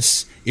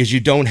bonus is you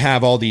don't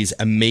have all these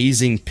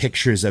amazing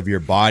pictures of your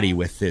body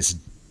with this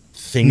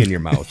thing in your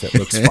mouth that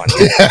looks funny.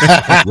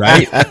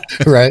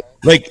 Right.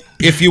 Like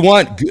if you're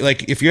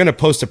going to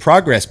post a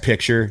progress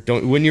picture,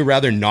 wouldn't you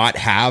rather not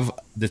have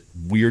the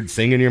weird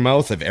thing in your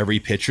mouth of every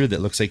picture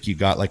that looks like you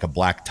got like a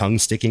black tongue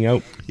sticking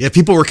out? Yeah,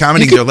 people were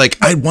commenting. They're like,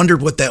 I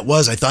wondered what that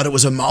was. I thought it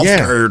was a mouth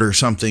guard or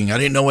something. I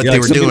didn't know what they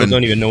were doing. People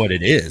don't even know what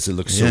it is. It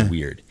looks so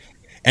weird.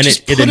 And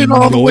just put it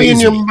all the way in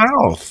your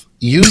mouth.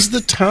 Use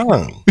the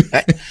tongue.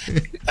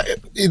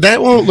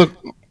 That won't look.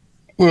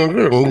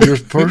 You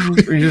just push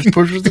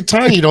with the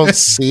tongue. You don't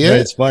see it. Yeah,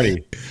 it's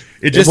funny.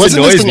 It just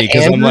annoys me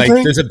because I'm like,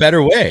 there's a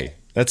better way.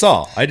 That's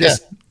all. I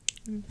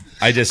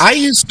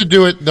used to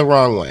do it the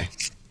wrong way.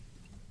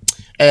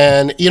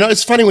 And,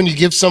 it's funny when you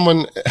give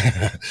someone,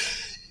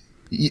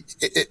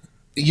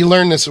 you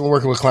learn this when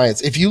working with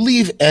clients. If you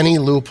leave any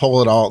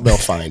loophole at all, they'll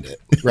find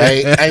it,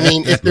 right? I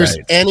mean, if there's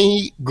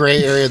any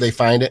gray area, they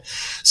find it.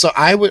 So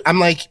I'm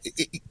like,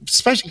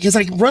 especially because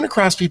I run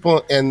across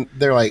people and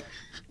they're like,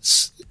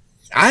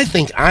 I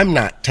think I'm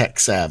not tech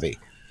savvy,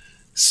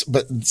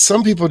 but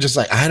some people just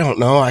like, I don't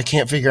know. I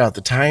can't figure out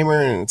the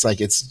timer. And it's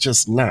like, it's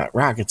just not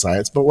rocket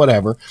science, but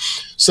whatever.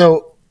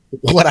 So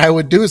what I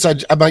would do is I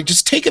might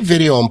just take a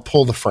video and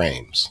pull the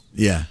frames.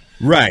 Yeah.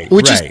 Right.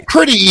 Which is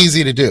pretty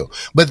easy to do.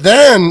 But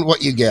then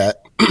what you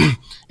get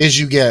is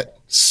you get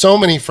so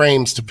many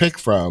frames to pick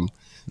from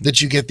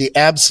that you get the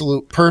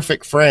absolute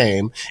perfect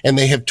frame, and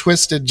they have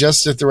twisted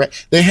just at the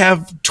right. They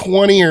have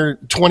 20 or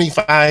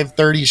 25,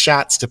 30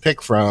 shots to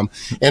pick from.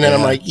 And then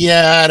I'm like,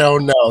 I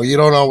don't know. You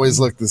don't always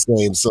look the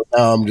same. So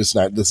now I'm just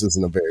not, this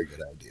isn't a very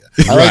good idea.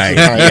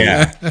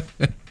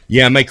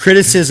 Yeah. My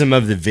criticism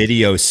of the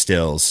video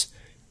stills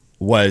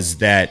was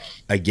that,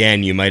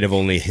 again, you might have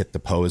only hit the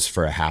pose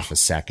for a half a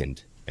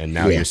second. And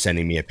now you're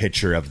sending me a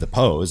picture of the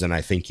pose, and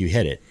I think you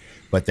hit it.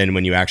 But then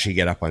when you actually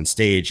get up on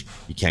stage,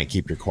 you can't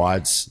keep your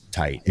quads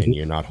tight, and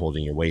you're not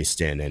holding your waist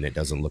in, and it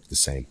doesn't look the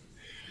same.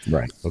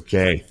 Right.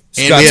 Okay.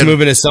 Scott's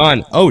moving us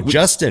on. Oh,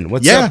 Justin.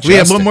 What's up, Justin? We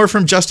have one more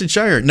from Justin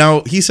Shire.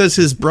 Now, he says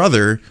his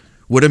brother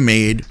would have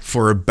made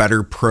for a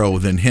better pro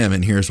than him,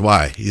 and here's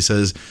why. He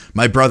says,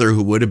 my brother,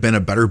 who would have been a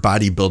better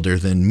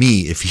bodybuilder than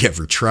me if he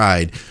ever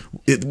tried.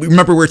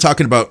 Remember, we were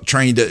talking about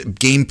trying to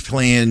game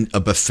plan a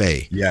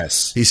buffet.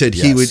 Yes. He said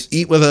he would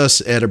eat with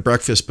us at a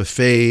breakfast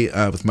buffet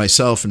with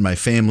myself and my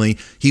family.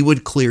 He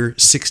would clear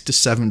 6 to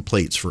 7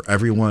 plates for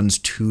everyone's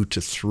 2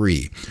 to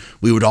 3.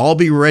 We would all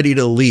be ready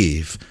to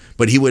leave,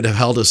 but he would have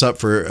held us up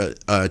for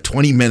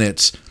 20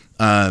 minutes,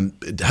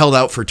 held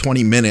out for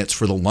 20 minutes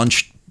for the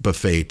lunch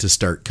buffet to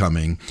start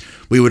coming.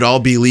 We would all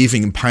be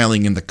leaving and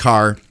piling in the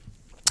car,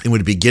 and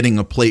would be getting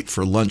a plate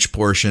for lunch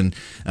portion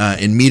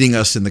and meeting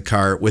us in the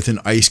car with an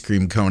ice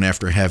cream cone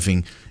after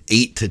having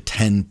 8 to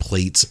 10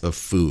 plates of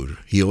food.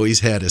 He always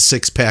had a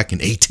 6-pack and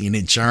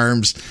 18-inch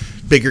arms,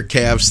 bigger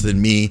calves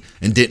than me,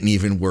 and didn't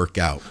even work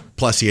out.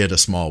 Plus, he had a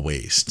small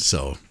waist.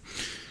 So,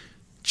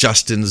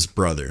 Justin's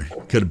brother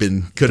could have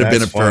been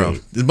a pro.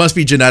 It must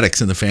be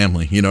genetics in the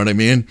family. You know what I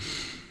mean?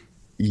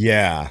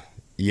 Yeah.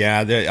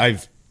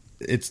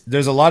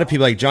 There's a lot of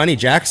people like Johnny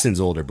Jackson's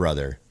older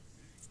brother,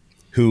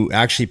 who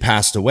actually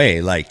passed away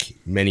like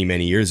many,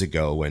 many years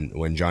ago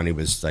when Johnny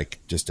was like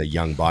just a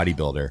young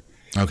bodybuilder.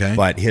 Okay.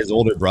 But his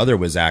older brother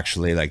was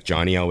actually, like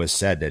Johnny always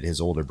said, that his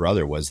older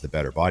brother was the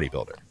better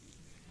bodybuilder.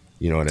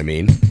 You know what I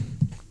mean?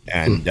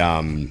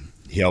 And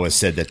he always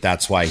said that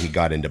that's why he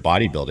got into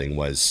bodybuilding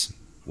was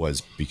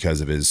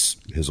because of his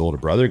older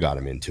brother got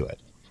him into it.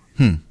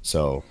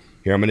 So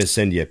here, I'm going to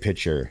send you a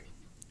picture.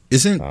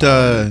 Isn't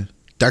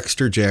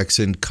Dexter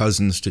Jackson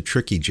cousins to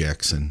Tricky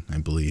Jackson, I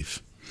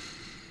believe?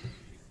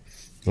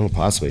 Oh,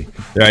 possibly.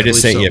 There, I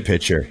just sent you a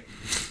picture.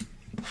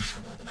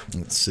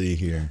 Let's see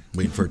here.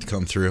 Waiting for it to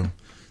come through. Did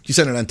you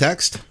send it on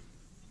text?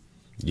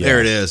 Yeah. There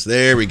it is.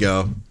 There we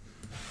go.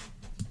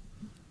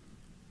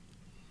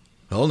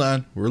 Hold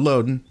on. We're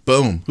loading.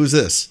 Boom. Who's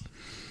this?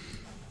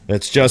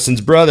 That's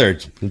Justin's brother.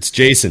 It's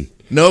Jason.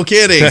 No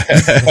kidding.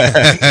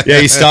 Yeah,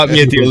 he stopped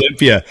me at the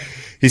Olympia.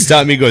 He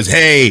stopped me and goes,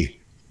 "Hey,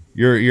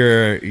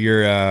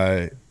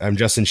 I'm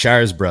Justin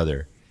Shire's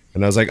brother."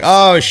 And I was like,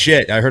 "Oh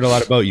shit, I heard a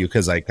lot about you,"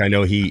 because like I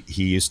know he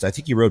used to, I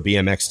think he rode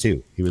BMX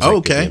too. He was like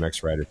a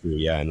BMX rider too.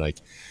 Yeah, and like,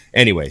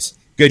 anyways,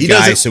 good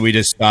guy. So we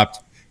just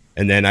stopped,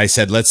 and then I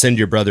said, "Let's send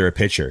your brother a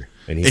picture."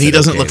 And he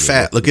doesn't look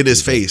fat. Look at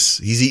his face.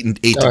 He's eating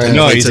 8 to 10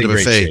 plates at a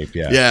buffet. Shape,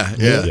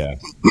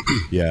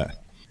 yeah.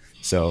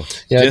 So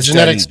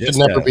genetics should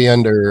never be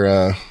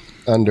under.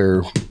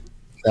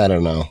 I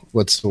don't know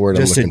what's the word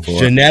I'm looking for.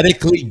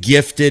 Genetically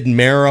gifted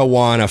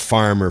marijuana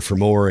farmer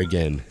from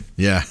Oregon.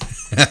 Yeah.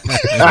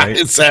 Right?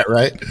 Is that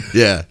right?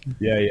 Yeah.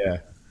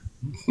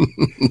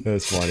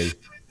 That's funny.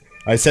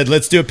 I said,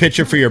 "Let's do a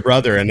picture for your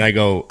brother," and I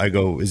go,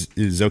 is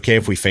it okay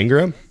if we finger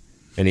him?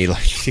 And he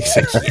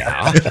said,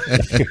 "Yeah."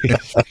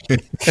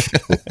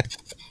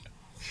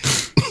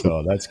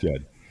 So that's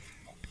good.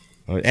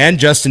 And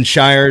Justin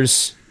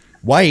Shire's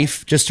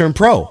wife just turned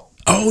pro.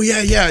 Oh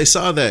yeah, I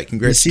saw that.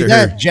 Congrats to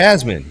that, her,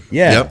 Jasmine.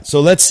 Yeah. Yep.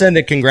 So let's send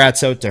a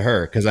congrats out to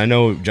her, because I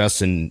know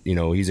Justin.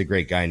 He's a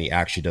great guy, and he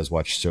actually does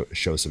watch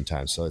shows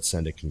sometimes. So let's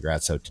send a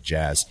congrats out to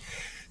Jazz.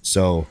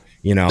 So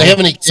they have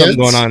any kids? Something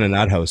going on in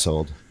that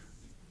household.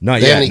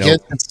 Not they yet. Have any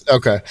kids?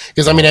 Okay,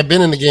 because I mean I've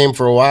been in the game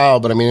for a while,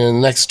 but I mean in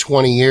the next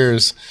 20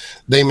 years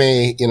they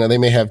may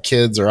have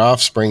kids or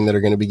offspring that are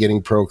going to be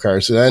getting pro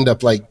cars. So they end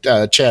up like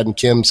Chad and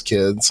Kim's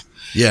kids.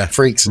 Yeah,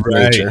 freaks of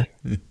nature.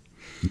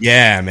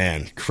 Yeah,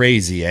 man.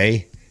 Crazy,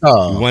 eh?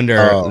 Oh, you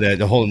wonder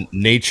the whole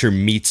nature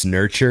meets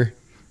nurture,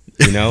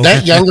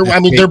 That younger one, I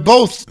mean, they're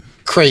both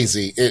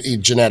crazy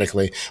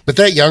genetically, but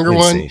that younger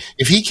one,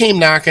 if he came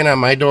knocking on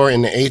my door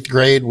in the 8th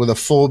grade with a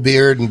full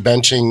beard and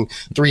benching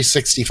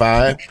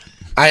 365,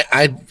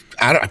 I'd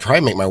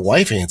probably make my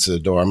wife answer the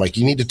door. I'm like,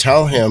 you need to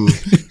tell him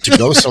to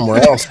go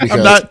somewhere else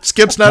because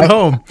Skip's not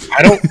home.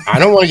 I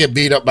don't want to get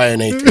beat up by an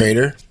 8th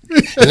grader.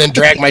 And then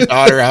drag my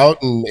daughter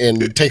out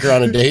and take her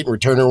on a date and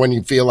return her when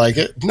you feel like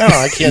it. No,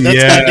 I can't. That's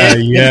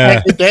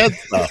my dad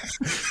stuff.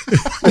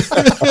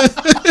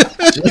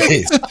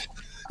 Jeez.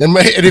 And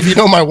if you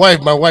know my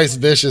wife's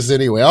vicious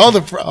anyway.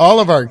 All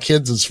of our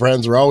kids'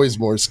 friends are always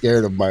more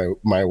scared of my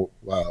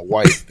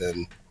wife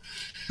than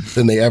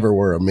they ever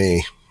were of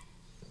me.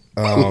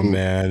 Oh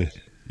man,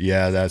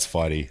 yeah, that's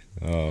funny.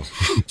 Oh,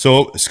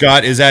 so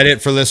Scott, is that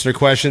it for listener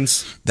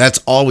questions? That's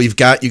all we've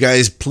got. You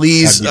guys,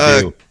 please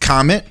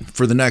comment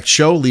for the next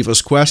show. Leave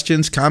us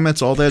questions,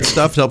 comments, all that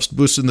stuff. It helps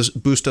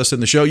boost us in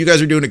the show. You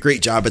guys are doing a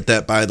great job at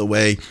that, by the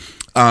way.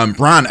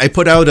 Ron, I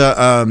put out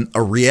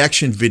a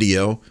reaction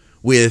video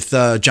with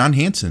John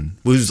Hansen,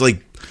 who's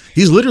like,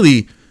 he's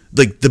literally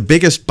like the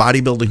biggest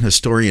bodybuilding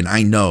historian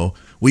I know.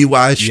 We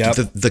watched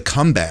the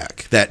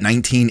comeback, that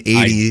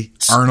 1980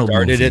 Arnold movie.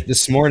 I started it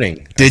this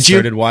morning. Did you? I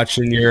started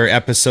watching your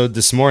episode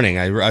this morning.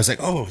 I was like,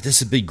 oh,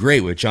 this would be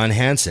great with John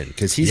Hansen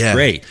because he's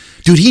great.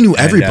 Dude, he knew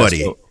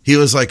everybody. He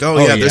was like,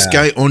 this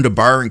guy owned a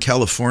bar in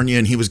California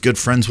and he was good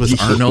friends with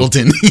Arnold.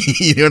 And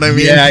you know what I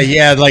mean?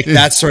 Yeah, like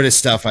that sort of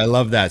stuff. I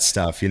love that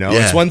stuff. You know,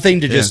 it's one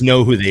thing to just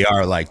know who they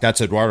are. Like,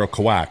 that's Eduardo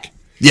Kawak.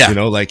 Yeah. You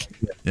know, like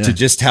to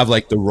just have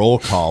like the roll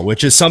call,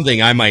 which is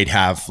something I might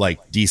have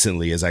like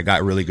decently, is I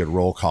got really good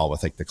roll call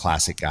with like the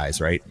classic guys,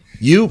 right?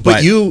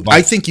 But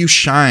I think you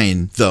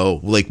shine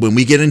though. Like when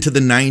we get into the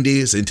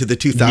 90s, into the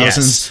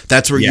 2000s,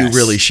 that's where you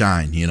really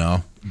shine, you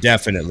know?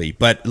 Definitely.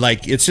 But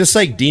like, it's just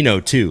like Dino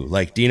too.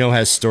 Like Dino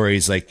has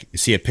stories, like you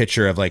see a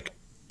picture of like,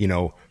 you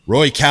know,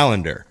 Roy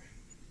Callender,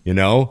 you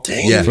know,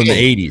 from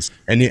the 80s.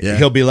 And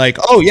he'll be like,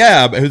 oh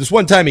yeah, this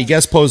one time he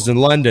guest posed in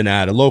London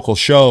at a local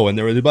show and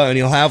and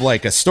he'll have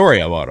like a story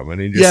about him. And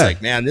he's just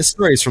like, man, this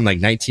story is from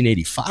like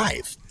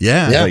 1985.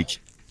 Yeah. Like,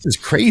 this is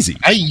crazy.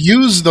 I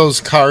use those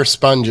car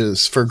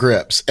sponges for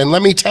grips. And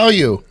let me tell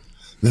you,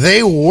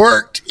 they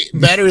worked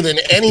better than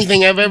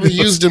anything I've ever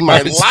used in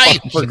my life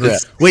for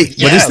grips. Wait,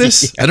 what is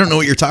this? I don't know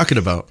what you're talking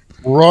about.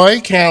 Roy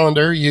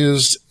Callender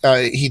used,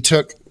 he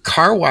took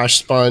car wash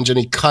sponge and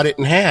he cut it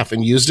in half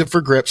and used it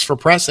for grips for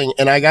pressing.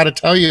 And I got to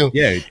tell you,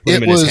 he put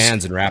them in his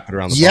hands and wrap it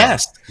around the bar.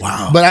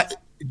 Wow. But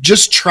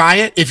just try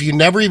it if you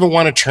never even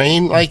want to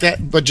train like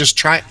that. But just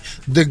try it.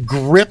 The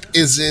grip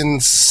is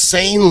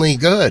insanely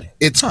good.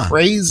 It's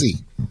crazy.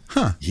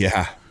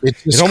 Yeah.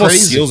 It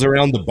almost seals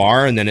around the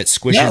bar and then it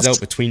squishes out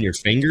between your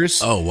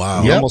fingers. Oh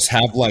wow! You almost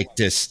have like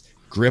this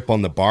grip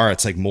on the bar.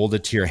 It's like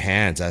molded to your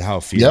hands. That's how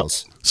it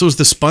feels. Yep. So is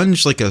the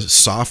sponge like a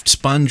soft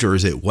sponge or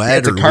is it wet?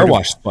 It's a car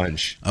wash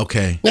sponge.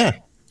 Okay. Yeah.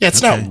 Yeah,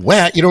 it's not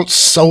wet. You don't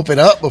soap it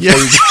up before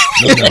you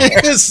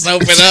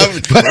soap it up,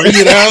 bring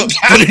it out,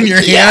 put it in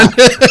your hand.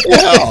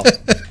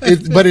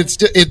 But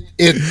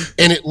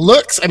it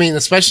looks, I mean,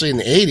 especially in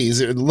the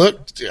 80s, it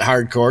looked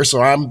hardcore.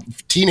 So I'm a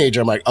teenager.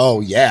 I'm like,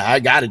 oh yeah,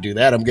 I got to do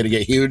that. I'm going to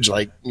get huge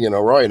like, you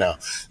know, Roy now.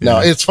 No,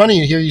 it's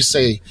funny to hear you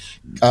say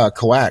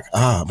Kawak.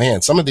 Oh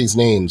man, some of these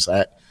names,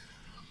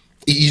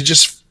 you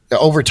just,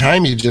 over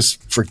time, you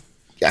just,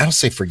 I don't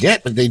say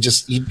forget, but they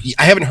just,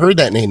 I haven't heard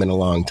that name in a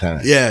long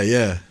time.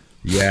 Yeah.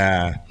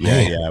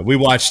 We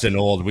watched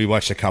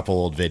a couple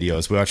old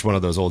videos. We watched one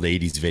of those old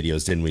 80s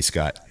videos, didn't we,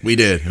 Scott? We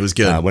did. It was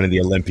good. One of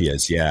the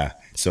Olympias, yeah.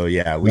 So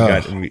yeah,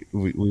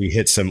 we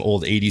hit some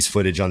old 80s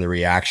footage on the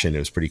reaction. It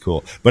was pretty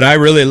cool. But I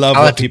really love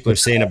what people are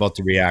saying about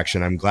the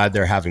reaction. I'm glad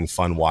they're having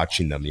fun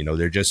watching them. You know,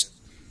 they're just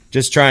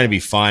trying to be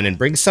fun and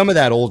bring some of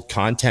that old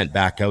content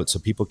back out so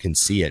people can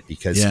see it,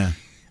 because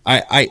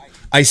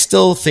I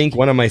still think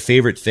one of my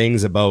favorite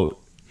things about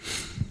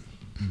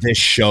this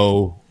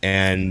show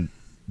and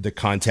the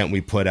content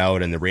we put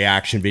out and the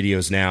reaction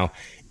videos now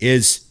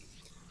is,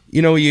 you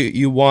know,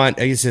 you want,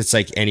 I guess it's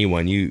like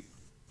anyone, you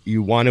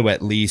want to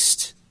at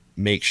least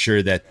make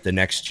sure that the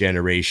next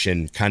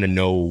generation kind of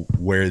know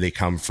where they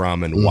come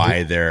from and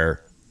why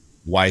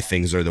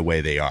things are the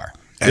way they are.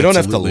 Absolutely. They don't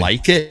have to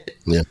like it,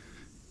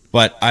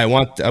 but I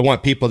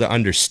want people to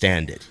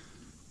understand it.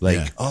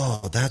 Like,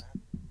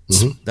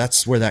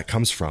 that's where that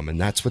comes from, and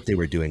that's what they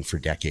were doing for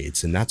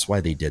decades, and that's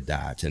why they did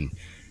that, and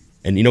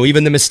you know,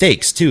 even the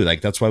mistakes too.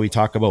 Like, that's why we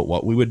talk about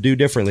what we would do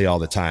differently all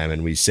the time,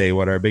 and we say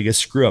what our biggest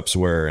screw ups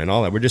were and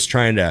all that. We're just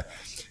trying to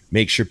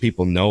make sure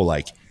people know,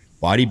 like,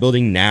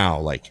 bodybuilding now,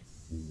 like,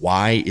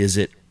 why is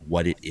it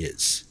what it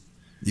is?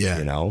 Yeah,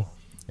 you know,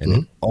 and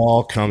it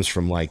all comes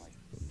from, like,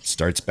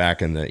 starts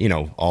back in the, you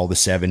know, all the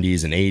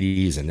 70s and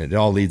 80s, and it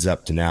all leads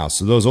up to now.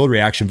 So those old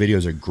reaction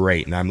videos are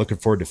great, and I'm looking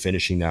forward to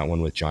finishing that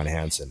one with John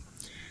Hansen.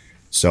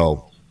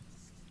 So,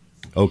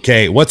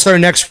 okay, what's our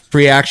next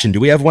reaction? Do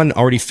we have one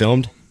already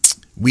filmed?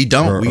 We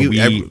don't.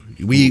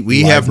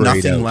 We have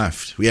nothing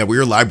left. Yeah,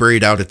 we're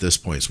libraried out at this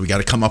point, so we got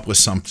to come up with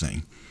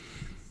something.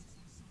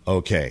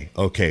 Okay.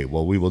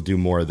 Well, we will do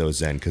more of those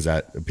then, because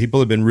people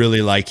have been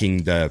really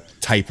liking the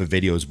type of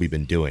videos we've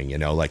been doing. You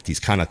know, like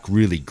these kind of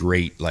really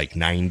great, like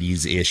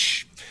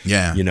 90s-ish.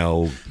 Yeah. You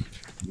know,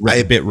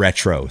 a bit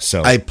retro.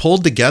 So I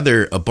pulled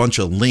together a bunch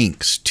of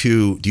links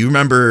to. Do you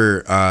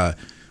remember?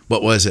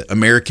 What was it?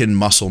 American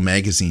Muscle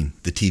Magazine,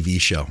 the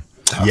TV show.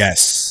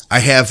 Yes. I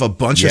have a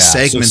bunch of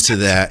segments of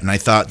that, and I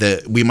thought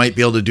that we might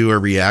be able to do a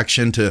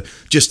reaction to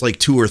just like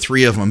 2 or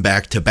 3 of them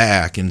back to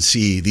back and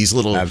see these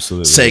little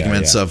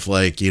segments of,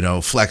 like, you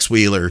know, Flex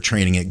Wheeler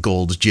training at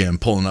Gold's Gym,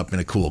 pulling up in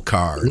a cool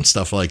car and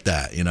stuff like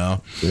that, you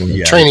know?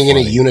 Yeah, training in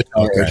a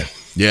unitard. Okay.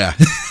 Yeah.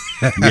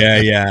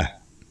 Yeah.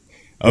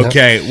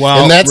 Okay,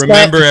 well,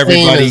 remember,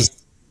 everybody.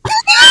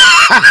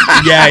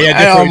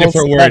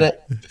 Different word.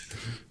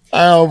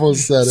 I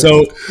almost said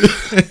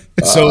it.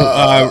 So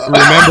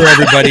remember,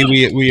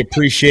 everybody, we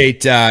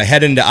appreciate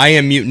heading to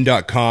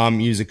IamMutant.com.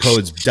 Use the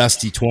codes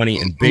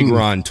Dusty20 and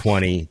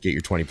BigRon20. Get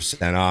your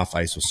 20% off.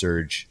 Ice will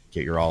surge.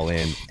 Get your all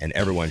in. And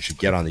everyone should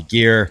get on the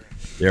gear.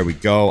 There we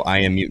go.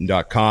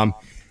 IamMutant.com.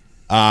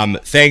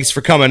 Thanks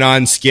for coming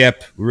on,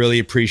 Skip. We really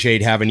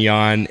appreciate having you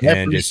on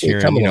and just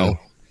hearing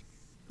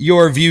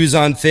your views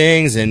on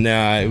things. And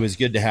it was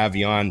good to have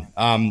you on.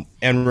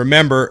 And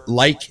remember,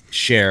 like,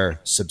 share,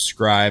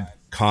 subscribe,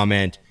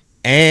 comment,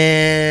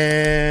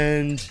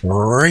 and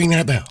ring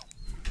that bell.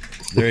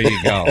 There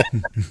you go.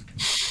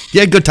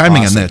 You had good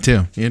timing on that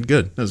too. You had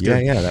good. That was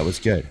good. Yeah, that was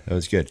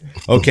good.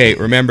 Okay,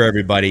 remember,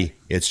 everybody,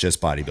 it's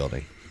just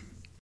bodybuilding.